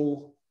making it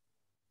all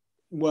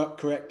work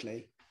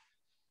correctly.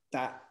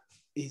 That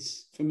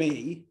is, for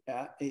me,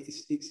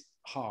 it's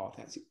hard.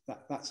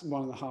 That's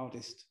one of the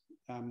hardest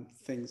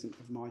things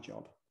of my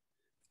job.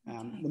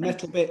 The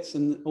metal bits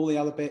and all the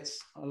other bits,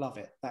 I love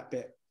it. That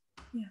bit,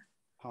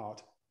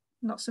 hard.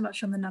 Not so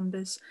much on the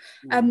numbers.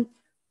 No.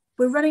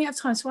 We're running out of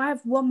time, so I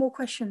have one more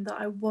question that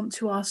I want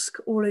to ask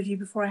all of you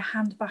before I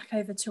hand back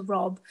over to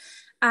Rob.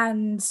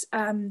 And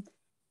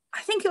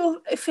I think it will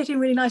fit in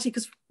really nicely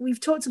because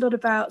we've talked a lot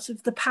about sort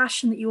of the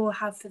passion that you all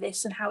have for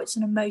this and how it's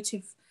an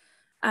emotive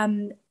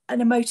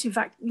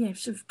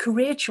sort of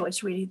career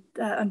choice really,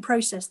 and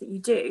process that you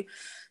do.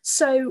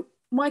 So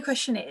my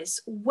question is,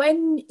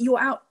 when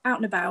you're out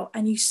and about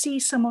and you see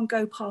someone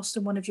go past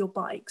on one of your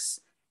bikes,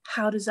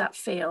 how does that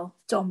feel?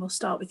 Dom, we'll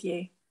start with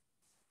you.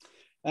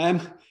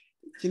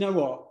 Do you know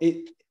what?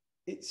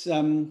 It's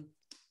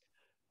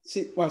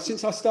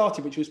since I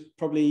started, which was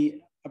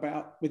probably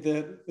about with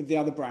the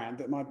other brand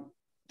that I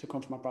took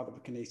on for my brother for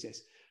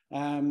Kinesis.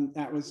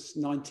 That was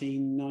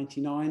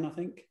 1999, I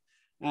think.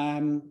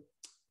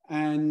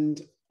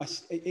 And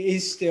it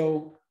is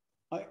still,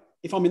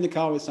 if I'm in the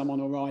car with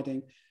someone or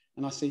riding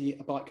and I see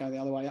a bike go the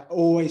other way, I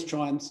always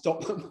try and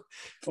stop them.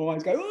 I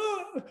always go,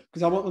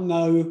 because I want them to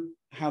know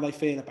how they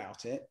feel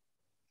about it.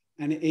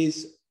 And it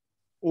is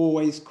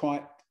always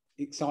quite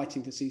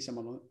exciting to see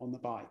someone on the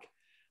bike.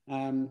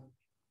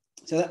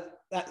 So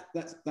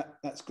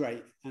that's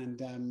great.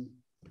 And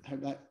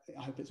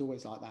I hope it's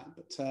always like that.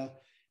 But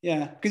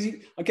because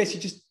I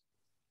guess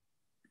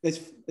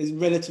there's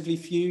relatively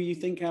few you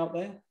think out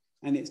there.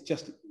 And you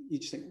just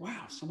think,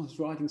 wow, someone's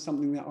riding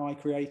something that I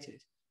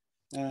created.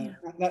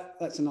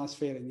 That's a nice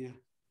feeling, yeah.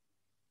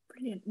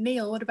 Brilliant.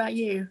 Neil, what about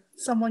you?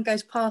 Someone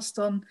goes past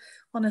on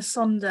a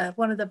Sonder,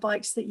 one of the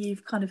bikes that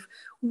you've kind of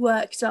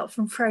worked up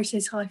from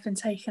prototype and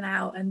taken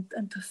out and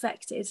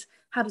perfected.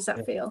 How does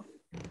that feel?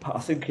 I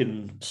think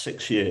in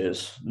 6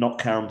 years, not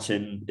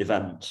counting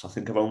events, I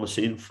think I've only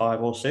seen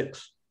 5 or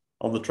 6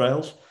 on the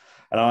trails.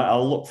 And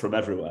I'll look from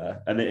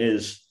everywhere. And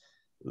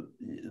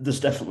there's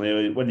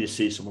definitely, when you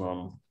see someone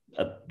on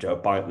a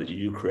bike that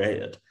you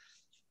created,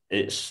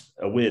 it's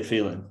a weird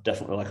feeling,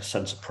 definitely like a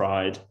sense of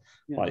pride,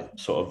 like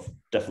sort of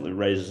definitely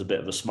raises a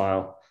bit of a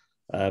smile.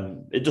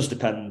 It does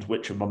depend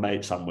which of my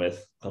mates I'm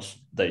with, because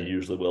they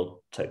usually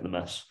will take the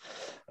mess.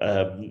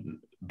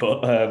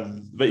 But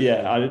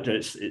yeah,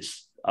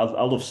 I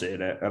love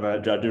seeing it. And I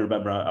do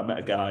remember I met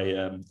a guy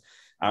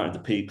out in the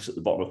peaks at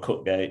the bottom of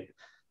Cutgate.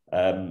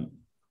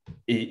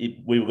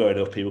 We were going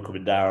up, he was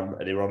coming down,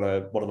 and he were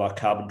on one of our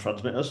carbon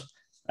transmitters.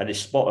 And he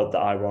spotted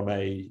that I were on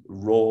a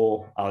raw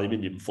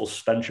aluminium full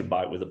suspension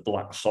bike with a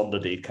black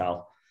Sonder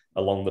decal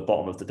along the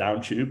bottom of the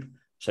down tube.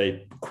 So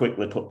he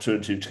quickly put 2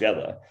 and 2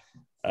 together.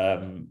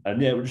 And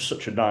yeah, it was just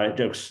such a nice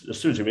joke. As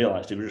soon as he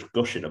realised, he was just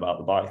gushing about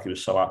the bike. He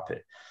was so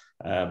happy.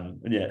 And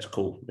yeah, it's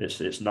cool.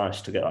 It's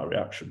nice to get that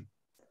reaction.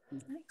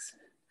 Thanks.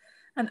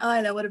 And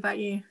Isla, what about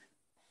you?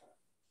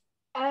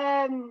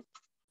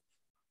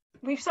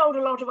 We've sold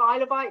a lot of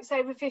Isla bikes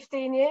over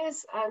 15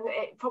 years, and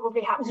it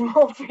probably happens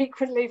more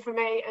frequently for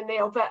me and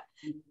Neil, but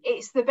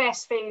it's the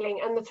best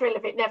feeling, and the thrill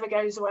of it never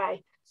goes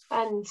away.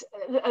 And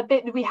a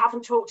bit that we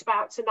haven't talked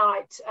about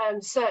tonight,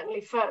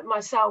 certainly for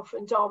myself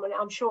and Dom, and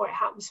I'm sure it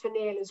happens for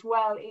Neil as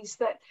well, is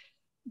that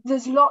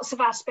there's lots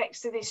of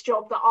aspects to this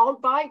job that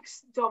aren't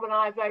bikes. Dom and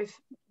I both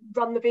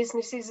run the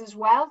businesses as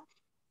well,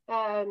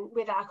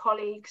 with our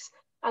colleagues.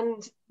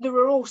 And there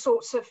are all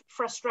sorts of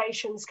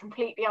frustrations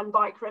completely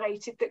unbike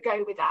related that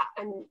go with that.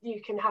 And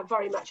you can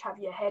very much have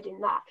your head in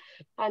that.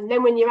 And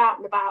then when you're out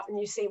and about and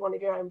you see one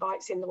of your own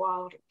bikes in the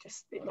wild,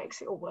 it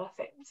makes it all worth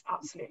it. It's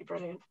absolutely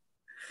brilliant.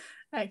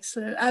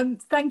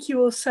 Excellent. Thank you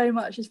all so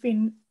much. It's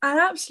been an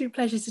absolute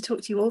pleasure to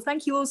talk to you all.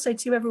 Thank you also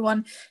to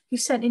everyone who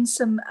sent in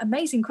some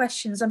amazing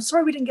questions. I'm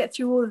sorry we didn't get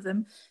through all of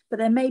them, but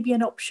there may be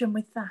an option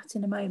with that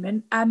in a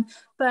moment.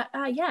 But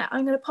I'm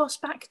going to pass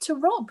back to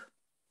Rob.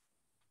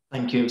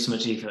 Thank you so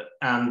much, Aoife.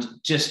 And I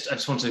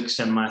just want to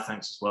extend my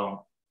thanks as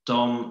well.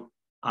 Dom,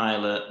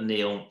 Isla,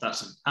 Neil,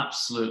 that's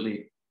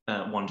absolutely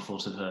wonderful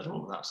to have heard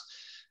all of that.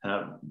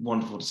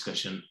 Wonderful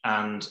discussion.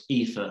 And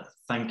Aoife,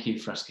 thank you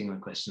for asking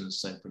the questions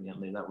so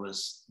brilliantly. That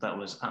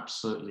was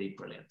absolutely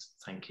brilliant.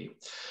 Thank you.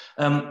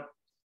 A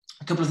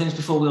couple of things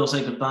before we all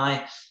say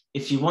goodbye.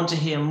 If you want to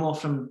hear more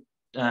from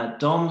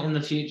Dom in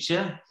the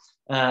future,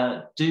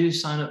 do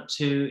sign up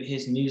to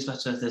his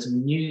newsletter. There's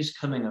news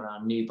coming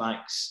around new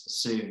bikes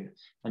soon,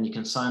 and you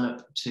can sign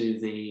up to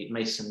the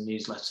Mason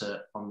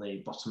newsletter on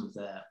the bottom of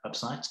their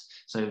website.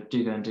 So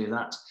do go and do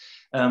that.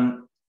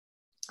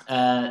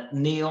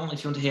 Neil,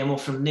 if you want to hear more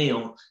from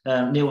Neil,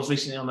 Neil was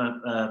recently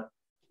on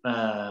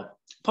a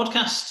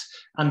podcast,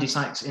 Andy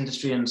Sykes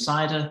Industry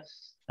Insider.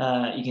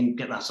 You can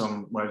get that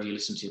on wherever you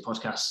listen to your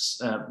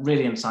podcasts.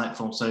 Really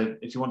insightful. So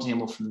if you want to hear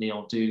more from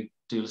Neil, do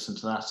listen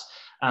to that.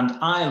 And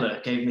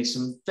Isla gave me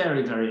some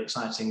very, very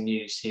exciting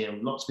news here.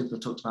 Lots of people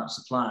have talked about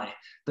supply,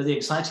 but the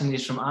exciting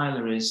news from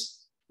Isla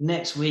is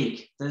next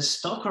week there's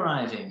stock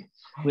arriving,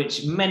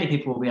 which many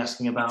people will be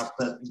asking about,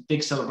 but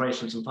big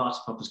celebrations and party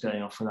poppers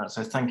going off for that.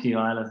 So thank you,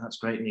 Isla. That's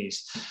great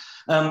news.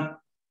 And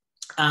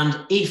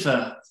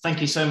Aoife,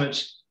 thank you so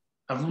much.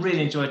 I've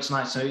really enjoyed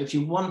tonight. So if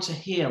you want to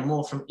hear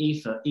more from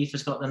Aoife,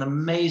 Aoife's got an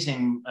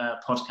amazing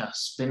podcast,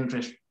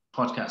 Spindrift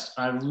podcast.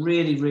 I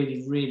really,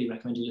 really, really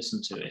recommend you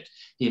listen to it.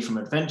 Hear from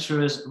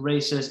adventurers,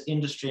 racers,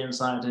 industry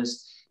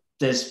insiders.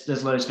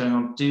 There's loads going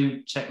on.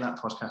 Do check that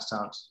podcast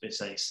out.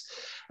 It's ace.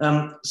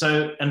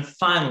 And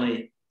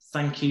finally,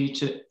 thank you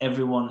to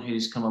everyone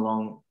who's come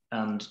along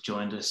and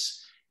joined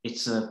us.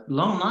 It's a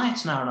long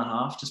night, an hour and a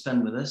half to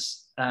spend with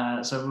us.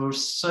 So we're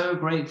so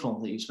grateful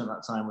that you spent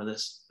that time with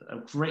us.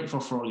 Grateful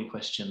for all your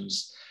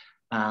questions.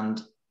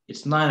 And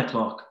it's 9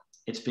 o'clock.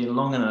 It's been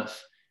long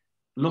enough.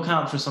 Look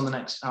out for us on the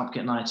next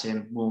Alpkit night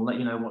in. We'll let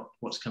you know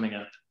what's coming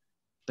up.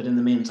 But in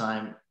the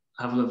meantime,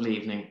 have a lovely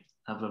evening.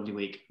 Have a lovely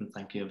week. And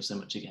thank you ever so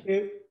much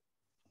again.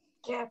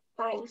 Yeah,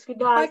 thanks. Good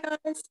night. Bye,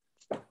 guys.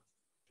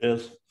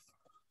 Cheers.